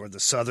League or the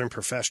Southern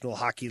Professional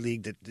Hockey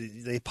League that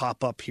they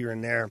pop up here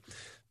and there.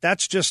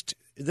 That's just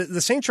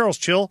the St. Charles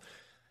Chill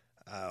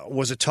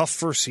was a tough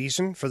first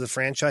season for the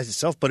franchise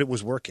itself, but it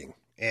was working.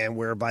 And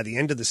where by the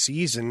end of the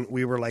season,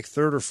 we were like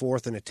third or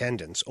fourth in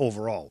attendance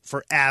overall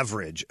for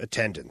average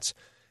attendance.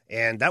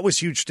 And that was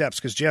huge steps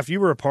because, Jeff, you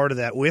were a part of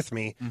that with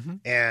me. Mm-hmm.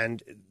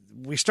 And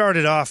we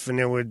started off and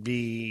there would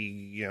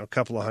be, a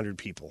couple of hundred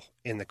people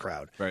in the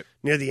crowd. Right.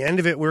 Near the end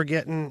of it, we're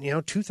getting,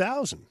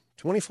 2,000,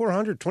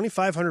 2,400,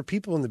 2,500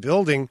 people in the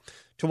building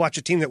to watch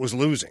a team that was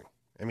losing.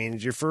 I mean,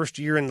 it's your first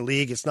year in the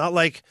league. It's not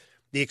like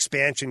the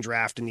expansion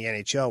draft in the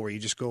NHL where you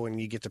just go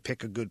and you get to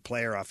pick a good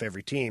player off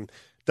every team.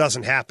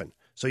 Doesn't happen.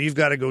 So you've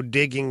got to go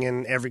digging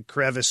in every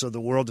crevice of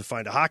the world to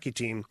find a hockey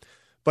team.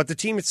 But the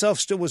team itself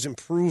still was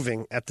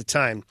improving at the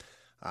time.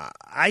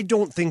 I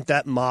don't think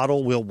that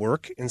model will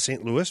work in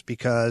St. Louis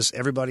because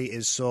everybody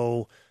is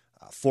so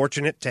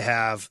fortunate to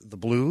have the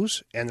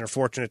Blues and they're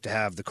fortunate to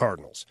have the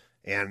Cardinals.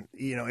 And,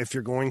 if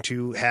you're going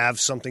to have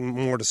something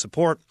more to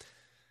support,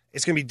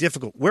 it's going to be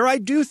difficult. Where I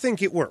do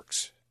think it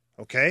works,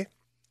 okay,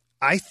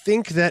 I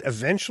think that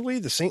eventually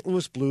the St.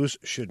 Louis Blues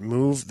should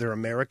move their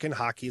American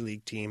Hockey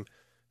League team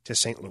to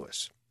St.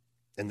 Louis.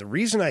 And the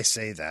reason I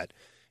say that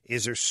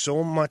is there's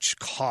so much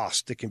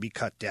cost that can be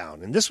cut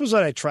down. And this was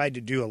what I tried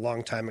to do a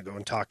long time ago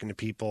in talking to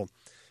people,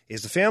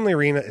 is the Family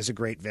Arena is a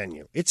great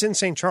venue. It's in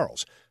St.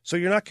 Charles, so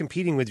you're not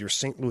competing with your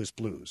St. Louis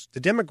Blues.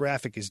 The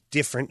demographic is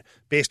different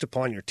based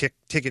upon your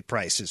ticket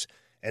prices.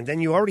 And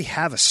then you already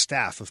have a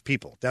staff of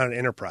people down at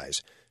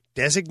Enterprise.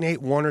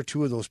 Designate one or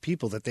two of those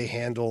people that they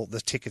handle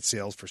the ticket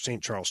sales for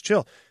St. Charles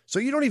Chill. So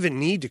you don't even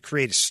need to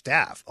create a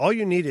staff. All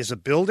you need is a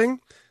building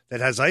that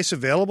has ice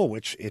available,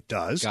 which it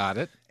does. Got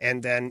it.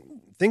 And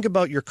then think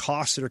about your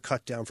costs that are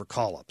cut down for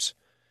call-ups.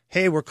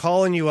 Hey, we're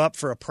calling you up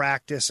for a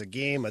practice, a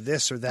game, a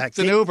this or that. It's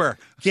an Uber.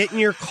 Get in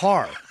your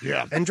car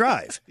and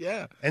drive.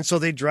 Yeah. And so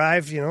they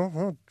drive,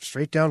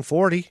 straight down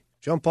 40,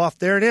 jump off.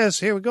 There it is.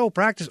 Here we go,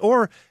 practice.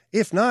 Or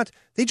if not,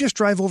 they just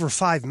drive over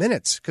 5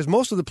 minutes because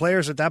most of the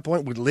players at that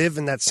point would live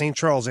in that St.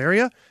 Charles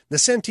area. The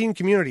Centene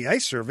Community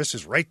Ice Service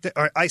is right there.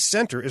 Or Ice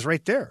Center is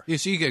right there. So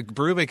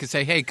Berube could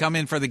say, hey, come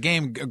in for the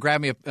game,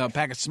 grab me a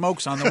pack of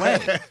smokes on the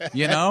way,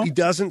 He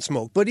doesn't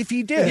smoke, but if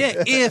he did.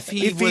 Yeah, if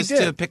he was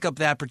to pick up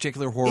that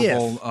particular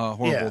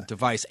horrible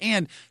device.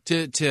 And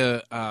to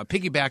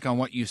piggyback on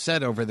what you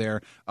said over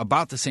there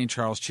about the St.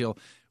 Charles Chill,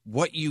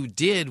 what you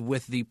did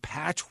with the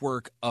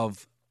patchwork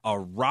of a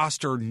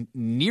roster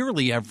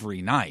nearly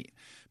every night,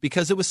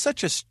 because it was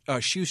such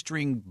a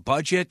shoestring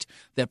budget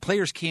that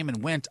players came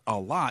and went a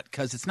lot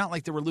because it's not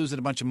like they were losing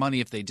a bunch of money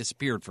if they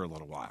disappeared for a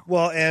little while.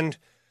 Well, and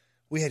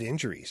we had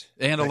injuries.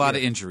 And a lot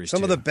of injuries,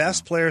 Some of the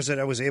best players that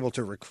I was able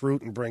to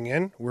recruit and bring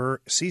in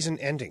were season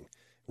ending.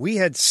 We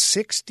had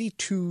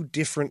 62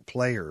 different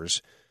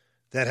players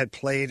that had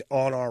played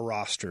on our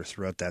roster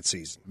throughout that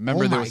season.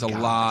 Remember, there was a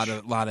lot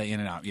of in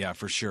and out. Yeah,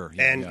 for sure.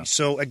 Yeah,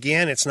 So,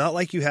 again, it's not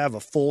like you have a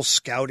full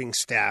scouting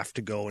staff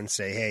to go and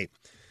say, hey,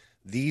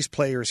 these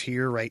players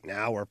here right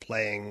now are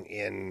playing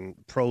in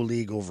pro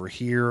league over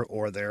here,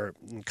 or they're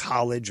in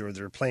college, or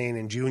they're playing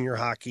in junior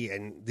hockey,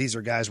 and these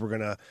are guys we're going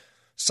to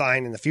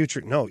sign in the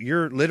future. No,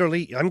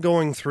 I'm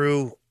going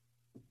through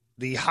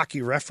the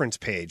hockey reference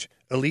page,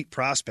 elite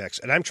prospects,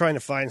 and I'm trying to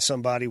find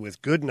somebody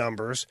with good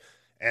numbers.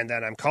 And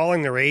then I'm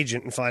calling their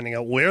agent and finding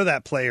out where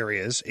that player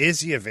is. Is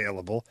he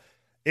available?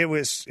 It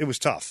was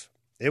tough.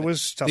 It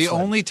was tough. The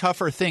only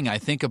tougher thing I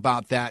think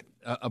about that,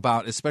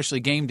 about especially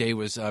game day,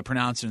 was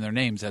pronouncing their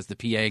names as the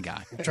PA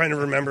guy. I'm trying to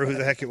remember who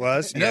the heck it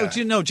was.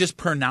 No, just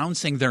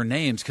pronouncing their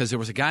names, because there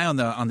was a guy on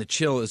the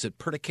Chill. Is it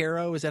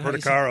Perticaro? Is that how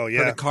you say it? Perticaro,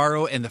 yeah.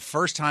 Perticaro, and the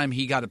first time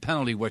he got a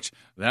penalty, which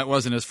that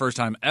wasn't his first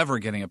time ever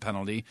getting a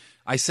penalty.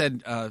 I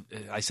said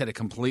it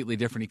completely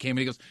different. He came and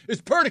he goes,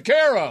 "It's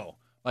Perticaro."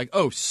 Like,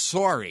 oh,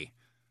 sorry.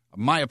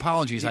 My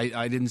apologies.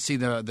 I didn't see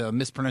the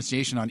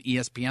mispronunciation on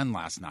ESPN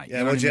last night.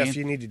 Yeah, well, Jeff,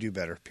 you need to do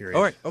better, period.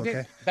 All right,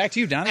 okay. Back to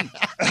you, Donnie.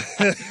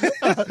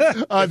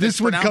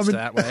 This one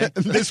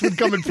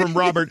coming from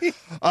Robert.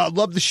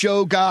 Love the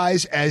show,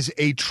 guys. As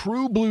a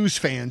true Blues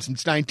fan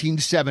since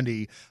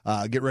 1970,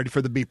 get ready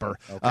for the beeper.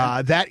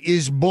 Okay. That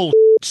is bull.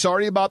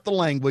 Sorry about the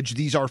language.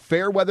 These are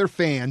fair weather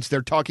fans.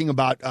 They're talking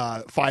about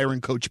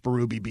firing Coach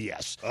Berube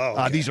BS. Oh,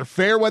 okay. These are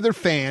fair weather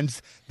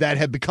fans that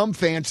have become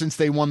fans since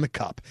they won the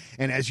cup.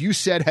 And as you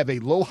said, have a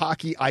low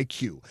hockey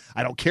IQ.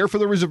 I don't care for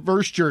the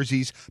reverse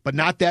jerseys, but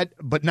not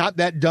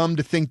that dumb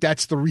to think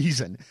that's the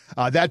reason.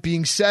 That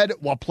being said,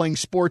 while playing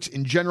sports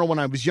in general when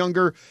I was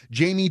younger,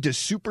 Jamie, does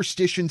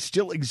superstition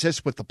still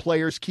exist with the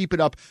players? Keep it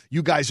up.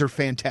 You guys are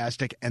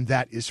fantastic. And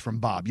that is from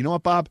Bob. You know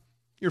what, Bob?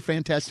 You're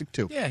fantastic,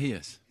 too. Yeah, he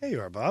is. There you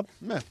are, Bob.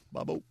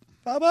 Bobo.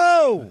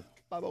 Bobo.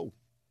 Bobo.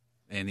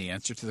 And the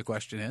answer to the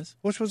question is?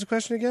 Which was the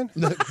question again?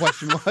 The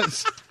question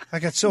was, I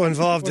got so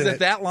involved Was in it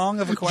that long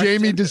of a question?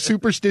 Jamie, does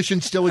superstition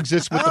still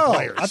exist with the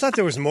players? I thought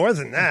there was more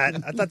than that.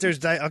 I thought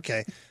there's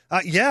okay.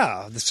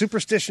 Yeah, the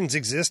superstitions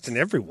exist in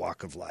every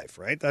walk of life,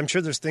 right? I'm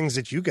sure there's things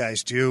that you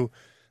guys do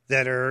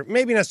that are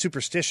maybe not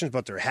superstitions,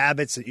 but they're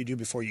habits that you do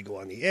before you go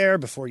on the air,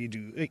 before you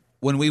do.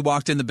 When we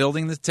walked in the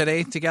building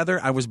today together,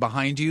 I was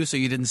behind you, so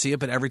you didn't see it.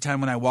 But every time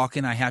when I walk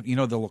in, I have, the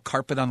little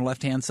carpet on the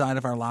left-hand side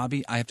of our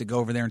lobby. I have to go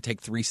over there and take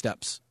 3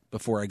 steps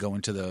before I go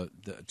into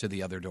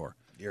the other door.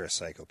 You're a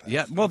psychopath.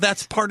 Yeah, well,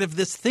 that's part of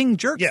this thing,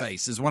 jerk Yeah.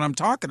 face, is what I'm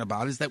talking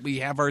about, is that we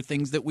have our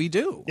things that we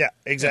do. Yeah,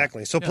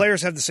 exactly. So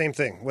players have the same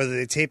thing, whether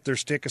they tape their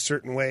stick a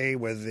certain way,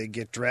 whether they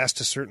get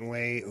dressed a certain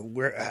way,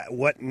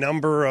 what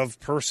number of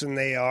person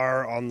they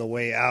are on the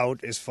way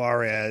out, as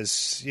far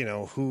as,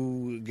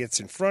 who gets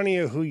in front of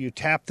you, who you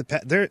tap the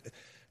pad.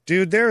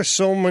 Dude, there are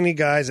so many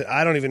guys that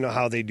I don't even know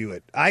how they do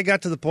it. I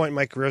got to the point in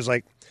my career, I was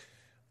like,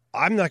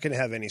 I'm not going to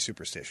have any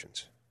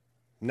superstitions.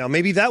 Now,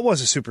 maybe that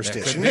was a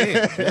superstition.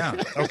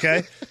 Yeah.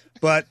 Okay.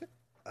 But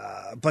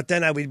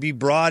then I would be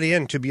brought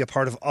in to be a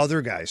part of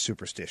other guys'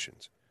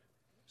 superstitions.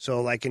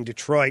 So, like in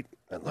Detroit,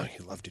 I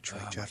love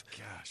Detroit, Jeff.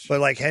 Gosh.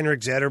 But like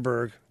Henrik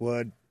Zetterberg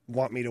would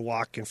want me to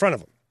walk in front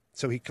of him.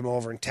 So he'd come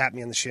over and tap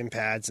me on the shin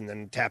pads and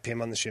then tap him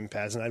on the shin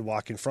pads, and I'd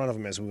walk in front of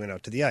him as we went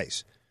out to the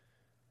ice.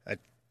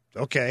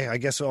 Okay, I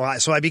guess so.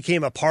 So I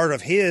became a part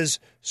of his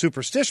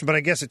superstition, but I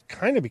guess it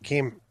kind of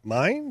became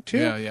mine, too.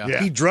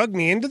 Yeah. He drugged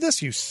me into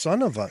this, you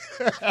son of a...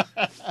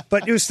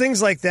 But it was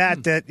things like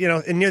that,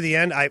 and near the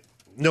end,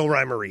 no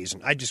rhyme or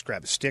reason. I just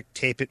grab a stick,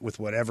 tape it with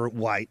whatever,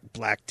 white,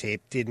 black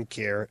tape, didn't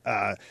care.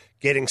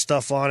 Getting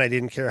stuff on, I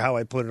didn't care how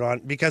I put it on,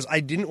 because I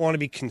didn't want to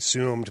be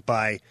consumed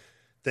by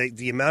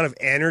the amount of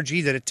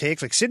energy that it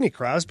takes. Like Sidney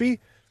Crosby,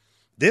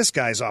 this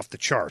guy's off the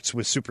charts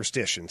with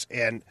superstitions,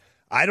 and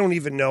I don't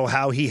even know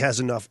how he has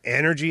enough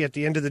energy at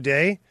the end of the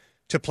day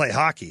to play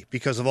hockey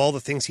because of all the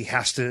things he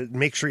has to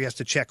make sure he has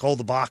to check all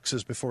the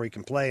boxes before he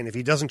can play. And if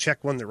he doesn't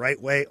check one the right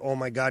way, oh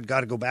my God, got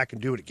to go back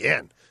and do it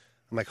again.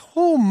 I'm like,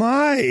 oh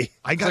my.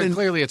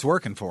 Clearly it's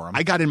working for him.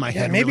 I got in my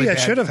head. Maybe really I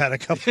bad. should have had a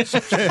couple.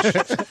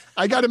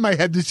 I got in my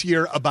head this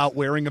year about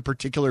wearing a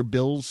particular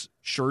Bills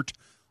shirt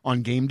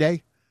on game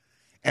day.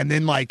 And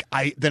then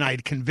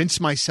I'd convinced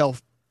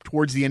myself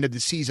towards the end of the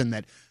season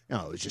that,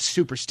 it was just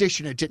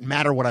superstition. It didn't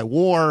matter what I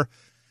wore.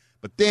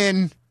 But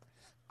then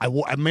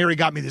Mary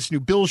got me this new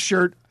Bills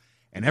shirt,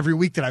 and every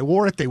week that I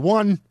wore it, they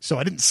won, so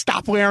I didn't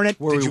stop wearing it.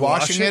 Were we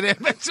washing it?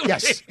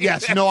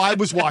 Yes. No, I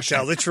was washing.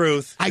 Tell the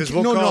truth, because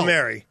we'll call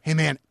Mary. Hey,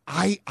 man,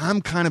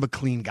 I'm kind of a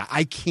clean guy.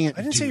 I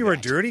didn't say you were a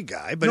dirty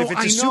guy, but No, if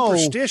it's a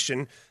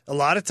superstition, a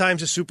lot of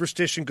times a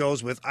superstition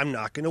goes with, I'm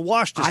not going to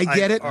wash this. I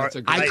get it. That's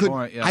a great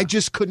point, yeah. I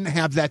just couldn't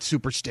have that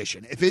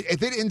superstition. If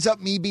it ends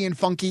up me being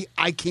funky,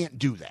 I can't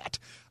do that.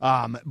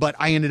 But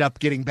I ended up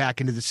getting back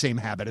into the same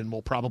habit, and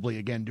we'll probably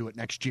again do it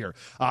next year.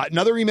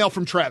 Another email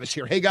from Travis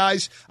here. Hey,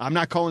 guys, I'm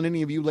not calling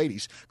any of you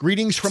ladies.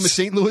 Greetings from a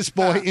St. Louis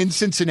boy in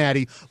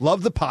Cincinnati.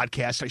 Love the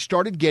podcast. I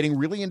started getting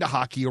really into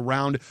hockey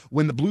around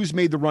when the Blues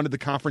made the run to the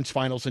conference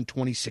finals in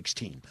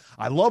 2016.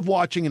 I love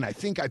watching, and I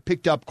think I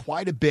picked up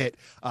quite a bit,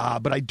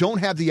 but I don't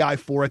have the eye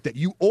for it that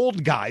you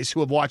old guys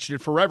who have watched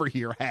it forever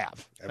here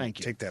have. Thank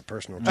you. Take that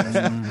personal.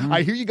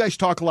 I hear you guys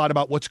talk a lot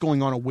about what's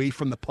going on away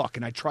from the puck,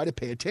 and I try to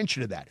pay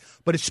attention to that.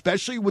 But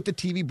especially with the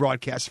TV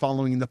broadcast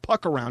following the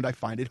puck around, I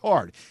find it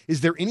hard.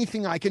 Is there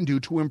anything I can do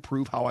to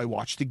improve how I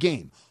watch the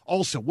game?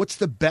 Also, what's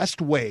the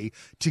best way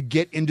to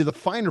get into the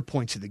finer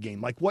points of the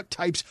game? Like what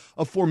types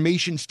of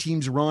formations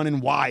teams run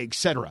and why,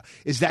 etc.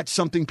 Is that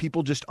something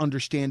people just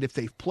understand if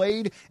they've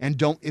played and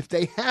don't if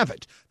they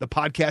haven't? The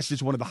podcast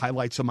is one of the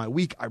highlights of my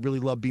week. I really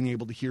love being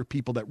able to hear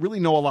people that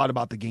really know a lot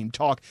about the game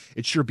talk.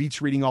 It sure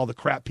beats reading all the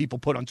crap people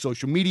put on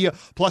social media.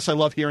 Plus, I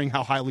love hearing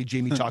how highly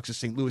Jamie talks of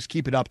St. Louis.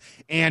 Keep it up,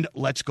 and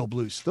let's go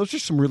Blues. Those are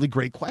some really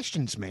great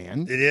questions,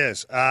 man. It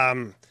is.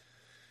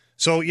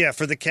 So, yeah,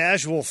 for the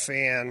casual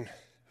fan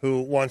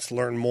who wants to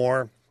learn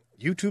more,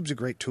 YouTube's a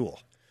great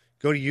tool.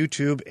 Go to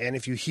YouTube, and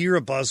if you hear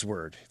a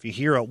buzzword, if you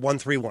hear a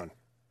 131,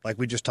 like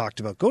we just talked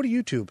about, go to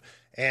YouTube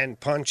and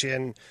punch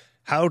in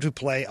how to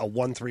play a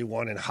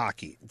 131 in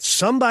hockey.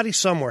 Somebody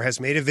somewhere has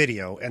made a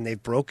video, and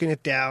they've broken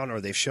it down or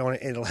they've shown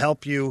it, and it'll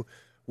help you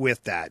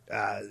with that.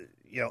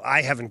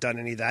 I haven't done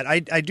any of that.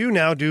 I do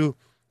now do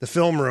the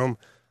film room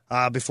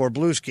before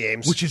Blues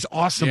games. Which is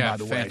awesome, by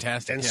the way.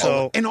 Fantastic.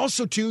 And And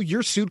also, too,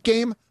 your suit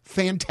game,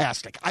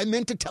 fantastic. I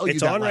meant to tell you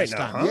It's that on last right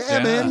now, time. huh?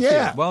 Yeah, man,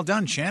 yeah. Well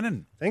done,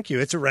 Shannon. Thank you.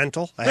 It's a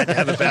rental. I had to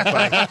have it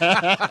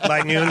back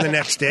by noon the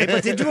next day,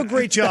 but they do a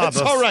great job.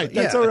 That's all right.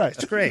 That's all right.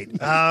 It's great.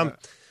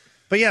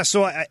 But yeah,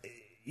 so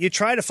you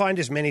try to find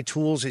as many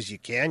tools as you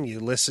can. You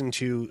listen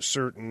to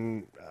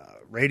certain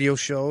radio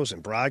shows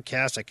and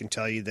broadcasts. I can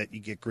tell you that you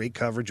get great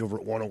coverage over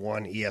at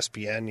 101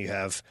 ESPN. You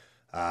have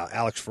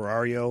Alex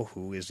Ferrario,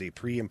 who is the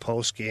pre- and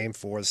post-game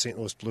for the St.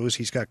 Louis Blues.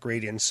 He's got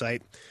great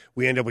insight.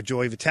 We end up with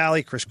Joey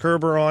Vitale, Chris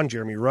Kerber on,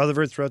 Jeremy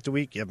Rutherford throughout the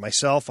week. You have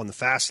myself on the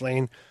Fast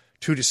Lane,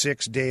 2 to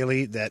 6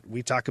 daily, that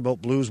we talk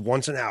about Blues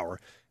once an hour.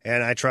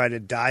 and I try to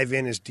dive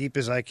in as deep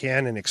as I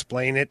can and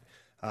explain it,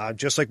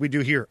 just like we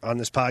do here on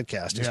this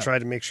podcast. Just try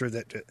to make sure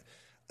that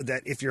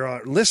if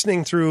you're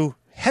listening through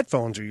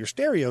headphones or your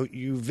stereo,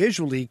 you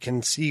visually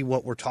can see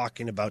what we're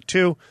talking about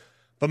too.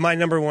 But my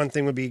number one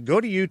thing would be go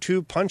to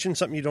YouTube, punch in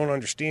something you don't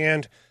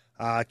understand,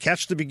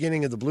 catch the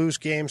beginning of the Blues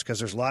games because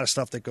there's a lot of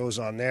stuff that goes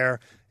on there,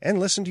 and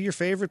listen to your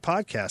favorite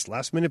podcast,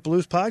 Last Minute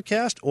Blues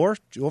Podcast, or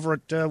over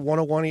at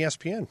 101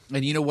 ESPN.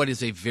 And you know what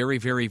is a very,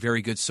 very,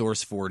 very good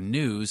source for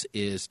news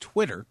is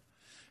Twitter.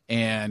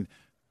 And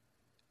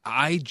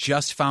I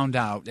just found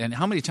out, and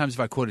how many times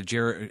have I quoted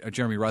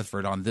Jeremy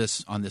Rutherford on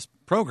this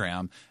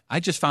program?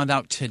 I just found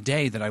out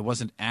today that I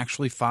wasn't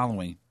actually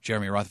following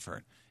Jeremy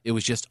Rutherford. It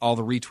was just all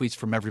the retweets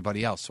from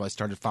everybody else. So I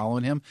started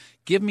following him.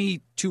 Give me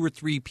 2 or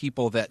 3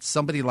 people that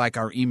somebody like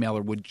our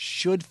emailer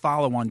should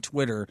follow on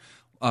Twitter,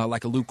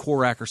 like a Lou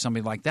Korak or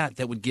somebody like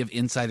that would give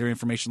insider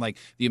information like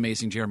the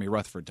amazing Jeremy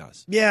Rutherford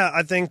does. Yeah,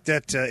 I think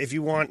that if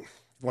you want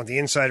the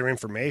insider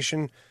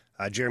information,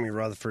 Jeremy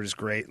Rutherford is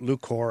great. Lou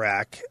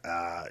Korak,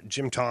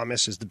 Jim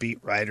Thomas is the beat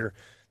writer.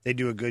 They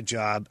do a good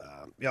job.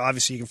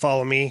 Obviously, you can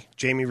follow me,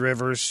 Jamie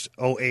Rivers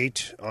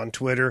 08 on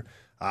Twitter.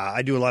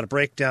 I do a lot of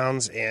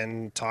breakdowns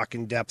and talk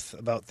in depth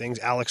about things.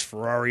 Alex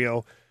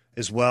Ferrario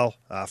as well.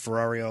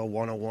 Ferrario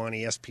 101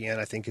 ESPN,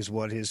 I think, is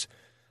what his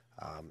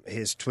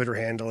Twitter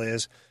handle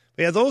is.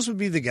 But yeah, those would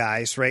be the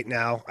guys right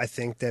now, I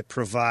think, that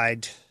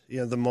provide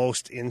the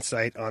most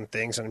insight on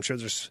things. And I'm sure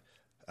there's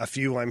a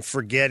few I'm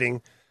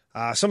forgetting.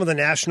 Some of the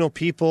national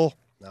people,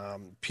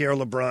 Pierre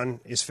LeBrun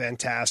is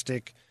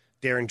fantastic.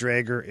 Darren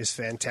Drager is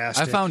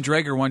fantastic. I found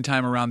Drager one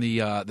time around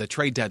the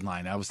trade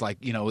deadline. I was like,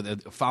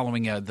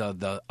 following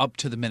the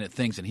up-to-the-minute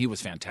things, and he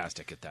was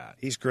fantastic at that.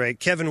 He's great.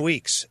 Kevin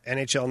Weeks,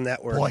 NHL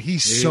Network. Boy,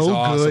 he's so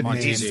awesome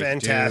good. He's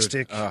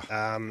fantastic.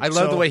 I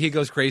love the way he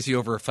goes crazy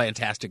over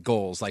fantastic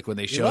goals, like when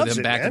they show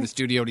them back in the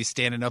studio and he's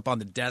standing up on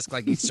the desk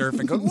like he's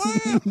surfing. Going,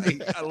 wow!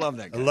 I love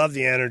that guy. I love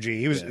the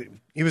energy. He was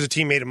a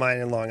teammate of mine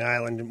in Long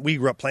Island, and we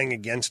grew up playing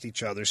against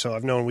each other, so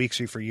I've known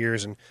Weeksy for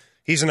years, and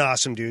he's an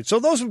awesome dude. So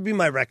those would be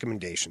my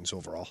recommendations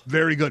overall.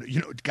 Very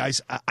good.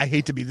 Guys, I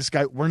hate to be this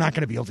guy. We're not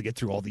going to be able to get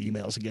through all the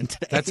emails again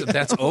today.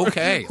 That's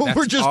okay.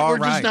 We're just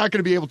not going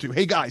to be able to.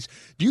 Hey, guys,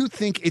 do you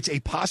think it's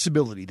a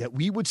possibility that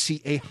we would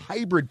see a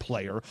hybrid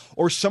player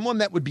or someone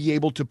that would be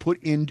able to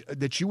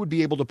that you would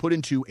be able to put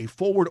into a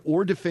forward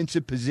or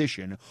defensive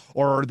position,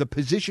 or are the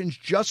positions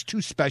just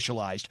too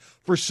specialized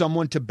for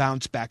someone to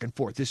bounce back and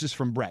forth? This is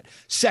from Brett.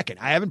 Second,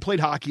 I haven't played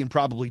hockey in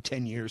probably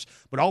 10 years,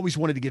 but always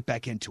wanted to get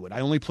back into it.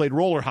 I only played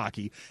roller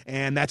hockey,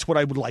 and that's what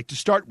I would like to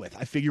start with.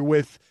 I figure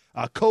with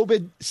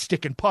COVID,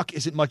 stick and puck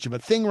isn't much of a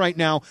thing right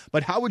now,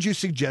 but how would you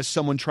suggest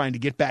someone trying to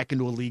get back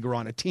into a league or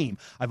on a team?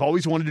 I've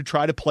always wanted to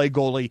try to play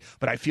goalie,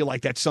 but I feel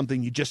like that's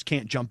something you just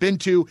can't jump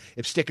into.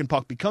 If stick and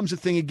puck becomes a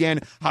thing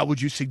again, how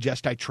would you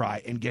suggest I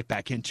try and get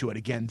back into it?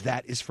 Again,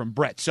 that is from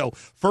Brett. So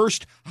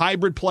first,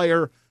 hybrid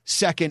player.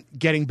 Second,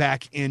 getting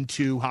back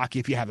into hockey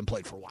if you haven't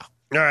played for a while.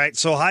 All right,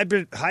 so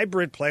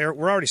hybrid player,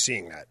 we're already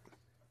seeing that.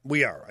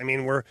 We are. I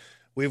mean,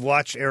 We've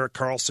watched Erik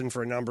Karlsson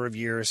for a number of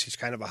years. He's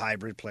kind of a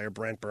hybrid player.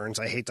 Brent Burns.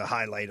 I hate to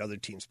highlight other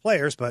teams'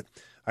 players, but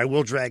I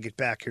will drag it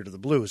back here to the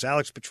Blues.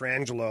 Alex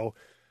Pietrangelo,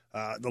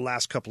 the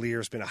last couple of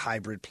years, been a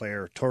hybrid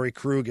player. Torrey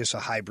Krug is a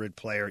hybrid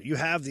player. You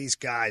have these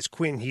guys.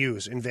 Quinn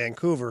Hughes in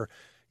Vancouver,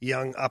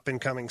 young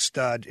up-and-coming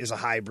stud, is a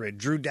hybrid.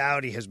 Drew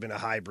Doughty has been a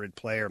hybrid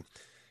player.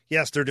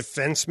 Yes, they're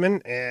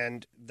defensemen,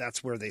 and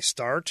that's where they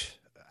start.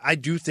 I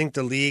do think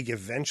the league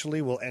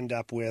eventually will end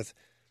up with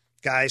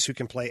guys who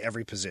can play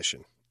every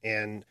position.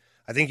 And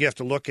I think you have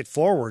to look at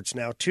forwards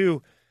now,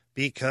 too,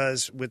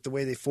 because with the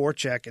way they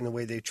forecheck and the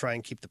way they try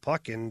and keep the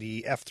puck in,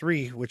 the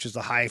F3, which is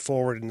the high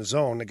forward in the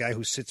zone, the guy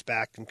who sits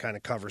back and kind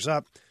of covers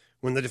up,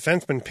 when the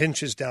defenseman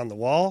pinches down the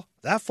wall,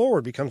 that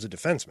forward becomes a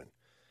defenseman.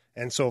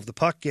 And so if the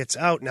puck gets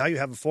out, now you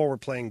have a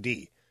forward playing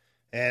D.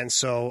 And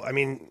so, I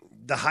mean,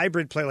 the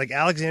hybrid player, like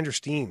Alexander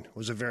Steen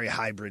was a very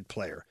hybrid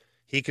player.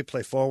 He could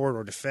play forward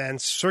or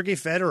defense. Sergei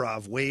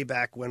Fedorov, way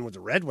back when with the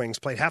Red Wings,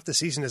 played half the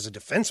season as a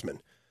defenseman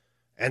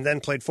and then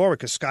played forward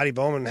because Scotty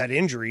Bowman had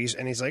injuries.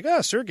 And he's like,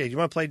 oh, Sergei, do you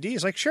want to play D?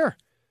 He's like, sure.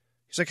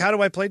 He's like, how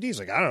do I play D? He's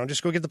like, I don't know,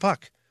 just go get the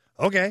puck.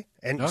 Okay.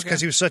 And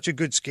because he was such a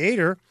good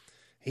skater,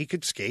 he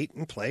could skate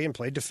and play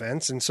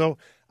defense. And so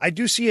I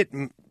do see it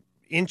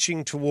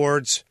inching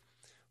towards,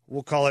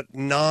 we'll call it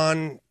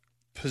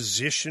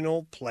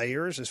non-positional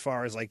players as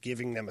far as like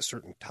giving them a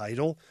certain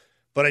title.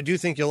 But I do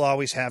think you'll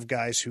always have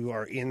guys who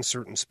are in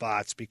certain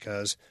spots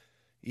because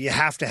you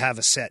have to have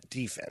a set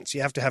defense.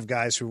 You have to have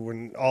guys who,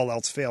 when all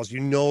else fails,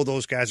 you know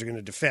those guys are going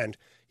to defend.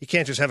 You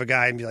can't just have a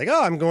guy and be like,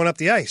 oh, I'm going up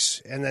the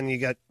ice, and then you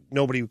got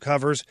nobody who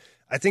covers.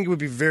 I think it would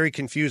be very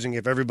confusing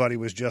if everybody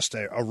was just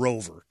a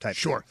rover type.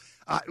 Sure.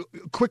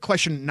 Quick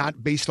question,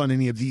 not based on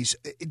any of these.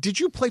 Did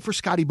you play for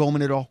Scotty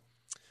Bowman at all?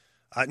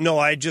 No,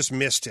 I just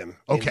missed him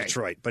in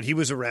Detroit, but he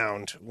was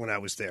around when I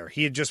was there.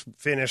 He had just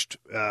finished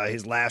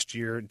his last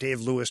year.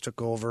 Dave Lewis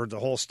took over. The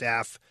whole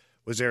staff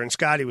was there, and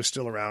Scotty was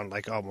still around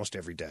like almost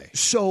every day.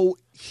 So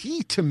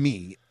he, to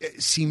me,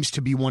 seems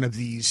to be one of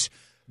these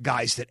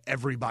guys that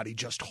everybody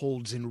just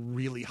holds in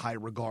really high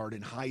regard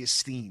and high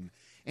esteem.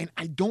 And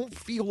I don't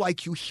feel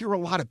like you hear a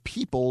lot of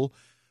people,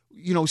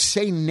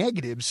 say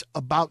negatives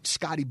about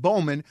Scotty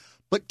Bowman.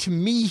 But to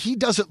me, he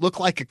doesn't look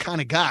like a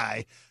kind of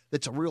guy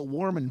that's a real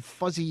warm and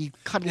fuzzy,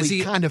 cuddly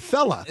kind of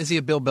fella. Is he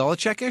a Bill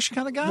Belichick-ish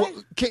kind of guy?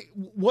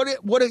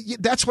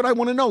 That's what I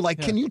want to know.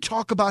 Can you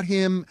talk about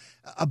him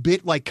a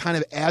bit, kind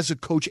of as a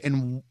coach?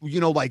 And,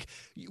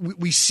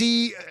 we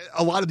see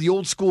a lot of the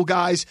old school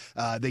guys.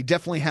 They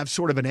definitely have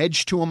sort of an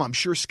edge to them. I'm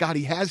sure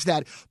Scotty has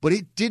that, but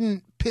it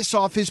didn't piss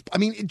off it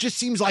just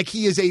seems like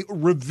he is a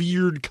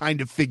revered kind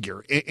of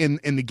figure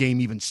in the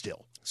game even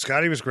still.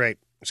 Scotty was great.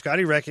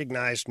 Scotty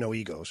recognized no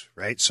egos,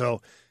 right?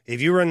 So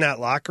if you were in that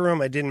locker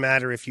room, it didn't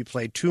matter if you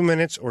played 2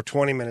 minutes or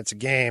 20 minutes a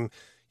game,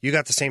 you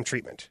got the same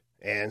treatment.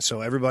 And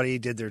so everybody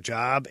did their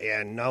job,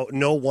 and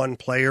no one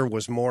player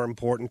was more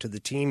important to the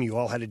team. You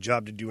all had a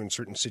job to do in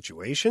certain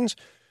situations.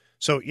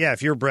 So, yeah,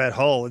 if you're Brett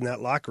Hull in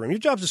that locker room, your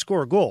job's to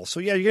score a goal. So,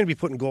 yeah, you're going to be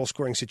put in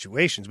goal-scoring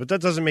situations, but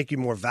that doesn't make you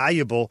more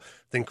valuable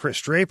than Chris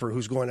Draper,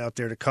 who's going out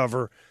there to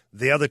cover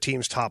the other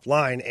team's top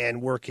line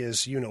and work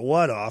his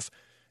you-know-what off.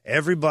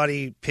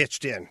 Everybody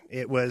pitched in.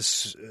 It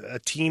was a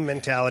team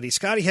mentality.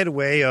 Scotty had a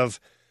way of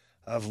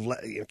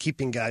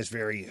keeping guys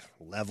very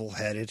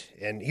level-headed,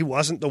 and he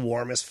wasn't the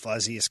warmest,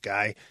 fuzziest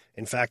guy.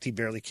 In fact, he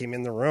barely came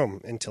in the room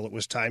until it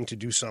was time to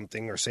do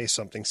something or say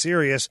something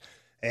serious.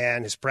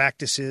 And his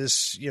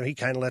practices, he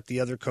kind of let the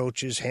other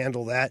coaches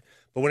handle that.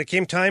 But when it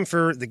came time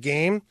for the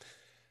game,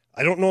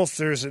 I don't know if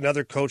there's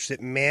another coach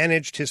that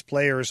managed his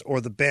players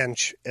or the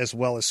bench as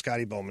well as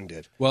Scotty Bowman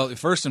did. Well,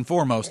 first and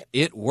foremost,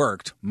 it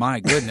worked. My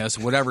goodness,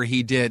 whatever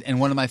he did. And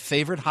one of my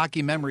favorite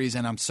hockey memories,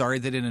 and I'm sorry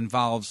that it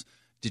involves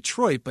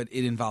Detroit, but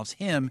it involves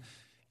him,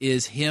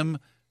 is him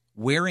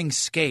wearing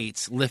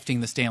skates,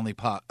 lifting the Stanley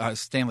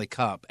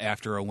Cup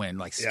after a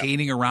win,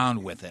 skating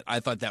around with it.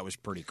 I thought that was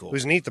pretty cool. It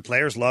was neat. The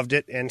players loved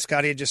it. And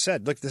Scotty had just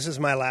said, look, this is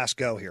my last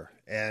go here.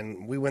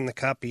 And we win the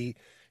cup. He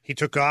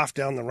took off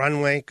down the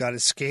runway, got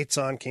his skates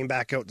on, came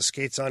back out with the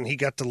skates on. He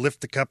got to lift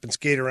the cup and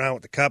skate around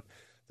with the cup.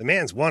 The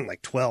man's won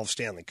 12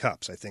 Stanley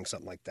Cups, I think,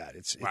 something like that.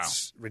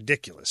 It's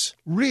ridiculous.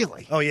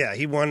 Really? Oh, yeah.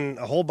 He won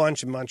a whole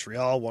bunch in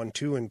Montreal, won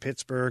 2 in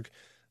Pittsburgh,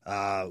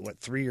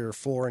 3 or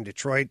 4 in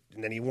Detroit.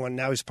 And then he won,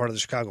 now he's part of the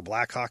Chicago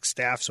Blackhawks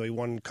staff, so he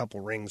won a couple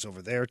rings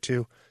over there,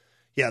 too.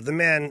 Yeah, the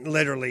man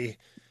literally...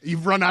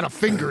 You've run out of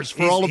fingers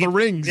for all of the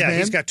rings, man. Yeah,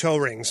 he's got toe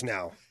rings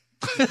now.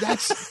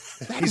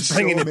 He's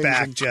bringing so it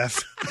back,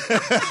 Jeff.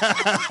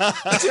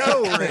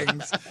 Toe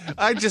rings.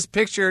 I just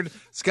pictured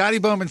Scotty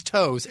Bowman's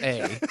toes,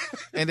 A,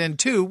 and then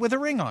 2 with a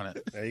ring on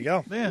it. There you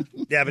go.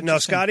 Yeah, but no,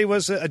 Scotty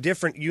was a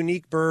different,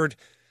 unique bird.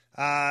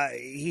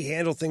 He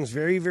handled things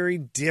very, very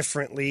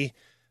differently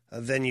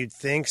than you'd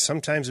think.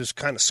 Sometimes it was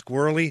kind of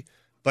squirrely,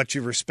 but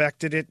you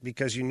respected it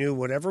because you knew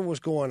whatever was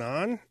going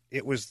on,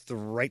 it was the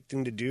right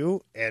thing to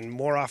do, and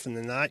more often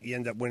than not, you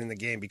end up winning the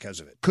game because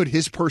of it. Could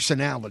his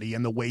personality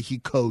and the way he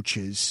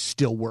coaches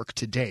still work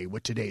today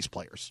with today's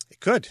players?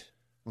 It could.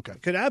 Okay.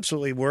 It could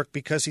absolutely work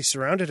because he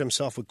surrounded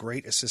himself with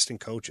great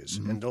assistant coaches,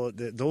 Mm-hmm.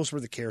 and those were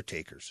the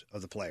caretakers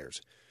of the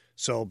players.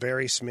 So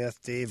Barry Smith,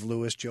 Dave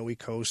Lewis, Joey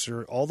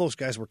Koser, all those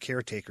guys were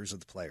caretakers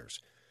of the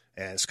players.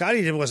 And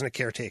Scotty wasn't a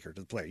caretaker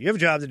to the player. You have a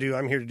job to do.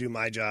 I'm here to do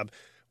my job.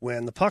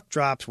 When the puck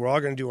drops, we're all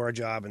going to do our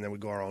job, and then we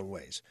go our own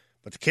ways.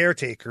 But the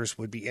caretakers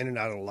would be in and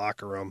out of the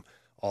locker room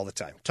all the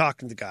time,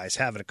 talking to the guys,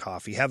 having a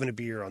coffee, having a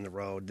beer on the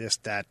road, this,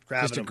 that,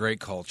 grabbing Just a great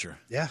culture.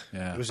 Yeah,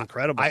 it was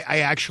incredible.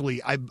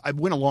 I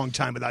went a long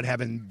time without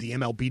having the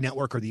MLB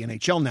network or the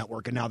NHL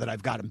network, and now that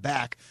I've got them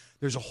back,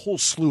 there's a whole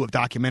slew of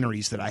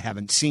documentaries that I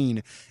haven't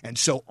seen. And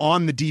so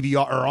on the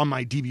DVR or on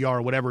my DVR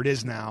or whatever it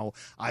is now,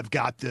 I've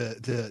got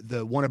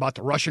the one about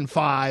the Russian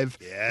Five,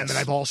 and then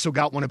I've also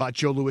got one about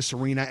Joe Louis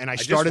Arena, and I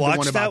started just watched the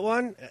one about that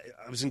one.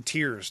 I was in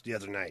tears the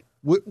other night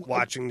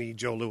watching the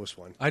Joe Louis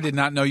one. I did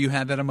not know you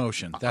had that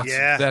emotion.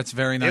 That's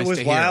very nice. It was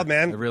to wild, hear.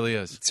 man. It really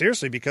is.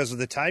 Seriously, because of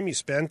the time you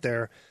spent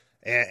there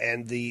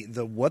and the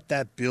what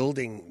that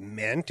building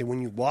meant. And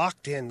when you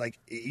walked in,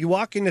 you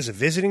walk in as a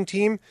visiting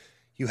team,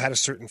 you had a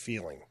certain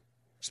feeling.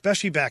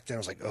 Especially back then, I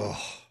was like,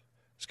 oh,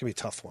 it's going to be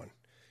a tough one.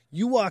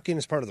 You walk in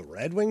as part of the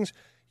Red Wings,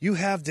 you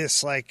have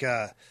this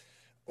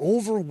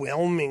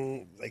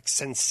overwhelming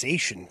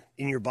sensation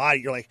in your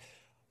body. You're like,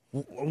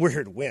 we're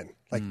here to win.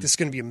 This is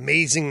going to be an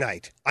amazing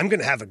night. I'm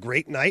going to have a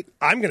great night.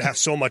 I'm going to have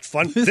so much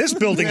fun. This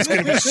building is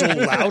going to be so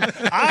loud.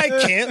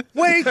 I can't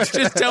wait.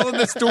 Just telling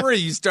the story,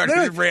 you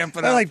started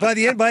ramping up. By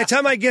the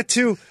time I get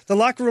to the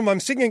locker room,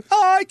 I'm singing,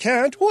 I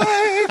can't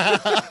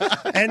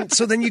wait. And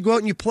so then you go out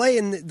and you play,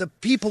 and the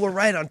people are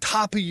right on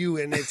top of you,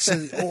 and it's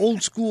an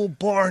old school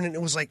barn, and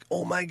it was like,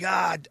 oh my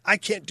God, I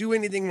can't do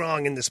anything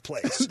wrong in this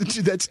place.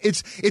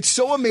 It's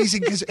so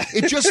amazing because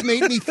it just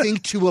made me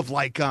think too of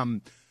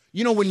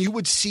when you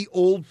would see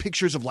old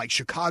pictures of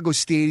Chicago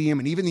Stadium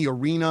and even the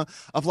arena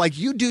of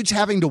you dudes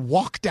having to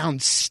walk down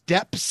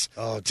steps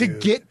to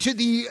get to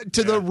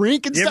the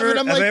rink and stuff.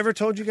 Have I ever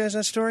told you guys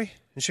that story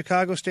in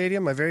Chicago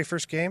Stadium, my very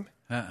first game?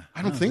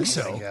 I don't think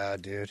so. Oh my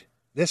God, dude.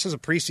 This is a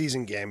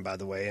preseason game, by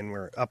the way, and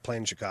we're up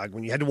playing Chicago.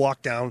 When you had to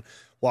walk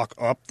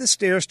up the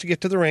stairs to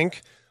get to the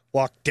rink,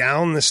 walk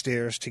down the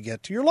stairs to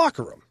get to your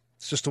locker room.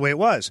 It's just the way it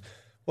was.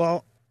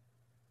 Well,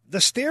 the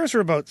stairs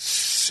are about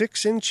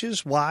 6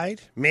 inches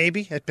wide,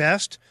 maybe at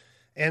best.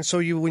 And so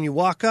when you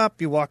walk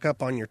up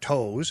on your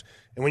toes.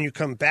 And when you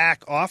come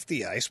back off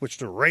the ice, which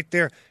they're right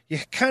there, you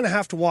kind of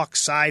have to walk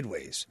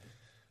sideways.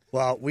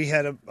 Well, we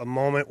had a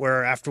moment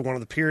where after one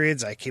of the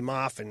periods, I came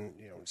off and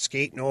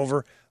skating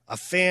over. A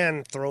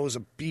fan throws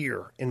a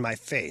beer in my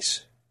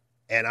face,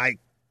 and I,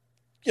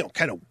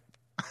 kind of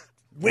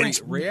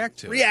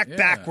react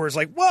backwards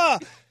like, whoa!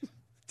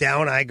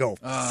 Down I go.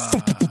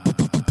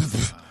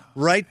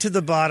 Right to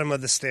the bottom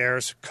of the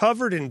stairs,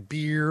 covered in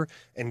beer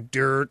and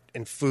dirt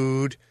and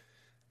food.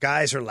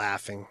 Guys are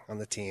laughing on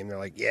the team. They're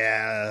like,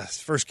 yeah,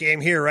 it's first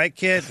game here, right,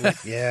 kid?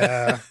 Like,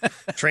 yeah.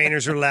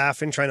 Trainers are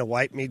laughing, trying to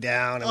wipe me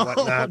down and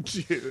whatnot. Oh,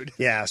 dude.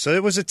 Yeah, so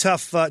it was a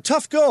tough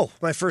go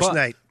my first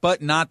night.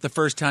 But not the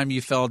first time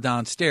you fell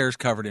downstairs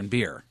covered in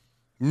beer.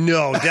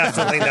 No,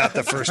 definitely not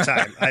the first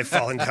time I've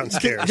fallen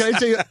downstairs Can I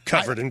tell you,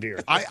 covered in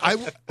beer. I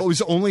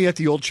was only at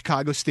the old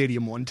Chicago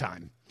Stadium one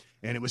time,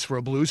 and it was for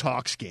a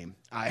Blues-Hawks game.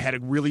 I had a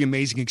really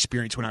amazing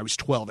experience when I was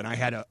 12, and I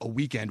had a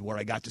weekend where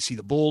I got to see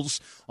the Bulls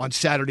on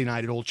Saturday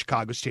night at old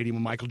Chicago Stadium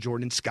with Michael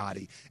Jordan and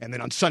Scotty, and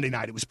then on Sunday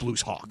night it was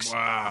Blues-Hawks.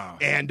 Wow.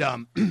 And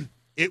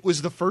it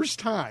was the first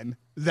time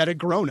that a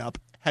grown-up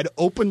had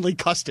openly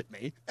cussed at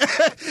me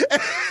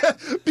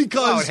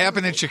because it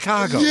happened in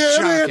Chicago. Yeah,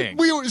 shocking. Man,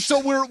 we're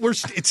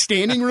it's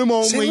standing room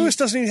only. St. Louis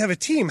doesn't even have a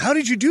team. How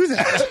did you do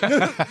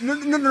that?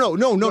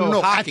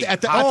 No. Hockey.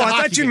 At the I hockey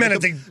thought you game. meant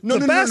at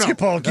the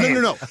basketball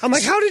game. No. I'm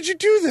like, how did you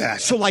do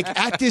that? So like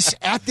at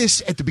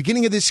the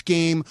beginning of this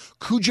game,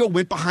 Cujo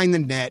went behind the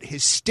net.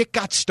 His stick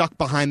got stuck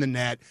behind the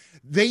net.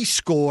 They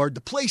scored. The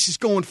place is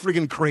going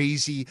friggin'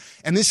 crazy,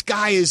 and this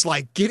guy is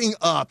like getting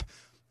up.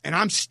 And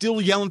I'm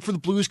still yelling for the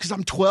Blues because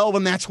I'm 12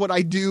 and that's what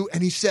I do.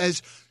 And he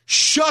says,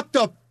 shut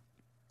the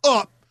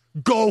up,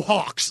 go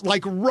Hawks,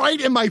 like right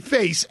in my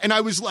face. And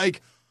I was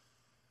like,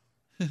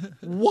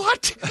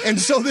 what? And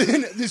so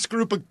then this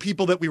group of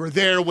people that we were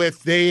there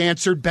with, they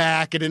answered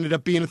back. It ended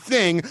up being a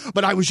thing.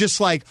 But I was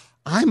just like,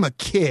 I'm a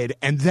kid,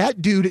 and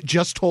that dude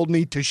just told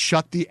me to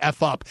shut the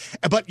F up.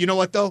 But you know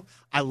what, though?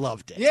 I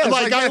loved it. Yeah,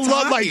 I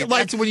love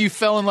that's when you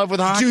fell in love with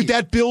hockey. Dude,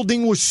 that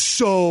building was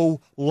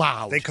so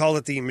loud. They call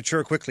it the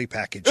Mature Quickly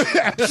package.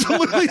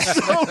 Absolutely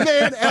so,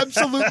 man.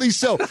 Absolutely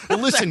so. Well,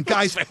 listen,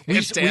 guys,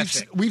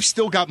 we've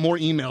still got more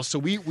emails, so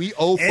we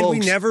owe folks. And we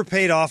never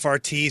paid off our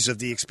teas of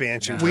the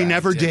expansion. We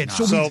never did.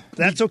 So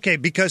that's okay,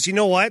 because you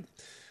know what?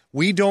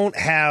 We don't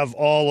have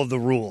all of the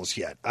rules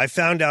yet. I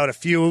found out a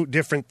few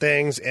different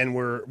things, and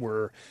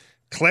we're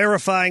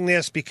clarifying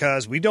this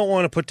because we don't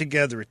want to put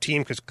together a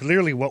team because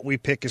clearly what we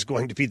pick is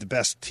going to be the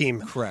best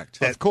team.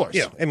 Correct. Of course.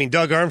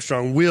 Doug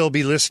Armstrong will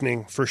be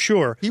listening for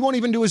sure. He won't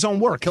even do his own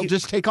work. He'll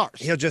just take ours.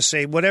 He'll just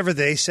say, whatever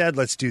they said,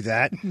 let's do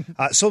that.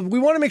 So we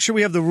want to make sure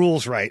we have the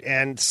rules right,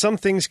 and some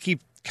things keep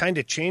kind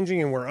of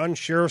changing, and we're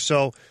unsure,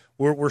 so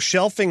we're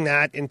shelving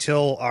that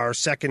until our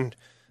second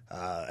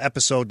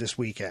episode this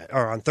weekend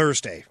or on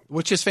Thursday,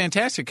 which is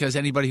fantastic because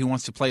anybody who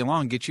wants to play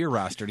along, get your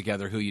roster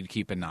together who you'd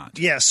keep and not.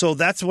 Yeah, so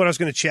that's what I was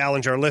going to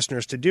challenge our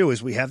listeners to do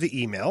is we have the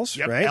emails,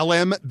 right?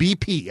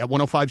 LMBP at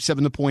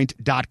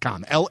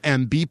 1057thepoint.com.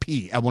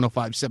 LMBP at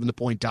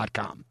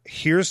 1057thepoint.com.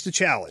 Here's the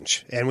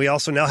challenge, and we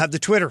also now have the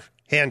Twitter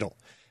handle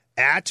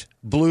at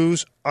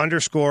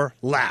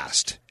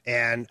 @Blues_last,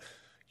 and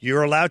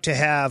you're allowed to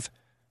have.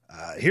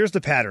 Here's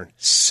the pattern: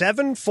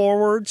 7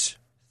 forwards,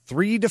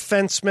 3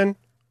 defensemen,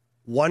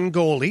 1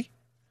 goalie,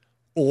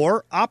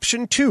 or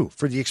option 2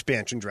 for the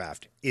expansion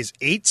draft is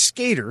 8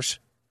 skaters,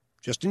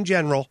 just in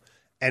general,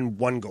 and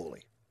 1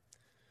 goalie.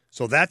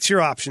 So that's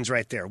your options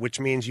right there, which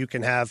means you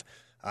can have,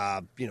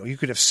 you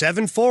could have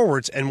 7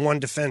 forwards and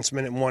 1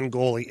 defenseman and 1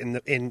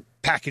 goalie in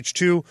package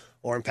 2,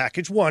 or in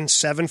package 1,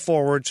 7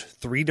 forwards,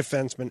 3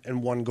 defensemen,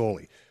 and 1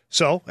 goalie.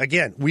 So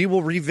again, we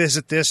will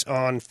revisit this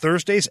on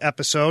Thursday's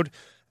episode.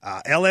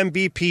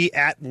 LMBP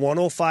at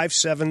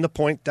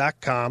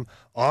 1057thepoint.com,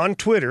 on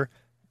Twitter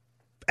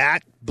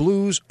at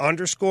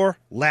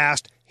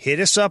Blues_last. Hit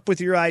us up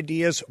with your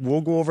ideas.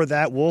 We'll go over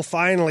that. We'll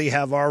finally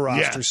have our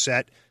roster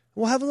set.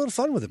 We'll have a little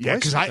fun with it, boys. Yeah,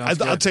 because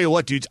I'll tell you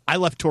what, dudes, I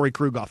left Torrey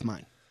Krug off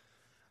mine.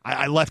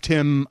 I left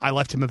him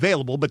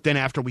available, but then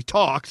after we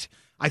talked,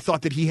 I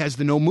thought that he has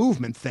the no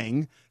movement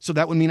thing, so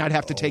that would mean I'd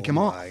have to take him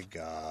off. Oh my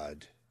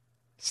God.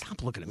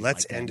 Stop looking at me.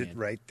 Let's like end that, it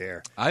right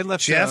there. I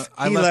left Jeff.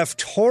 He left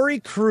Torrey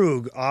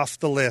Krug off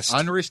the list.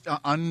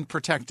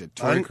 Unprotected.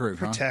 Torrey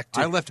Krug. Unprotected.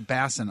 Huh? I left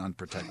Bassin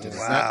unprotected.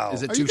 Wow.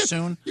 Is it too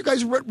soon? You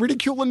guys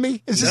ridiculing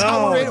me? Is this No,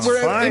 how it's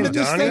we're fine, ending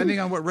this Donnie. thing? Depending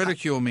on what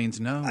ridicule means,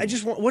 no. I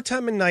just want. What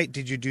time of night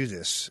did you do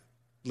this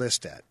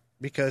list at?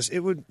 Because it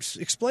would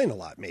explain a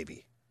lot,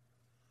 maybe.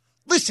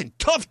 Listen,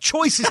 tough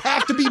choices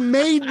have to be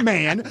made,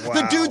 man. Wow.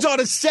 The dude's on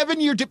a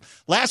 7-year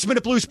Last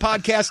Minute Blues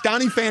podcast.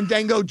 Donnie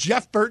Fandango,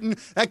 Jeff Burton,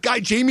 that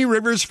guy Jamie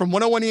Rivers from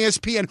 101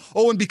 ESPN.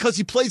 Oh, and because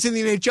he plays in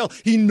the NHL,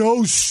 he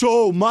knows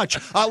so much.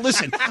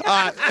 Listen,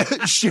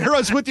 share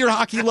us with your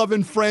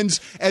hockey-loving friends.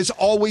 As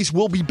always,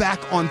 we'll be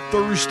back on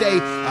Thursday.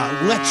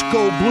 Let's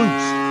go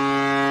Blues.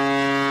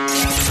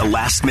 The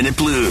Last Minute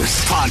Blues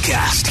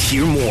podcast.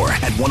 Hear more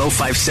at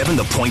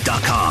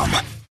 1057thepoint.com.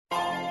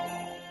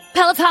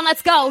 Peloton,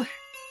 let's go.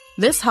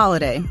 This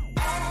holiday,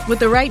 with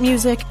the right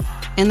music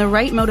and the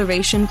right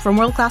motivation from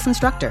world-class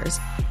instructors,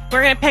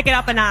 We're going to pick it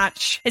up a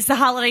notch. It's the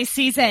holiday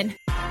season.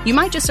 you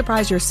might just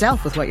surprise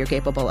yourself with what you're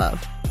capable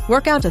of.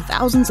 Work out to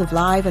thousands of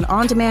live and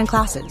on-demand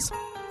classes,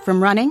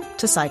 from running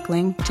to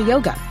cycling to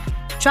yoga.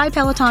 Try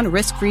Peloton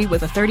risk-free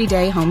with a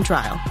 30-day home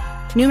trial.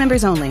 New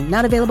members only,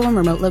 not available in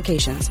remote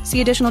locations.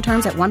 See additional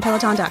terms at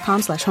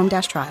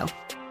onepeloton.com/home-trial.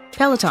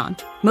 Peloton,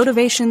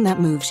 motivation that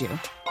moves you.